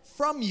head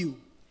from you.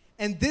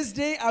 And this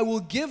day I will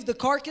give the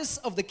carcass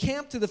of the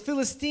camp to the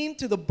Philistine,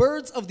 to the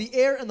birds of the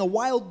air and the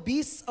wild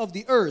beasts of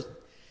the earth,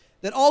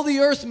 that all the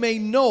earth may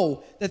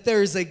know that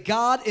there is a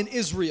God in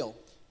Israel.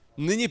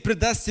 ныне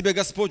предаст тебя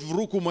Господь в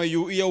руку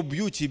мою, и я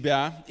убью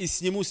тебя, и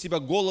сниму с тебя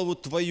голову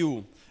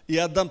твою, и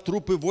отдам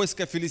трупы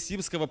войска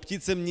филистимского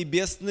птицам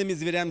небесным и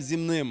зверям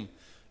земным,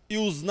 и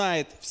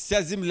узнает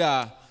вся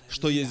земля,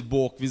 что есть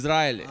Бог в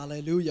Израиле.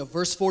 Hallelujah.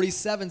 Verse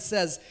 47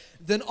 says,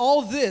 Then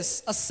all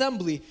this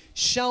assembly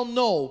shall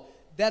know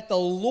that the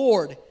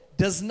Lord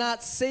does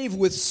not save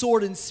with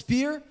sword and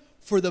spear,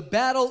 for the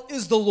battle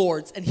is the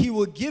Lord's, and he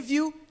will give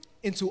you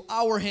into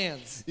our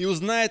hands. И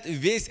узнает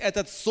весь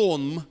этот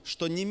сон,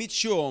 что не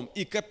мечом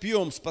и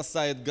копьем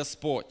спасает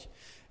Господь,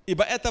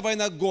 ибо это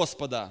война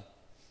Господа,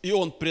 и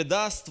Он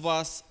предаст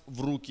вас в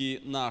руки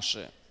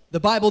наши. The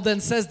Bible then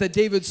says that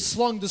David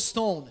slung the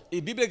stone, И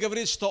Библия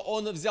говорит, что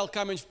он взял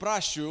камень в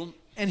пращу,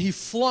 and he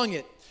flung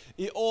it,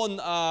 и он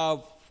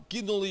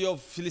кинул ее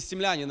в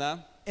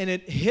филистимлянина, and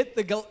it hit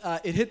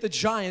the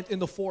giant in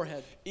the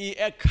forehead, и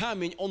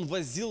камень, он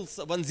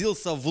вонзился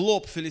в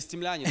лоб and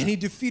филистимлянина, he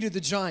defeated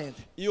the giant.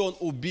 и он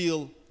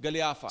убил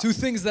Голиафа. Two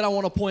things that I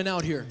want to point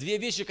out here. Две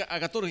вещи, о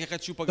которых я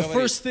хочу The поговорить.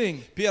 first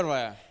thing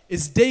Первое.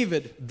 is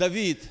David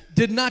Давид,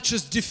 did not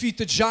just defeat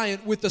the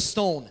giant with the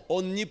stone,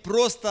 он не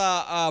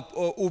просто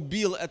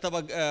убил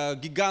этого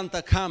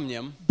гиганта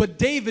камнем, but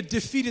David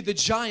defeated the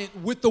giant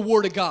with the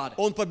word of God.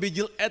 он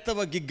победил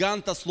этого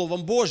гиганта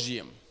Словом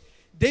Божьим.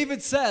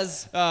 David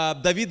says,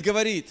 Давид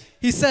говорит,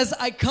 he says,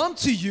 I come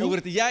to он you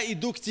говорит, я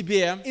иду к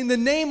тебе in the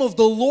name of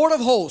the Lord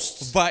of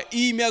hosts. во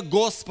имя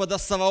Господа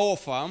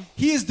Саваофа.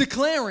 He is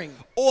declaring,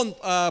 Он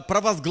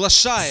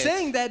провозглашает,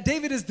 saying that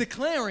David is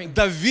declaring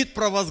Давид that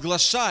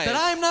провозглашает,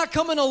 I am not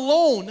coming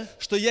alone,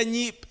 что я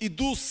не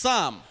иду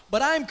сам,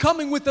 but I am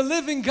coming with the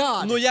living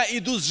God но я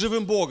иду с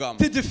живым Богом,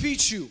 to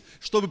defeat you.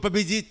 чтобы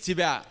победить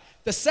тебя.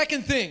 The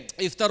second thing,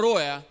 И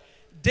второе,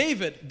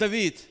 David,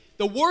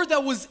 the word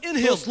that was in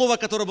то him, слово,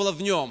 которое было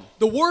в нем,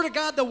 the word of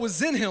God that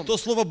was in him, то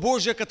слово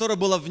Божье, которое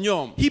было в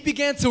нем, he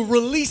began to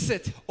release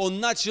it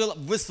он начал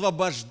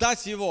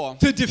высвобождать его,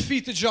 to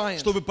defeat the giant.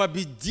 чтобы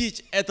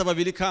победить этого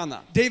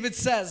великана. David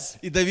says,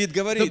 И Давид the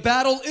говорит,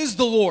 battle is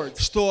the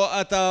Lord's, что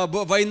это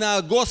война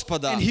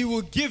Господа, and he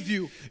will give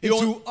you И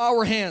он into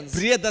our hands.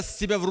 предаст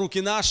тебя в руки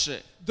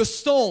наши. The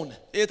stone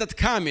Этот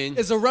камень,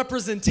 is a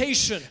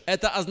representation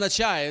это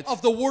означает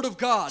of the Word of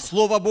God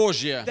Слово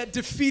Божье, that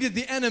defeated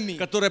the enemy,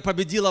 которое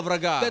победило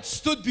врага, that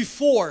stood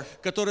before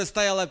которое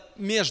стояло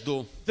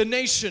между the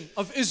nation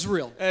of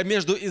Israel.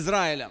 между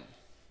Израилем.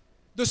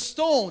 The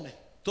stone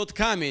Тот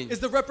камень, is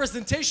the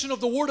representation of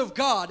the Word of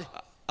God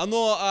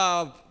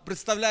оно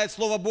представляет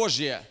Слово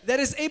Божье, that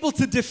is able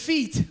to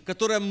defeat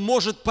которое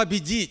может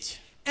победить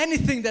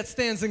anything that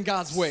stands in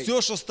God's way.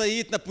 все, что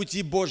стоит на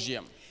пути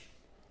Божьем.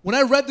 When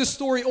I read this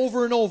story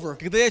over and over,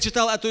 Когда я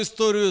читал эту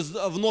историю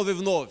вновь и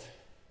вновь,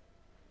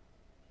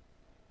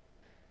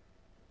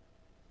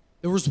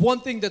 there was one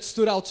thing that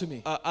stood out to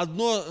me.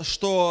 одно,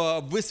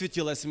 что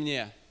высветилось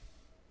мне,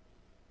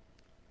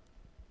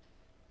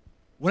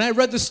 When I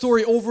read the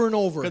story over and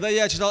over, когда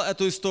я читал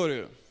эту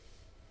историю,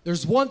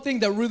 there's one thing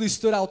that really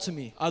stood out to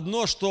me.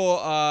 одно,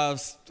 что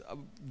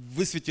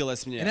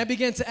высветилось And I мне.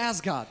 began to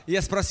ask God.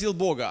 Я спросил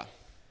Бога,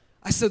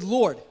 I said,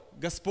 Lord,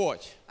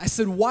 Господь, I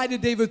said, why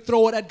did David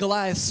throw it at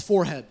Goliath's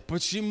forehead?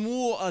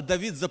 почему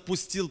Давид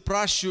запустил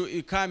пращу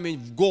и камень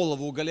в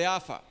голову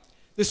Голиафа?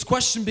 This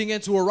question began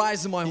to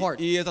arise in my heart.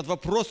 И этот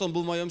вопрос, он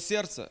был в моем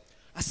сердце.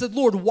 I said,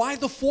 Lord, why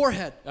the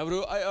forehead? Я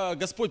говорю,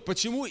 Господь,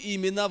 почему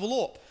именно в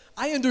лоб?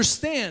 I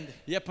understand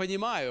Я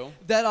понимаю,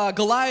 that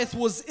Goliath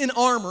was in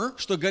armor,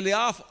 что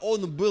Голиаф,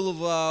 он был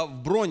в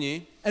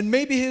броне. and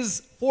maybe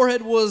his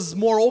forehead was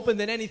more open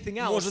than anything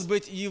else. Может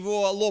быть,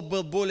 его лоб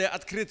был более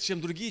открыт, чем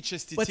другие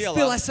части But still,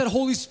 тела. I said,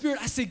 Holy Spirit,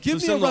 I said, Но give me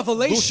всё a равно, Дух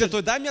revelation.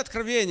 Святой, дай мне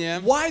откровение,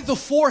 Why the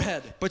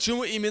forehead?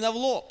 почему именно в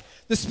лоб.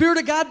 The Spirit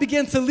of God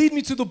began to lead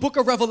me to the book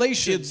of И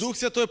Revelations, Дух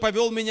Святой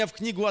повел меня в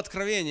книгу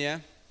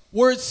Откровения,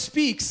 where it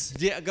speaks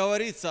где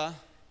говорится,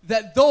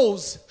 that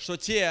those что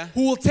те,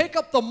 who will take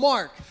up the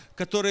mark,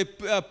 которые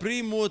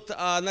примут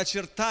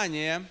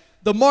начертание,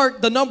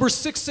 the number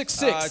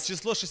 666,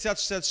 число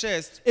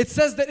 6066, it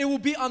says that it will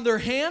be on their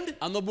hand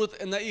оно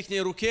будет на их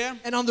руке,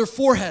 and on their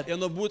forehead. и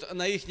оно будет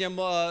на их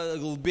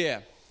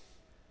лбе.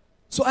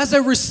 So as I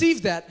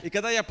received that, И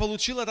когда я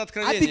получил это I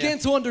began откровение,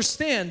 to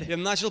understand я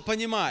начал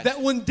понимать, that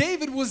when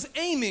David was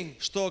aiming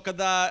что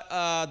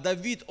когда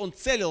Давид, он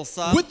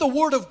целился with the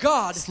Word of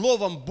God,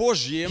 Словом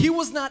Божьим, he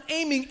was not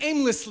aiming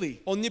aimlessly,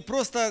 он не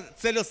просто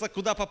целился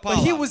куда but попало,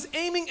 he was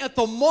aiming at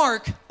the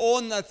mark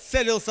он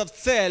целился в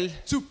цель,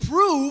 to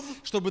prove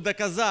чтобы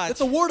доказать, that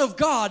the Word of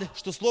God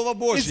что Слово is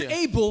Божье,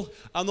 able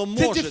оно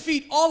to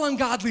defeat all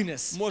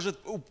ungodliness. может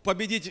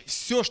победить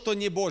все, что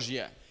не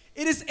Божье,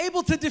 It is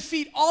able to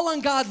defeat all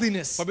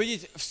ungodliness.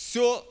 победить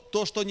все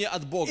то, что не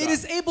от Бога. It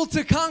is able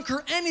to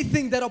conquer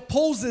anything that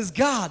opposes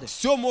God.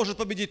 Все может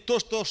победить то,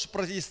 что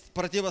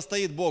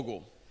противостоит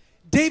Богу.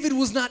 David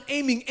was not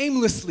aiming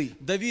aimlessly.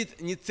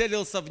 Давид не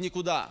целился в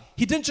никуда.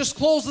 He didn't just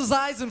close his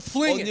eyes and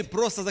fling Он не it,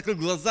 просто закрыл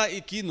глаза и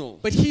кинул.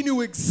 but he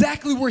knew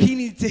exactly where he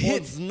needed to Он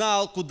hit.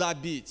 знал, куда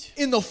бить.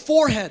 In the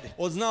forehead,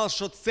 Он знал,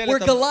 что цель where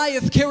это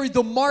Goliath carried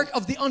the mark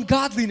of the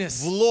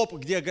ungodliness, в лоб,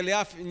 где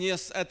Голиаф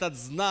нес этот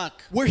знак,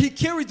 where he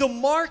carried the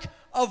mark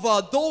of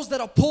those that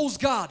oppose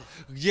God.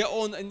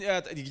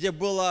 где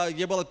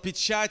была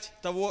печать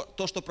того,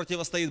 то, что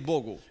противостоит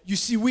Богу. You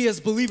see, we as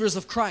believers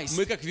of Christ,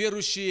 Мы, как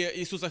верующие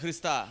Иисуса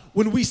Христа,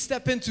 when we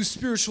step into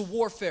spiritual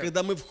warfare,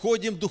 когда мы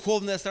входим в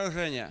духовное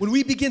сражение, when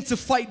we begin to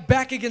fight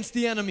back against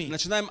the enemy,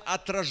 начинаем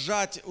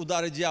отражать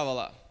удары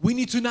дьявола. we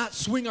need to not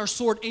swing our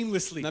sword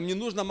aimlessly, Нам не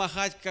нужно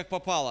махать, как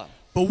попало.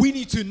 but we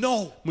need to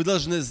know Мы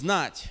должны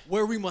знать,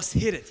 where we must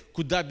hit it.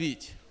 куда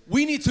бить.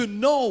 We need to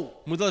know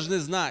Мы должны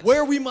знать,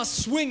 where we must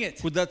swing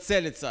it, куда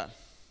целиться.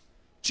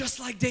 just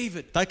like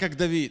David, Так как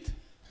Давид,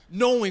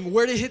 knowing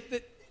where to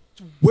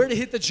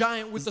hit the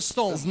giant with the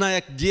stone,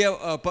 зная,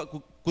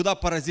 куда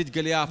поразить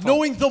Голиафа,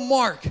 knowing the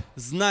mark,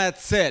 зная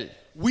цель,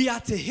 we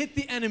ought to hit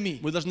the enemy,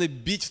 мы должны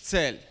бить в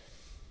цель.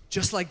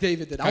 just like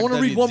David did. I Как want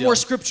to read Давид one more сделал.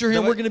 scripture here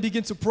and we're going to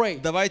begin to pray.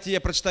 Давайте я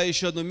прочитаю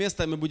еще одно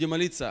место, и мы будем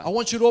молиться. I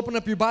want you to open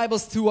up your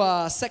Bibles to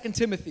 2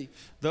 Timothy,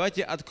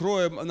 Давайте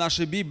откроем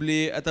наши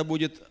Библии. Это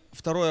будет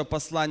второе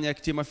послание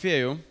к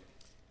Тимофею,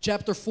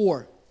 chapter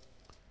 4.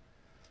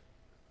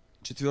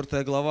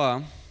 4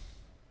 глава.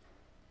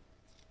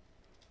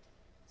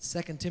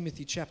 2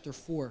 Timothy chapter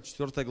 4.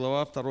 4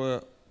 глава,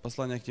 второе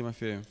послание к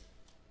Тимофею.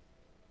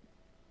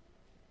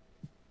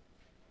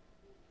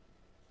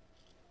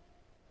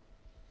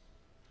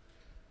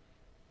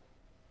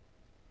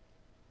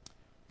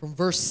 From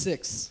verse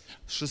 6,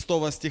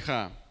 6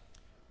 стиха.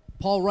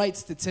 Paul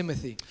writes to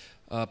Timothy.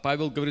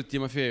 Павел говорит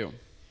Тимофею: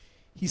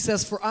 He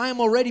says, "For I am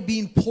already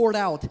being poured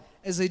out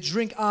as a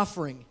drink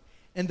offering,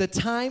 and the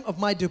time of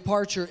my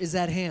departure is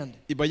at hand."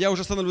 «Ибо я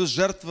уже становлюсь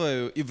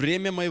жертвою, и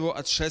время моего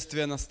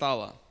отшествия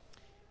настало».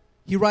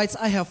 He writes,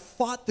 "I have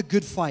fought the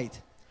good fight.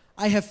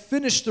 I have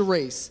finished the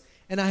race,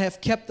 and I have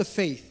kept the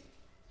faith."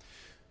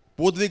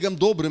 «Подвигом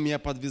добрым я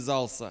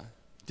подвязался,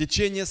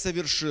 течение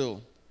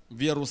совершил,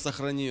 веру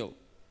сохранил».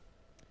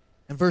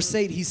 And verse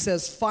 8, he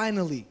says,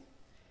 "Finally,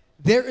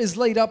 there is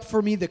laid up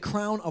for me the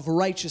crown of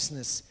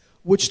righteousness,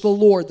 which the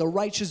Lord, the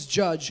righteous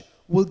judge,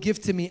 will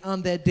give to me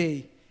on that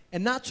day,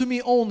 and not to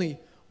me only,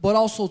 but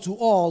also to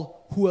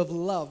all who have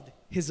loved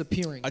his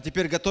appearing." «А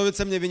теперь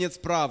готовится мне венец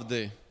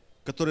правды,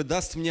 который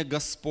даст мне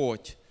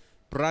Господь,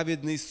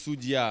 праведный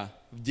судья,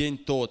 в день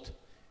тот,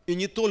 и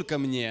не только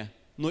мне,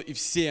 но и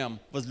всем,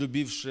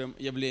 возлюбившим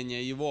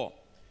явление Его».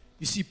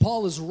 You see,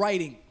 Paul is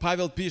writing,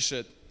 Павел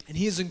пишет, and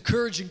he is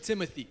encouraging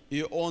Timothy.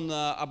 и он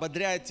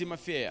ободряет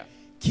Тимофея,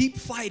 Keep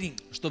fighting.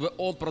 чтобы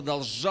он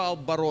продолжал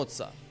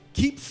бороться,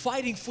 Keep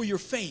fighting for your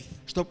faith.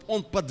 чтобы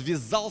он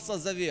подвязался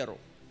за веру.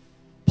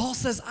 Paul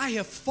says, I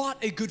have fought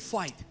a good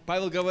fight.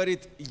 Павел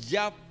говорит,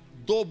 я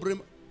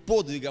добрым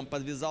подвигом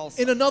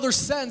подвязался. In another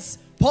sense,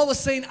 Paul is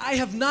saying, I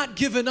have not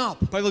given up.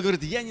 Павел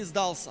говорит, я не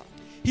сдался.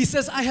 He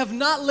says, I have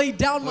not laid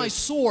down my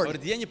sword,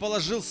 Говорит, я не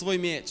положил свой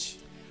меч,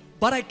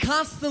 but I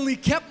constantly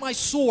kept my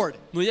sword,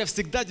 но я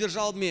всегда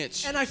держал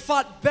меч, and I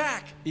fought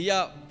back и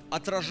я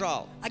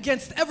отражал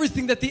against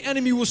everything that the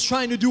enemy was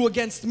trying to do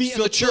against me and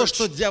все the то, church.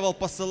 что дьявол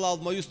посылал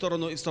в мою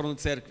сторону и в сторону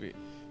церкви.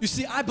 You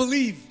see, I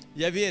believe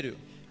Я верю,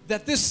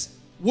 that this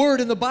word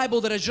in the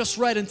Bible that I just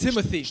read in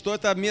Timothy, что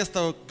это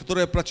место,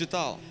 которое я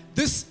прочитал,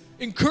 this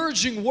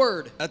encouraging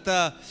word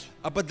это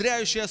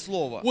ободряющее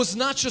слово. was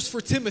not just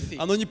for Timothy,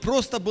 Оно не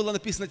просто было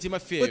написано but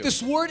Тимофею,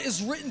 this word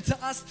is written to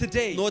us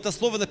today. но это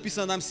слово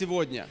написано нам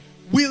сегодня.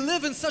 We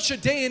live in such a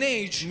day and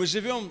age Мы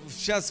живем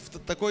сейчас в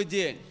такой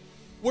день,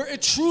 where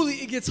it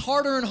gets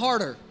harder and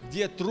harder.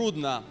 где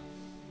трудно.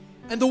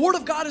 And the word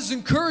of God is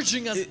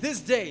encouraging us this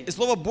day. И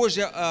Слово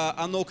Божье,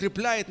 оно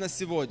укрепляет нас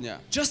сегодня.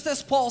 Just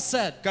as Paul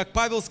said, Как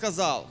Павел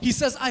сказал, he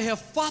says, I have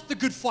fought the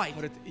good fight.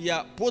 говорит,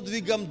 я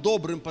подвигом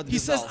добрым He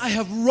says, I подвязался.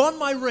 have run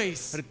my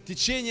race. Говорит,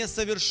 течение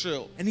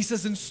совершил. And he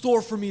says, in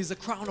store for me is a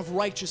crown of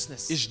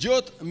righteousness. И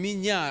ждет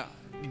меня,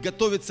 и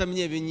готовится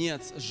мне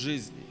венец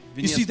жизни.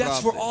 You Венец see, that's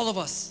for правды. all of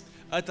us.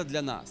 Это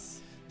для нас.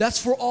 That's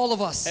for all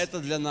of us. Это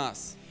для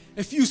нас.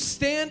 If you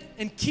stand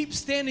and keep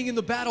standing in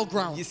the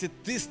battleground, Если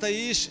ты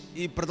стоишь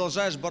и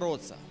продолжаешь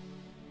бороться,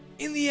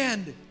 in the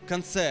end, в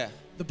конце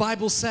the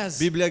Bible says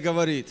Библия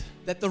говорит,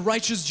 that the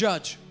righteous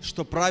judge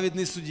что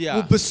праведный will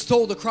судья,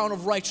 bestow the crown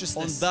of он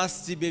righteousness.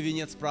 даст тебе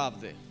венец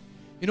правды.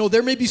 You know,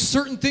 there may be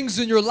certain things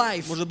in your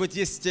life Может быть,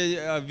 есть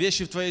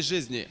вещи в твоей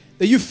жизни,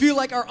 that you feel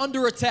like are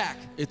under attack.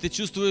 и ты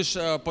чувствуешь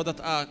под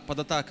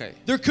атакой.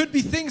 There could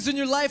be things in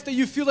your life that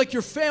you feel like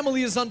your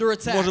family is under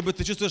attack. Может быть,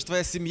 ты чувствуешь,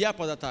 твоя семья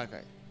под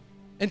атакой.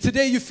 And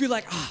today you feel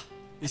like, I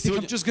И think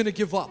I'm сегодня- just going to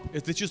give up. И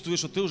ты чувствуешь,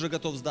 что ты уже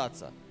готов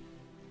сдаться.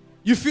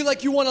 You feel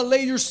like you want to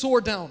lay your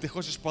sword down. Ты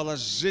хочешь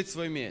положить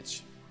свой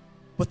меч.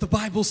 But the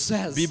Bible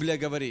says, Библия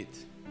говорит,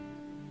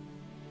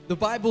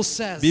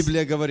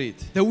 Библия говорит,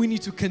 that we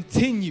need to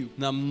continue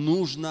нам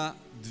нужно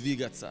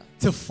двигаться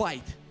to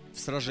fight. в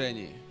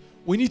сражении.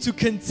 We need to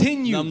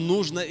continue Нам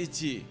нужно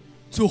идти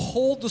to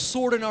hold the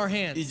sword in our и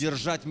hands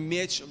держать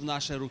меч в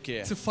нашей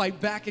руке, to fight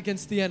back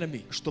against the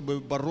enemy. чтобы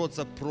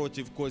бороться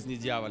против козней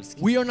дьявольских.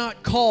 We are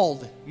not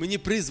called Мы не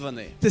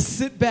призваны to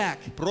sit back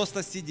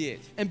просто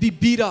сидеть and be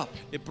beat up,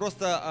 и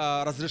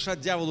просто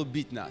разрешать дьяволу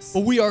бить нас.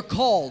 but we are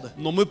called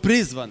Но мы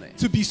призваны,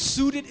 to be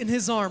suited in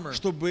his armor,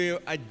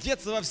 чтобы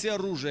одеться во все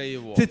оружие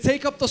его, to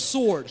take up the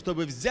sword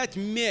чтобы взять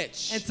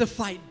меч and to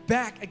fight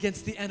back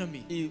against the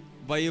enemy. и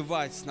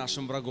воевать с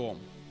нашим врагом.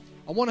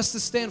 I want us to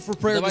stand for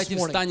prayer this Давайте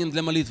morning. встанем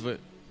для молитвы.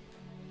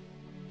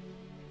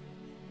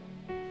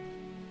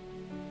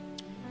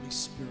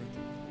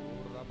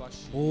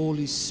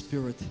 Holy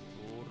Spirit.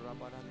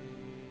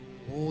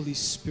 Holy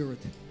Spirit.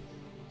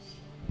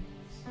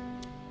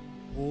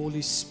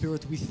 Holy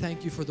Spirit, we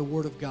thank you for the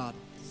Word of God.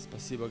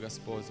 Спасибо,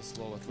 Господь, за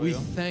Слово We Твое.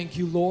 thank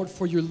you, Lord,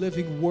 for your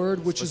living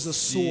Word, which is a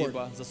sword.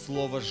 Спасибо за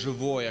Слово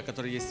живое,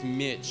 которое есть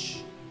меч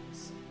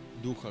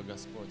Духа,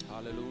 Господь.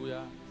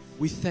 Аллилуйя.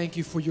 We thank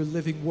you for your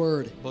living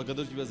Word.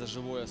 Благодарю Тебя за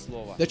живое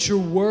Слово. That your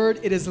Word,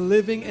 it is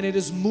living and it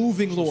is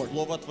moving, Lord.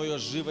 Слово Твое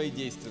живо и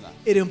действенно.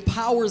 It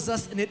empowers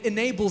us and it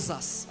enables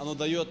us. Оно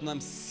дает нам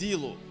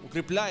силу,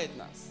 укрепляет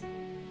нас.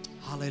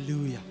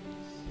 Hallelujah.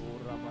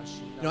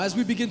 You know, as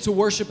we begin to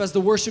worship, as the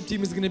worship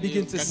team is going to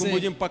begin to Как мы sing,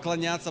 будем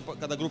поклоняться,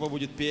 когда группа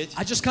будет петь,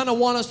 I just kind of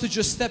want us to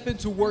just step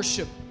into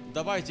worship.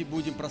 давайте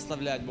будем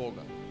прославлять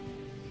Бога.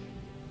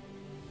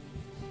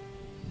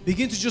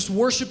 Begin to just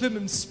worship Him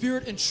in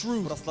spirit and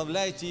truth.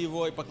 Прославляйте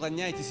Его и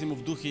поклоняйтесь Ему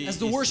в Духе и As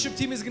the истине. worship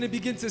team is going to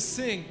begin to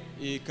sing,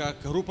 И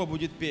как группа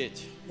будет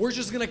петь, we're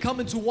just going to come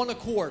into one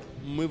accord.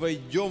 мы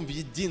войдем в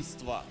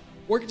единство,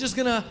 We're just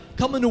going to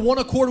come into one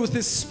accord with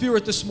His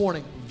Spirit this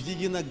morning. в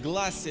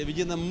единогласие, в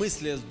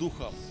единомыслие с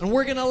Духом. And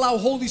we're going to allow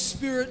Holy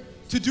Spirit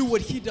to do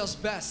what He does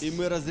best. И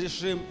мы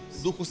разрешим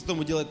Духу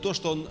Святому делать то,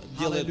 что Он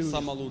делает Hallelujah.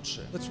 самое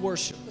лучшее. Let's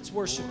worship. Let's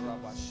worship.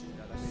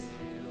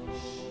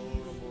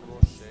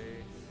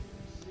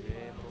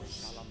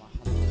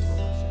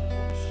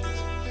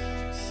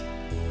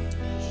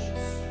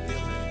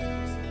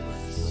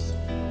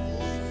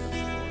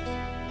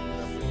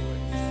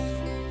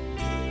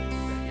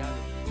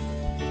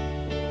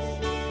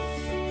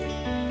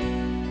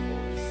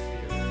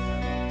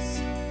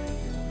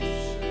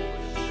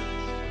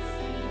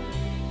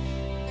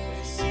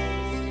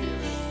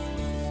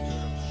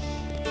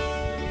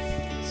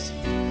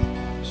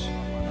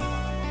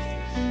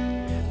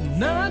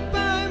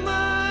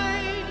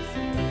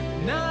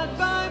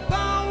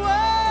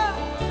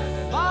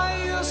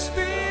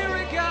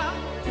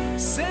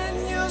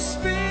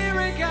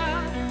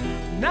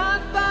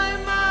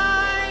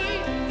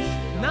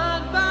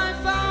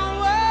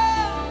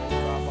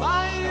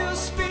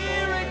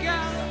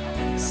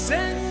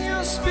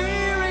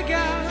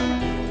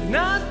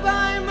 not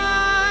by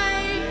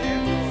might,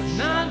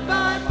 not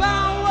by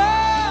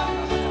power,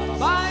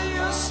 by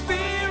your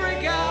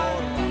Spirit,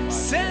 God.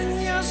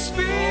 Send your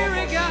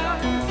Spirit,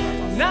 God.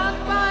 Not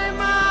by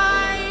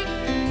might,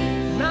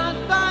 not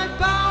by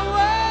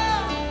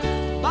power,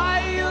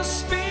 by your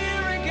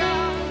Spirit,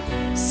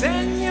 God.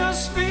 Send your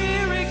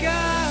Spirit,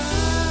 God.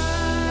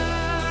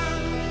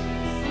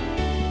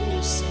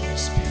 Oh, send your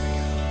Spirit,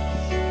 God.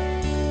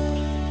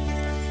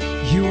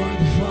 You are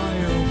the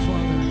fire, oh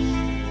Father.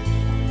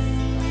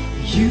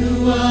 You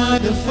are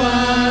the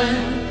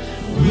fire,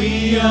 we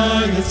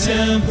are the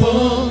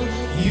temple.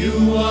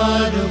 You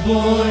are the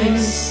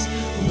voice,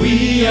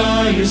 we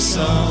are your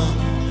song.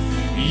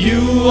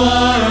 You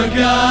are our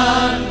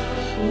God,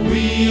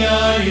 we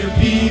are your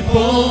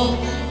people.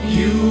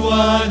 You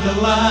are the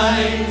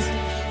light,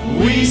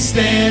 we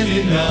stand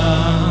in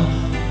awe.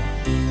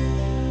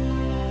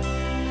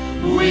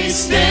 We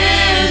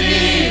stand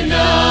in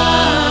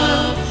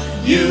awe of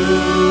you.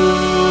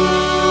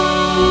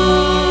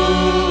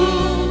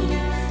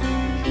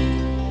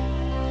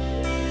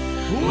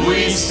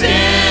 We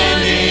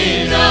stand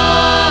in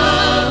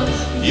awe of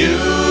you.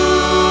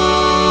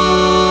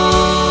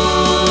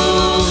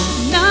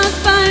 Not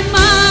by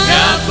might,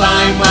 Not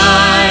by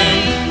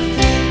might,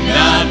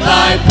 not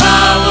by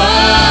power,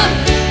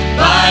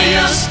 by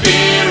your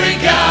Spirit,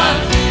 God.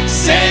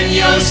 Send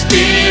your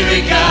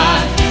Spirit,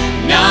 God.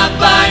 Not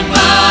by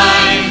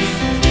might,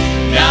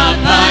 not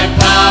by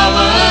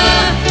power,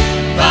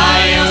 by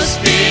your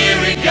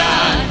Spirit,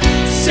 God.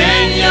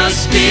 Send your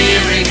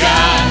Spirit,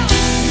 God.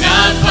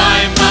 Not by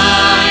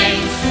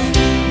might,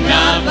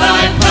 not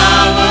by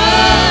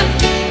power,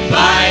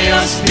 by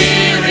your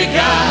Spirit,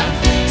 God.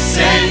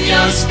 Send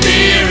your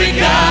Spirit,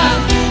 God.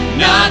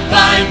 Not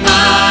by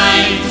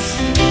might,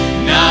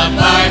 not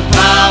by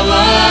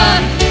power,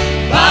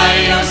 by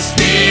your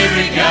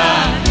Spirit,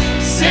 God.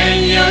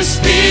 Send your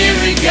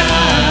Spirit,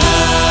 God.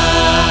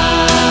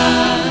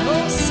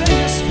 Oh, send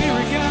your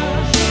Spirit,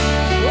 God.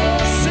 Oh,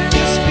 send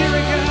your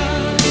Spirit,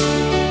 God.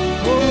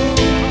 Oh,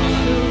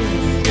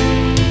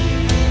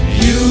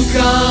 hallelujah. You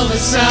call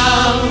us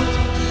out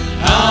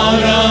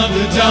of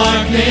the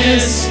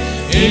darkness,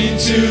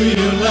 into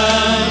your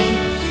love,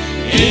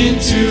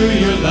 into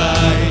your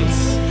light.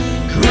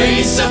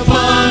 Grace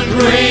upon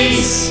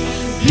grace,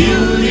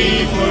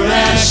 beauty for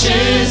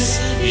ashes.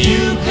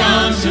 You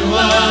come to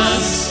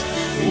us,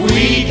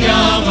 we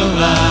come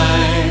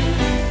alive.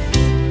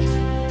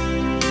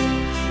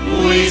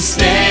 We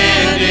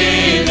stand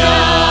in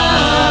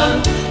awe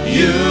of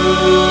you.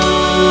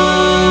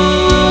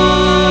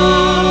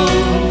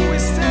 We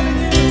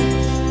stand in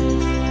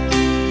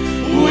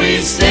you. We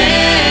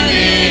stand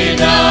in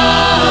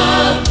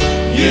awe of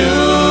you.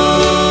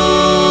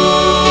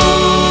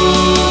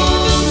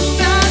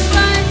 not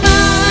by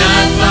might,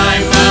 Not by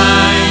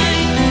might,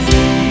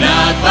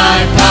 not by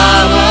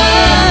power,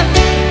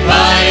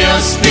 by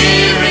your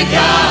Spirit,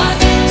 God.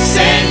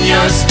 Send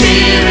your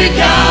Spirit,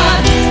 God.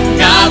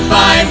 Not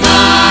by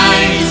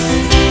might,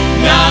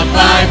 not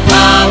by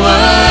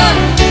power,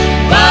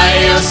 by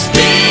your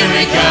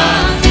Spirit,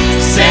 God.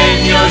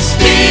 Send your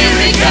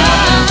Spirit,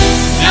 God.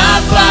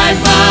 Not by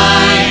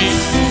might,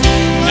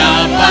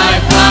 not by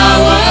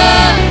power,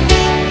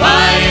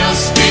 by your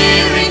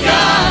Spirit,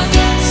 God.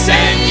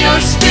 Send your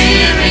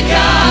Spirit,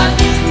 God.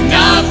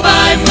 Not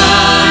by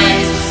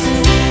might,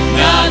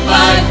 not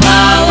by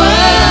power,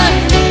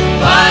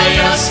 by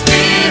your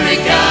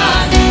Spirit,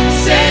 God.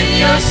 Send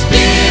your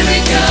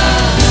Spirit,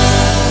 God.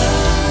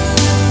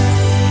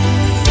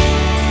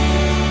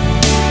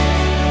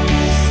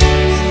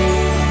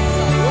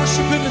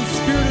 Worship Him in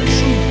spirit and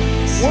truth.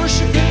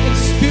 Worship Him in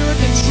spirit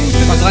and truth. in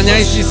this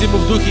Поклоняйтесь Ему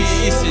в духе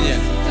и истине.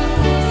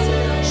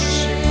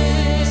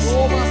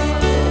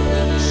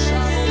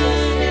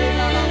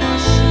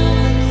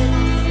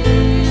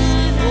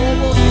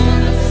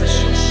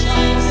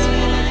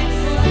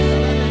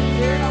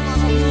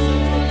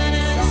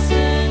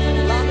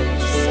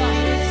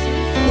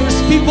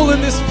 There's people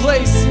in this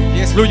place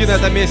Есть люди на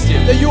этом месте.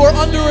 that you are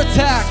under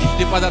attack.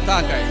 Ты под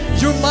атакой.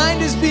 Your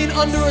mind is being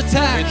under И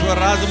attack. твой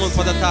разум он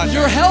под атакой.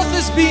 Your health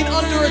is being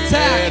under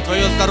attack.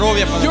 Твое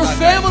здоровье под Your атакой.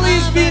 family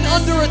is being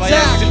under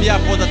Твоя attack. семья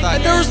под And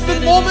атакой. there's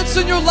been moments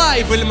in your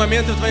life Были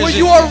моменты в твоей where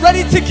you жизни, are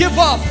ready to give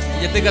up.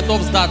 где ты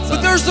готов сдаться.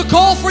 But there's a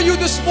call for you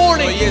this Но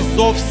morning. есть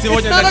зов It's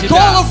сегодня not для a call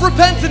тебя. of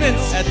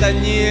repentance, Это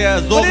не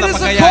but зов it на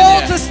is a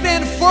call to покаяние,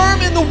 stand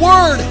firm in the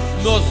Word.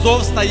 но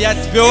зов стоять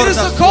It твердо is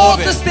a в call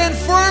Слове. to stand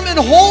firm and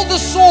hold the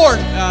sword.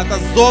 Это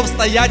зов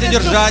стоять и And to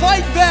держать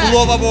fight back.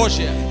 Слово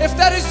Божье. If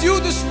that is you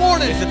this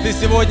morning, Если ты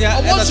сегодня I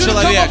want этот you to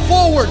come человек, up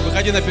forward.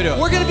 выходи наперед.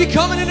 We're going to be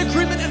coming in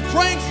agreement and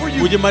praying for you.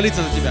 Будем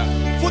молиться за тебя.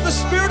 For the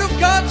Spirit of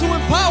God to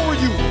empower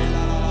you.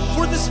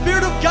 For the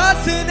Spirit of God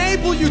to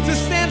enable you to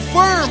stand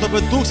firm.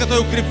 Чтобы Дух Святой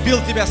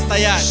укрепил тебя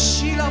стоять.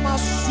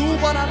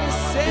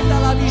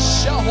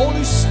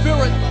 Holy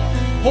Spirit,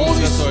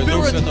 Holy Святой,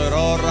 Дух Spirit, Святой,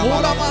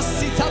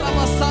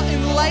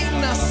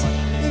 enlighten us.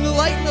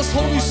 Enlighten us,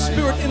 Holy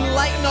Spirit.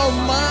 Enlighten our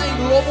mind.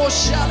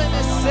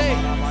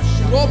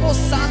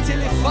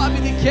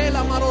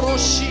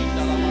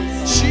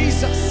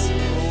 Jesus.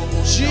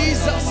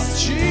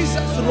 Jesus,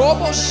 Jesus.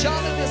 Robo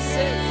shana de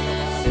se.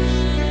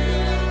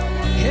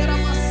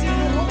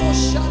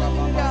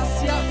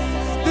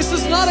 This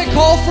is not a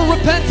call for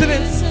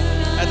repentance.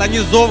 Это не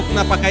зов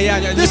на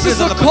покаяние, не This is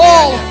призыв a на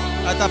call.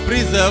 покаяние. Это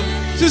призыв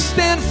To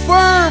stand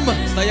firm.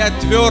 стоять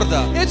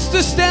твердо, It's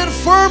to stand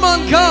firm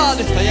on God.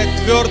 стоять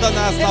твердо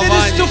на And it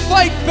is to основании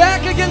fight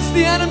back against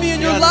the enemy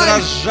in и your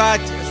life.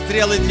 отражать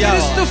стрелы It is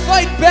дьявола. to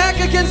fight back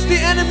against the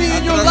enemy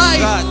in your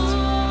life. Отражать.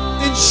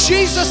 In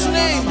Jesus'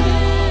 name.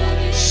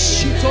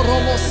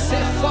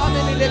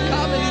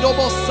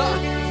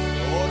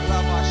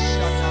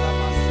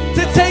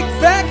 To take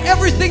back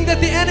everything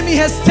that the enemy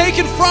has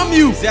taken from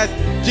you. Взять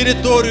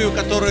территорию,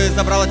 которую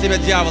забрала тебя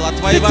дьявол, To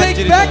отвоевать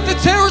take back территорию.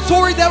 the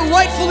territory that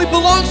rightfully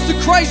belongs to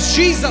Christ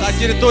Jesus. Та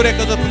территория,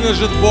 которая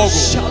принадлежит Богу.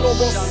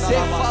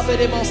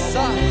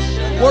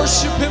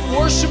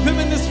 Worship Him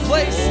in this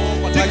place.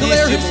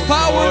 Declare His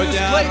power in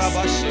this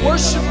place.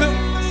 Worship Him.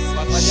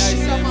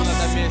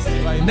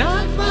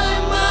 Not by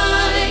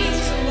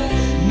might,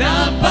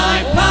 not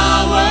by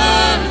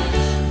power,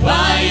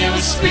 by your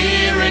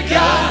Spirit,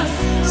 God.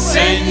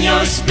 Send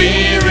your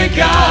Spirit,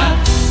 God.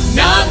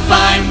 Not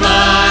by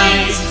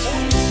might,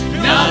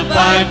 not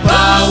by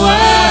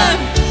power,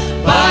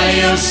 by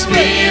your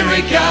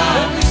Spirit,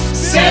 God.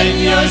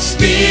 Send your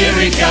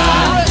Spirit,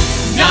 God.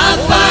 Not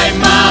by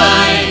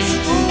might,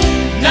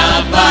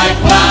 not by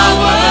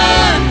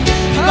power,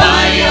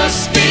 by your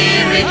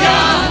Spirit,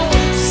 God.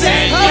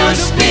 Send your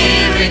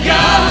Spirit,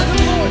 God.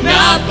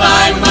 Not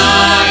by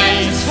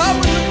might,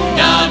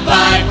 not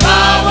by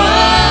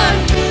power,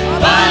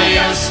 by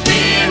your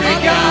Spirit,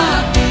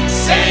 God.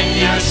 Send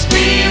your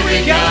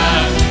Spirit,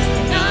 God.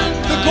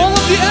 The goal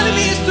of the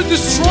enemy is to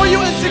destroy you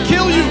and to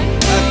kill you.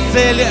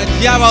 Цель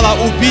дьявола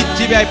убить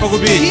тебя и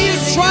погубить. He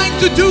is trying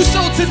to do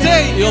so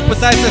today. И он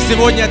пытается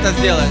сегодня это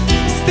сделать.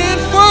 Stand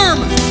firm.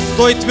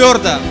 Стой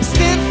твердо.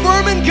 Stand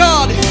firm in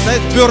God. Стой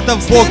твердо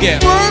в Боге.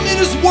 Stand firm in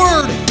His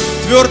Word.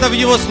 Твердо в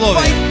Его Слове.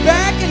 Fight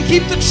back and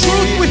keep the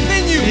truth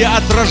within you. И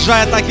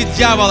отражай атаки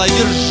дьявола.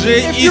 Держи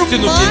If your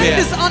истину в mind тебе.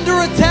 is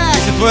under attack,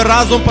 Если твой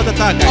разум под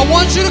атакой, I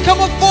want you to come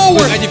up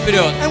forward. выходи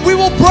вперед. And we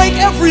will break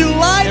every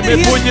lie И that мы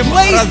He has будем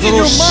placed in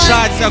your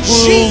разрушать mind. In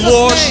всякую Jesus'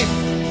 ложь name.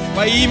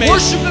 во имя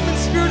Worship Him in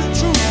spirit and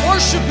truth.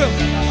 Worship Him.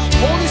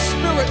 Holy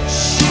Spirit.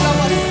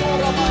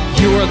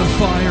 You are the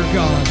fire,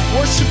 God.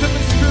 Worship Him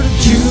in spirit and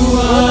truth. You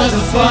are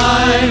the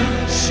fire,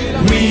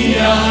 we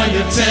are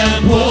your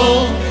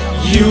temple.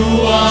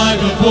 You are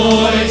the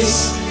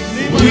voice,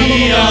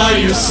 we are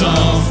your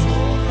song.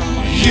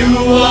 You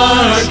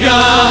are our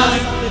God,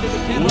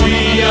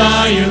 we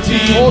are your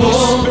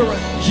people.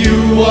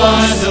 You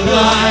are the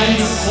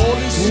light,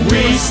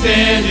 we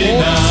stand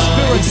in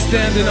awe. We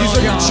stand in These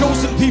are your awe, God.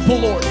 chosen people,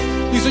 Lord.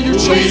 These are your We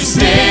chosen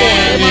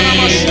stand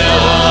in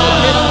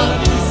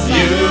awe of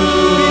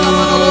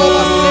you.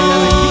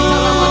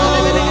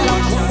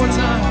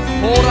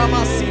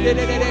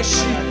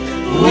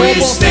 We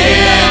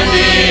stand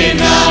in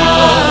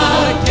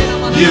awe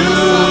of you.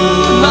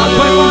 Not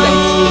by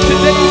might.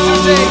 Today is your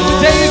day.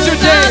 Today is your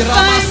day.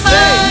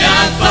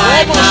 Not by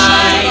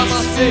might,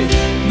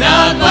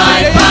 not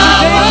by Today is your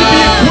day to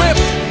be power,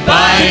 equipped.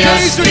 by Today your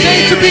is your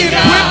day to be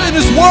Spirit, equipped in God.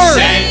 His Word.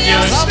 Send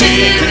your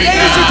Spirit, Today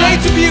is your day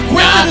God. to be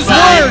equipped in Not His by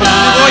Word.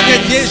 Сегодня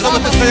might, день, чтобы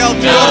ты стоял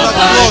твердо not в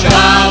by Слове.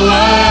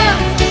 power,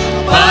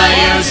 by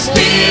your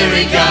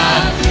Spirit,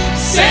 God.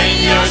 Send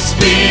your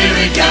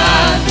Spirit,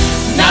 God.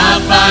 Not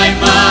by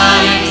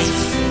might,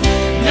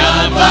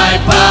 not by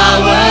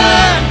power,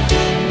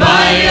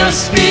 by your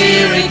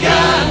Spirit,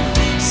 God.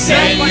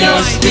 Send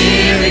your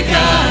Spirit,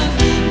 God.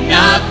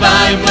 Not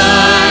by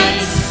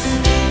might,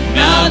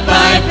 not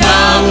by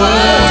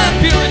power,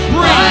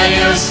 by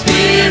your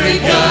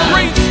Spirit,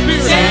 God.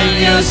 Send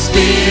your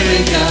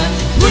Spirit, God.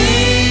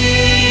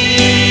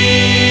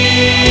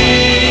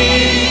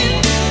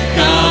 Breathe,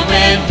 come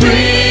and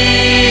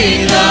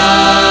breathe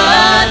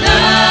on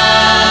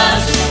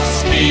us.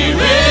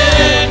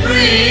 Spirit,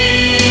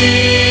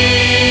 breathe,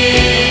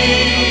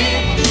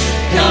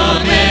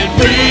 come and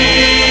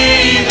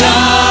breathe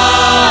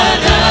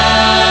on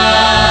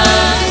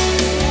us.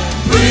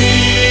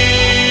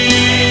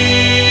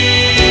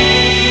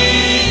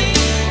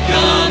 Breathe,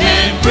 come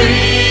and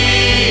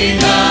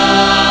breathe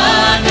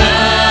on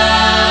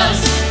us.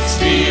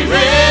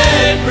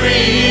 Spirit,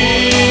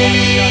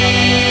 breathe,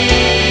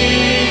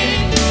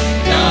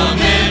 come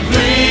and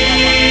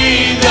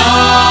breathe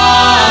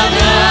on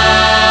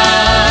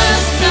us.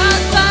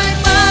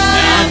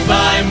 Not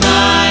by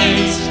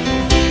might,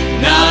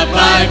 not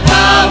by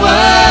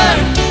power,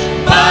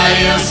 by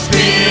your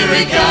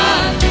Spirit,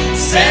 God.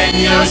 Send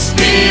your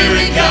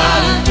Spirit,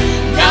 God.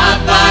 Not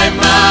by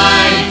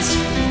might,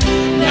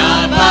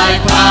 not by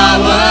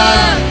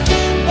power,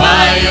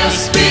 by your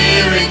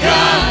Spirit,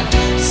 God.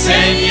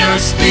 Send your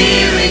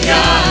Spirit,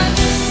 God.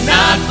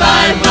 Not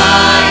by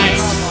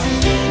might,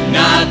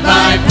 not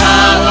by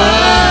power,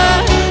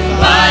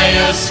 by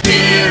your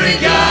Spirit,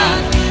 God.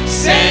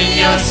 Send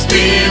your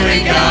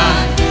Spirit,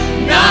 God.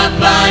 Not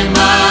by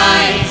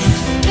might,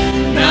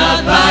 not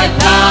by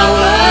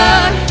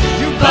power,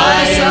 by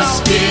your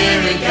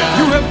Spirit, God.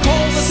 You have called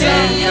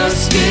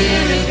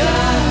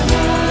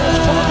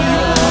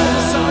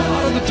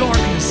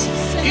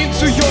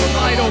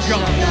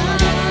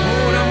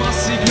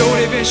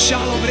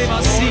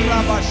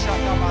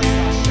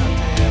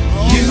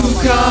You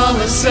call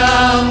us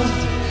out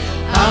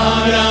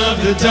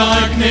of the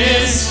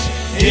darkness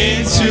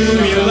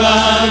into your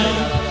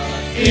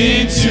love,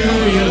 into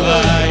your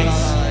light.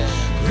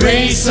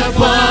 Grace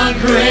upon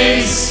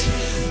grace,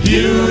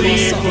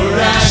 beauty for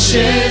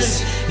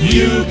ashes.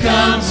 You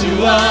come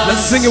to us.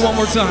 Let's sing it one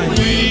more time.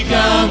 We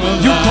come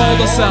alive. You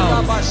called us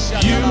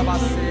out. You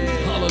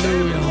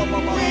Hallelujah.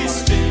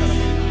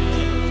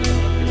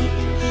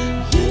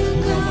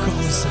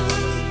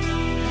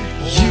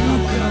 You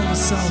call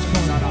us out,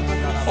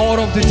 Father, out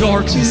of the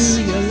darkness.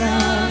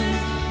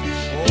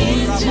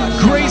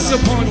 Grace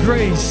upon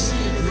grace.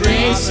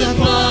 grace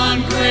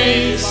upon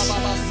grace,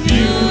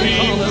 beauty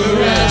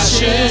for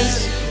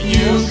ashes.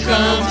 You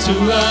come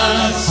to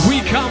us. We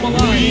come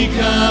alive. We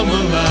come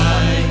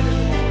alive.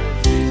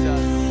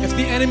 If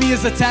the enemy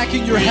is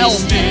attacking your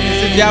health,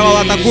 Если дьявол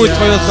атакует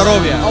твое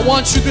здоровье, I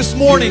want you this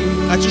morning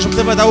хочу, чтобы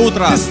ты в это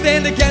утро to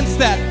stand against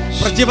that.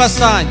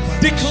 противостань,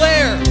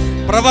 Declare,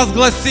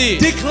 провозгласи,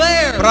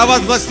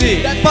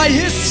 провозгласи, that by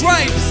his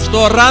stripes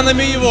что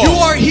ранами его you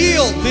are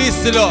healed. ты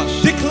исцелен.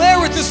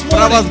 Declare it this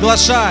morning.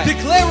 Провозглашай.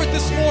 Declare it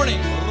this morning.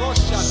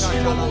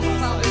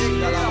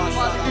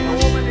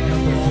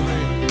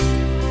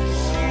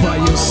 By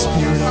your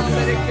Spirit, oh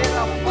God.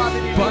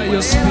 By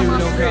your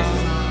Spirit, oh God.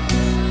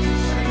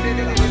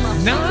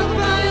 Not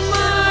by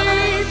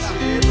might,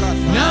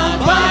 Not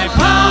by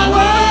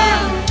power,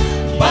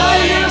 by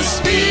your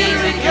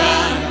Spirit,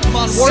 God. Come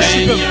on, worship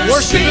him. Send your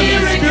Worship him in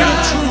Spirit, spirit and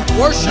God. truth.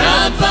 Worship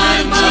Not him.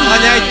 by might,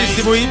 Поклоняйтесь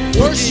ему и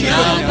Worship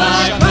not him.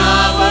 by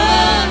power,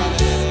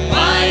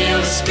 by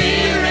your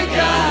Spirit,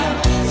 God.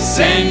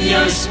 Send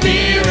your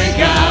Spirit,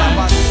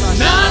 God.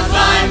 Not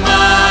by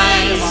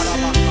might,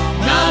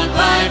 not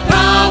by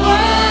power,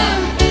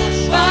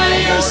 by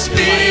your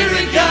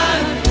Spirit,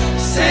 God.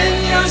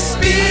 Send your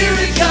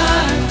Spirit,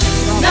 God.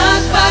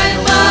 Not by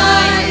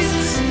might,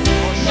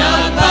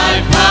 not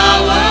by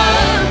power,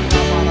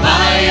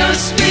 by your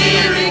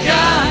Spirit,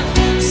 God.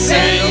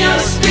 Send your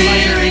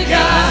Spirit,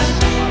 God.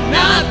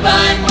 Not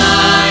by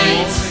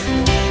might,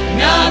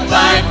 not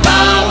by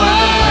power,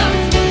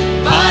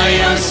 by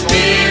your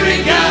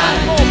Spirit, God.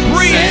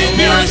 Send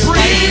your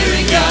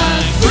Spirit,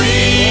 God.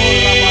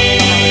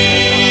 Breathe.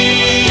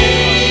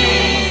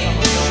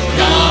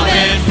 Come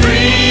and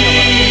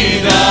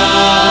breathe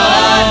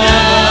on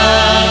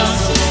us.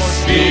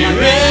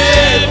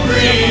 Spirit,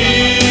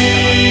 breathe.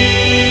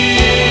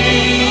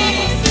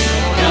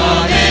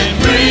 Come and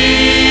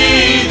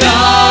breathe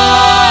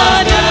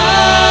on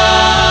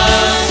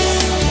us.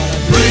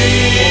 Breathe.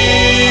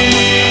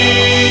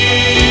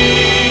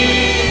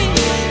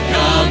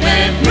 Come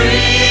and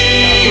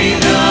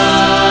breathe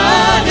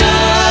on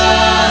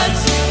us.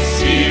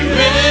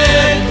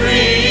 Spirit,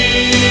 breathe.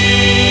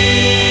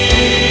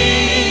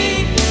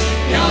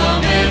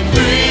 Come and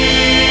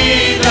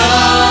breathe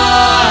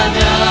on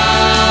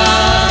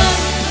us.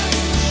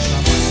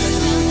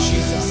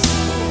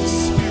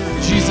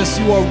 Jesus,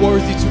 you are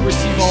worthy to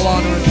receive all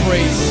honor and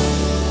praise.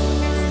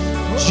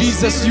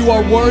 Jesus, you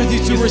are worthy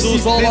to Иисус,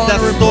 receive all ты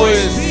honor and достоин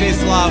praise. всей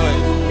славы.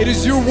 It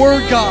is your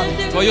word, God,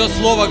 Твое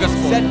слово,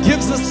 Господь, that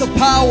gives us the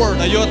power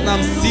дает нам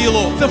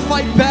силу to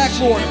fight back,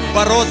 Lord.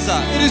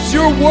 бороться. It is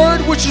your word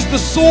which is the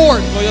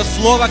sword Твое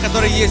слово,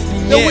 которое есть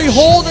that we меч,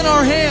 hold in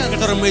our hands.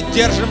 который мы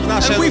держим в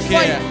нашей And we руке.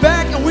 fight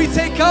back and we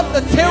take up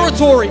the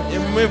territory И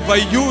мы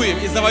воюем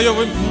и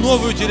завоевываем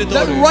новую that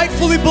территорию,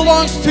 rightfully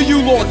belongs to you,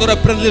 Lord. которая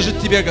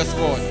принадлежит Тебе,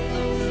 Господь.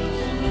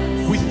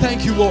 We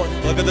thank you, Lord.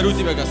 Благодарю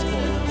Тебя, Господь.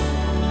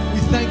 We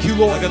thank you,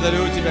 Lord.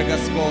 Благодарю Тебя,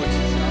 Господь.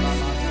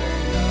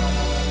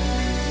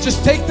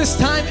 Just take this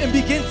time and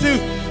begin to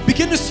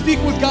speak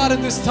with God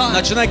in this time.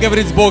 Начинай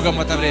говорить с Богом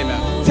в это время.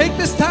 Take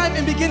this time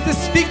and begin to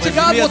speak to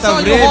God Возьми what's это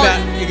on your время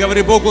heart. и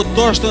говори Богу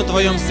то, что на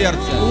Твоем сердце.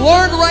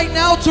 Learn right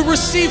now to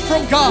receive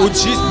from God.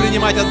 Учись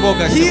принимать от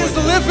Бога He is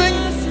сегодня. living.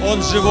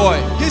 Он живой.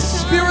 His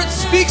Spirit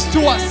speaks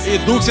to us. И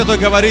Дух Святой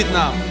говорит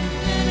нам.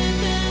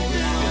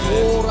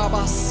 Oh,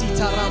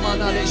 Rabasita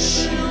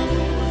Ramanaleshi.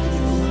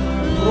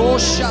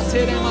 Rosha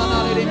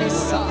Teremanale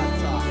Misa.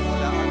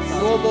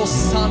 Robo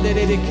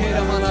Sandere de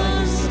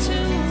Keramanale Misa.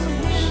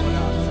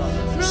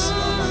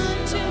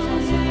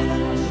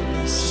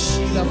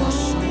 Shila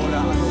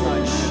Masala.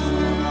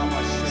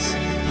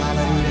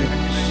 Hallelujah.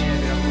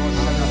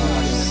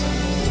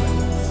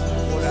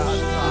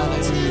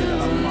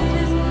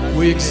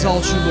 We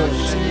exalt you, Lord.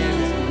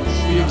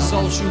 We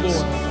exalt you,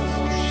 Lord.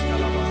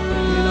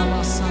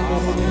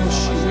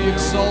 We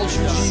exalt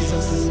you,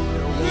 Jesus.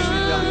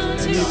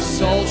 We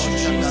exalt you,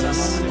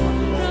 Jesus.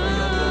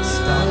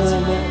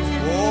 Oh, Lord.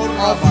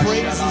 Our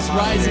praise is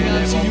rising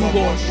unto you,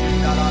 Lord.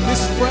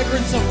 This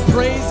fragrance of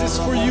praise is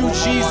for you,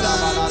 Jesus.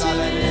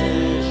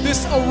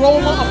 This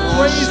aroma of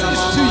praise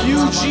is to you,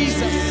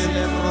 Jesus.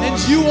 And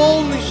you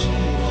only.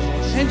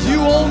 And you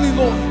only,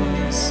 Lord.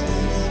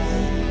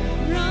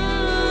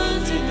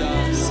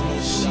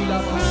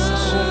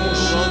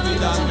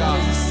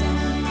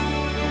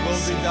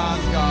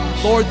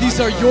 Lord, these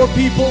are your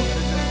people.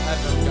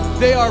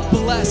 They are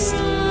blessed.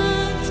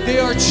 They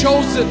are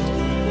chosen.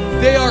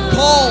 They are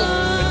called.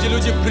 Эти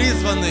люди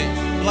призваны,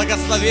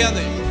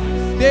 благословены,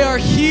 They are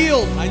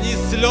healed. они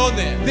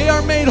исцелены, They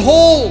are made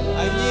whole.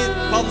 они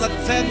They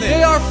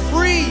полноценны, are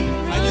free.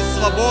 они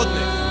свободны.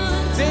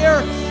 They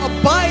are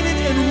abided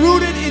and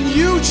rooted in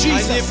you, Они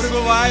Jesus.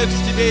 пребывают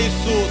в Тебе,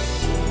 Иисус.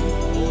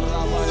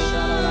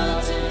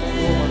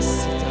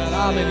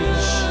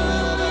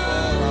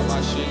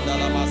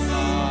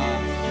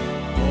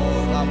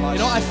 You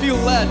know, I feel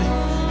led.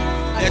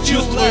 I Я feel led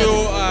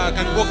чувствую,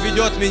 как Бог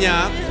ведет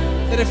меня.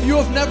 that if you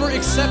have never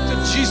accepted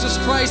Jesus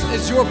Christ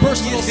as your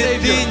personal Если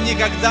ты Savior,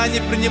 никогда не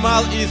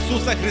принимал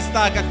Иисуса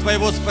Христа как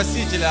твоего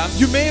Спасителя,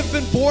 you may have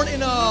been born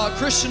in a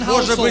Christian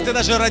может быть, ты household,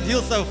 даже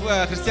родился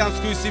в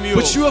христианскую семью,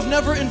 but you have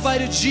never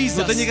invited но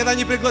Jesus ты никогда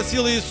не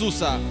пригласил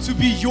Иисуса, to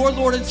be your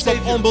Lord and чтобы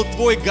Он Savior, был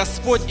твой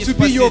Господь и to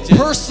be your Спаситель,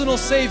 personal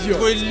Savior.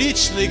 твой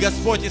личный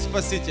Господь и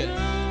Спаситель.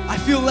 I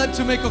feel led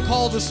to make a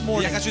call this Я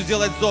morning. хочу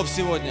сделать зов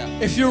сегодня.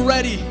 If you're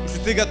ready Если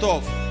ты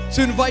готов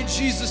to invite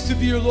Jesus to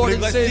be your Lord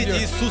and пригласить Savior,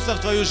 Иисуса в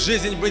твою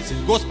жизнь, быть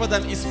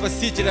Господом и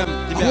Спасителем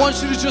I тебя, want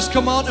you to just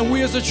come out and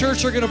we as a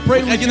church are going to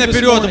pray with ходи you this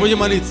наперед и morning. будем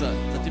молиться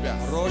за тебя.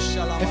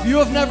 If you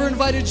have never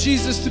invited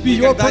Jesus to be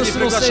your Никогда не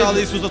personal приглашал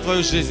Savior Иисуса в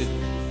твою жизнь.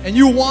 and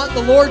you want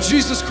the Lord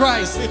Jesus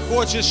Christ, Ты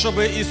хочешь,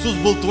 чтобы Иисус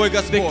был твой the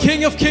Господь,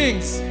 King of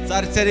Kings,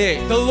 Царь царей,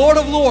 the Lord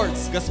of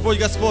Lords, Господь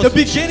the Господь,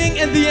 beginning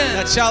and the end,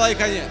 начало и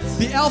конец,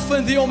 the Alpha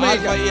and the Альфа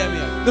Omega. и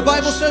Омега. The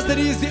Bible says that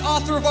He is the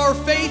author of our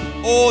faith,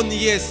 Он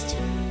есть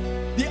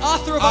the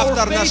author of our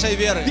Автор faith, нашей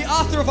веры. the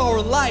author of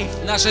our life.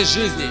 нашей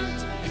жизни.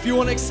 If you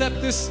want to accept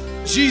this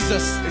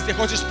Jesus Если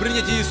хочешь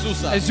принять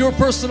Иисуса as your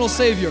personal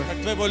Savior,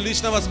 как твоего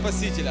личного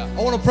Спасителя,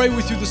 I want to pray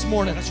with you this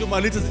morning. хочу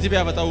молиться за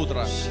тебя в это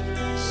утро.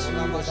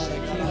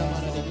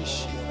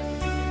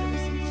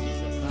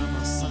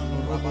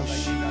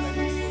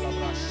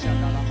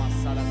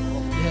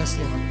 Yes,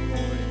 Lord.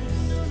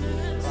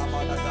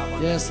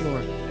 Yes,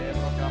 Lord.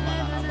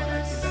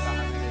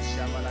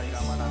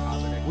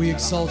 We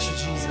exalt you,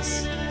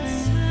 Jesus.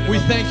 We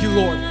thank you,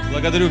 Lord,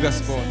 Благодарю,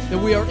 Господь, that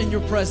we are in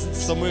your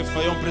presence, что мы в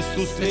Твоем that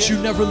присутствии, you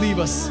never leave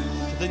us,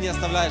 что Ты не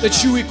оставляешь that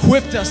нас, you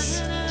equipped us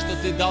что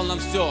Ты дал нам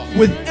все,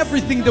 with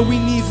everything that we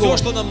need, все, Lord,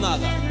 что нам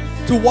надо,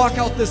 to walk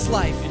out this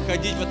life. и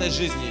ходить в этой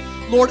жизни.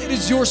 Lord, it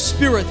is your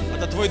Spirit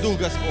Это Твой Дух,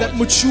 that Господь,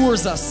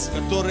 matures us.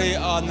 который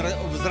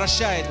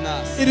возвращает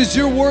нас, It is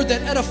your word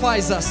that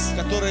edifies us,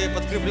 который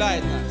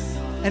подкрепляет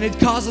нас, and it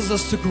causes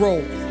us to grow.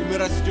 и мы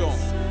растем.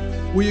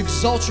 We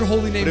exalt your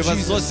holy name, Jesus.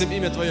 Превозносим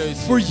имя Твое,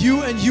 Иисус, For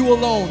you and you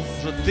alone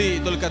что Ты,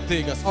 только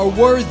Ты, are Господь,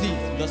 worthy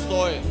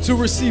достоин to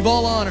receive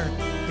all honor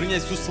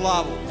принять всю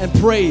славу and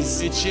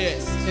praise и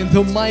честь in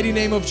the mighty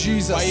name of во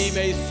Jesus.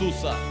 имя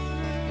Иисуса.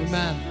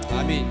 Amen.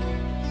 Аминь.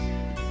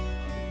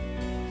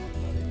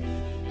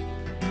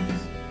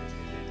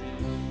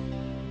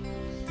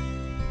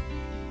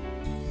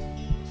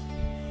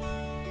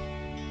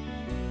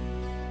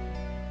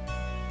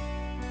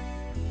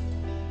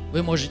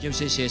 Вы можете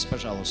все сесть,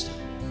 пожалуйста.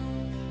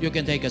 You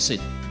can take a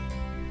seat.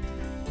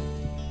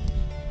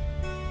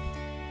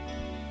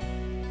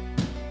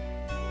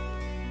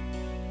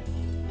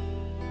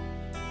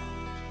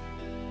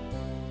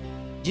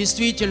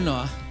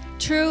 Действительно,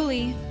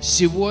 Truly,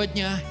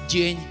 сегодня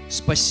день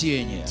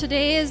спасения.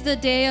 today is the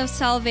day of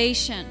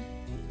salvation.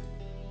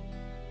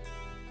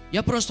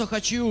 Я просто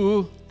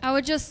хочу I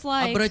would just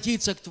like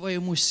обратиться к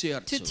твоему to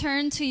сердцу.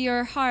 turn to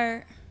your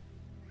heart.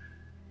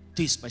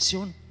 Ты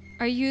спасен?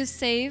 Are you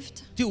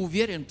saved? Ты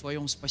уверен в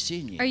твоем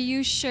спасении? Are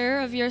you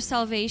sure of your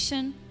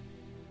salvation?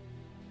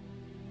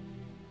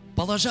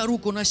 Положа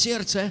руку на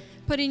сердце,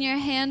 Putting your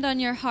hand on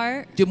your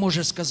heart, ты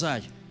можешь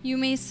сказать: you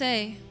may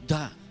say,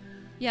 да,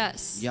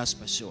 yes, я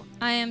спасен.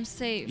 I am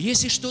saved.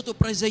 Если что-то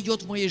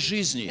произойдет в моей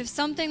жизни, If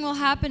something will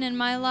happen in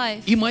my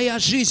life, и моя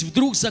жизнь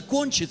вдруг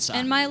закончится,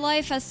 and my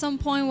life at some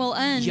point will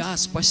end, я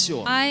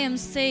спасен. I am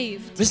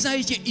saved. Вы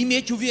знаете,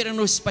 иметь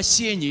уверенность в You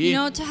спасении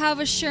know, to have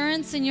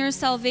assurance in your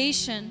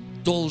salvation,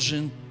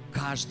 должен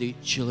каждый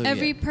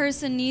every человек,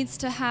 person needs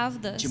to have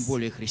тем this,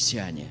 более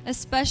христиане.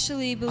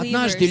 especially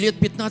Однажды, believers. лет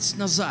 15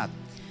 назад,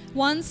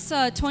 Once,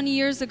 20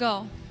 years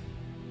ago,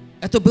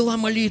 это была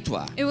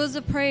молитва it was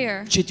a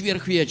prayer в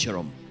четверг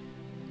вечером.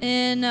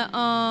 in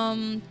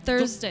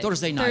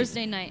Thursday night.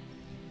 Thursday night.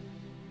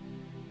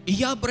 И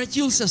я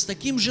обратился с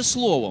таким же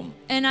словом: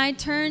 And I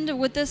turned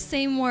with the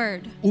same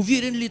word.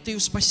 уверен ли ты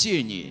в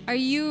спасении? Are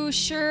you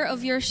sure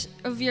of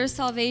your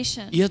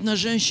salvation? И одна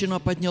женщина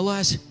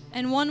поднялась,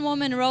 And one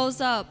woman rose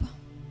up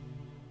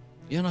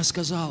и она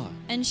сказала: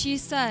 and she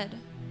said,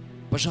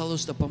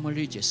 пожалуйста,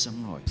 помолитесь со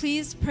мной.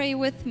 please pray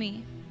with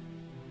me.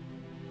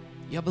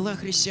 Я была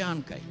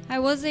христианкой, I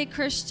was a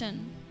Christian,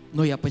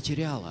 но я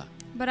потеряла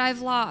but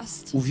I've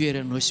lost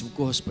уверенность в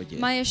Господе,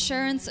 my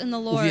assurance in the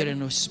Lord,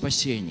 уверенность в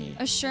спасении.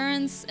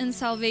 assurance in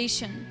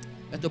salvation.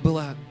 Это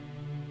была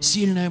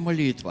сильная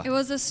молитва. It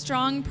was a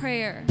strong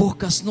prayer. Бог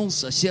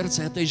коснулся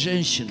сердца этой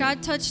женщины.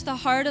 God touched the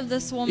heart of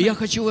this И я woman.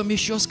 хочу вам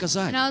еще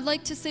сказать, And I would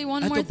like to say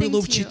one more это thing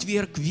было в to you.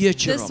 четверг This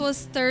вечером.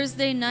 was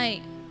Thursday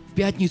night. В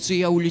пятницу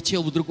я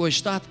улетел в другой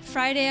штат.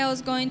 Friday I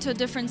was going to a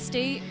different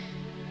state.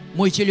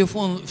 Мой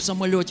телефон в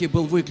самолете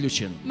был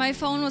выключен. My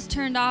phone was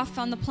turned off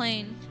on the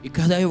plane. И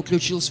когда я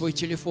включил свой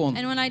телефон,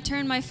 And when I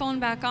turned my phone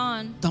back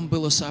on, там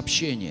было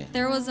сообщение.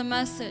 there was a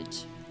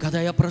message. Когда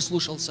я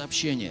прослушал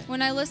сообщение,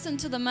 When I listened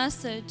to the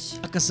message,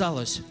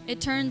 оказалось, it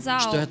turns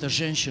что out эта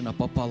женщина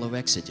попала в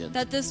accident.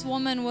 that this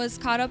woman was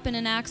caught up in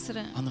an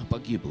accident Она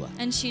погибла.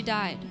 and she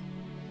died.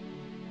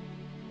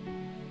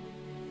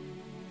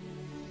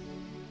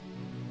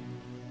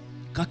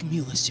 Как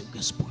милостив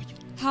Господь.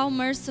 How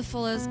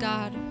merciful is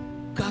God?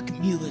 Как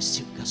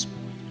милостив Господь.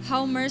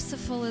 How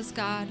merciful is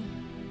God?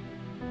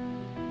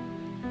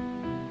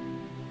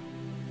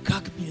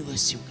 Как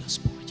милостив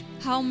Господь.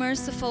 How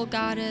merciful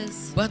God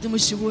is. Поэтому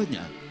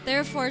сегодня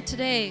Therefore,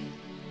 today,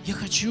 я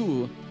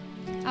хочу,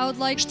 I would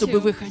like чтобы, to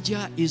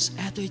выходя из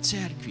этой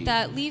церкви,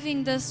 that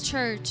leaving this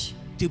church,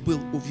 ты был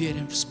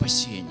уверен в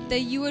спасении.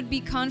 that you would be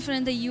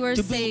confident that you are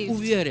Ты был saved,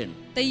 уверен.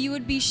 that you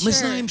would be Мы sure.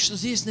 знаем, что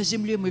здесь на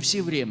земле мы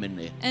все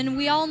временные. And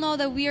we all know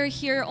that we are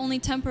here only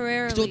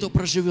temporarily. Кто-то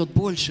проживет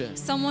больше,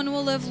 Someone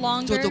will live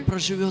кто-то longer,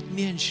 проживет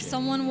меньше.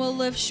 someone will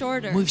live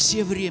shorter. Мы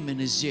все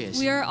временны здесь.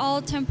 We are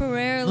all Но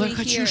temporarily я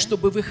хочу, here.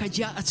 чтобы,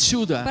 выходя But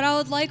отсюда, I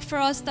would like for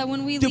us that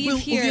when we ты был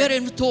leave here,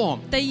 уверен в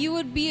том, that you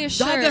would be да,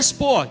 assured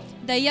Господь,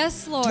 that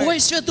yes, Твой Lord,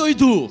 Святой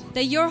Дух,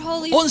 that your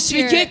Holy Он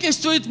Spirit,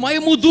 свидетельствует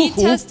моему He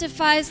Духу,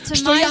 testifies to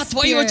что my я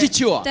Твое spirit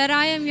дитё, that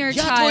I am your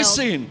я Твой child,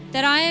 сын,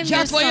 that I am я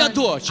your Твоя son,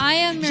 дочь, I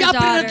am your я daughter,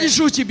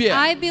 принадлежу Тебе.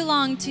 I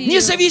belong to you.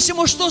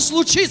 Независимо, что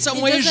случится в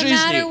It моей doesn't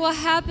matter жизни, what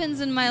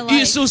happens in my life.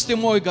 Иисус, Ты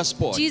мой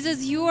Господь.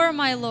 Jesus, you are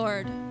my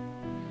Lord.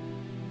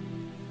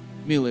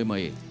 Милые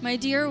мои, My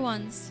dear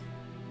ones,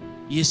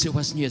 если у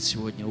вас нет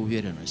сегодня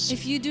уверенности,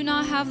 if you do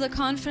not have the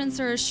confidence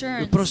or вы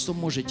assurance, просто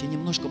можете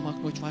немножко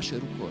махнуть вашей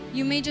рукой.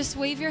 you may just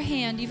wave your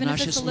hand, even if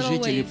Наши it's a little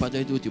служители wave.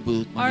 подойдут и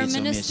будут Our молиться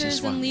вместе с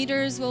ministers and вами.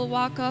 leaders will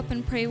walk up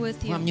and pray with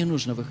Вам you. не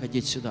нужно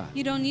выходить сюда.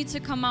 You don't need to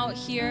come out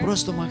here.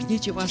 Просто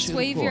махните Just вашей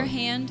wave your рукой,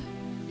 hand,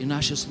 и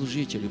наши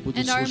служители будут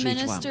and our служить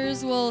вам.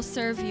 ministers will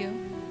serve you.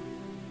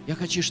 Я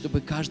хочу,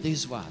 чтобы каждый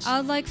из вас I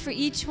would like for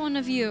each one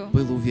of you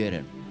был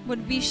уверен,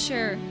 would be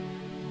sure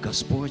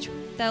Господь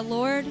that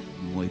Lord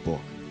мой Бог,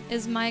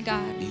 is my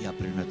God, и я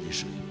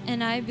принадлежу Ему.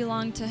 and I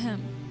belong to Him.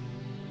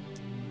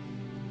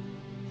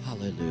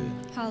 Аллилуйя.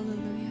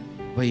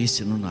 Hallelujah.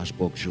 Воистину наш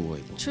Бог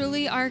живой Бог.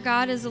 Truly, our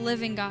God is a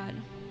living God.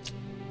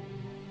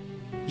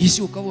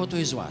 Если у кого-то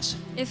из вас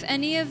If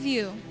any of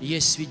you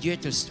есть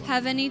свидетельство,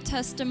 have any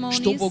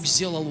что Бог testimonies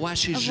сделал в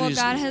вашей of what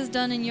God жизни, has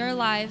done in your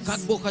lives, как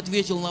Бог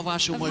ответил на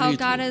вашу of how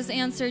God молитву, has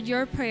answered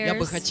your я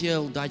бы prayers,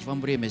 хотел дать вам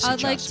время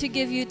I'd like сейчас. to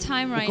give you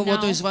time У right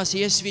кого-то now. из вас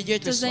есть Does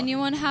свидетельство?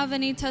 anyone have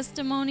any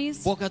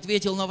testimonies? Бог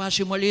ответил на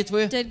ваши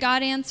молитвы? Did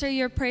God answer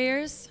your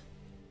prayers?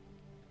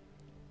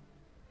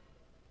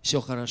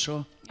 Все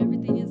хорошо? Everything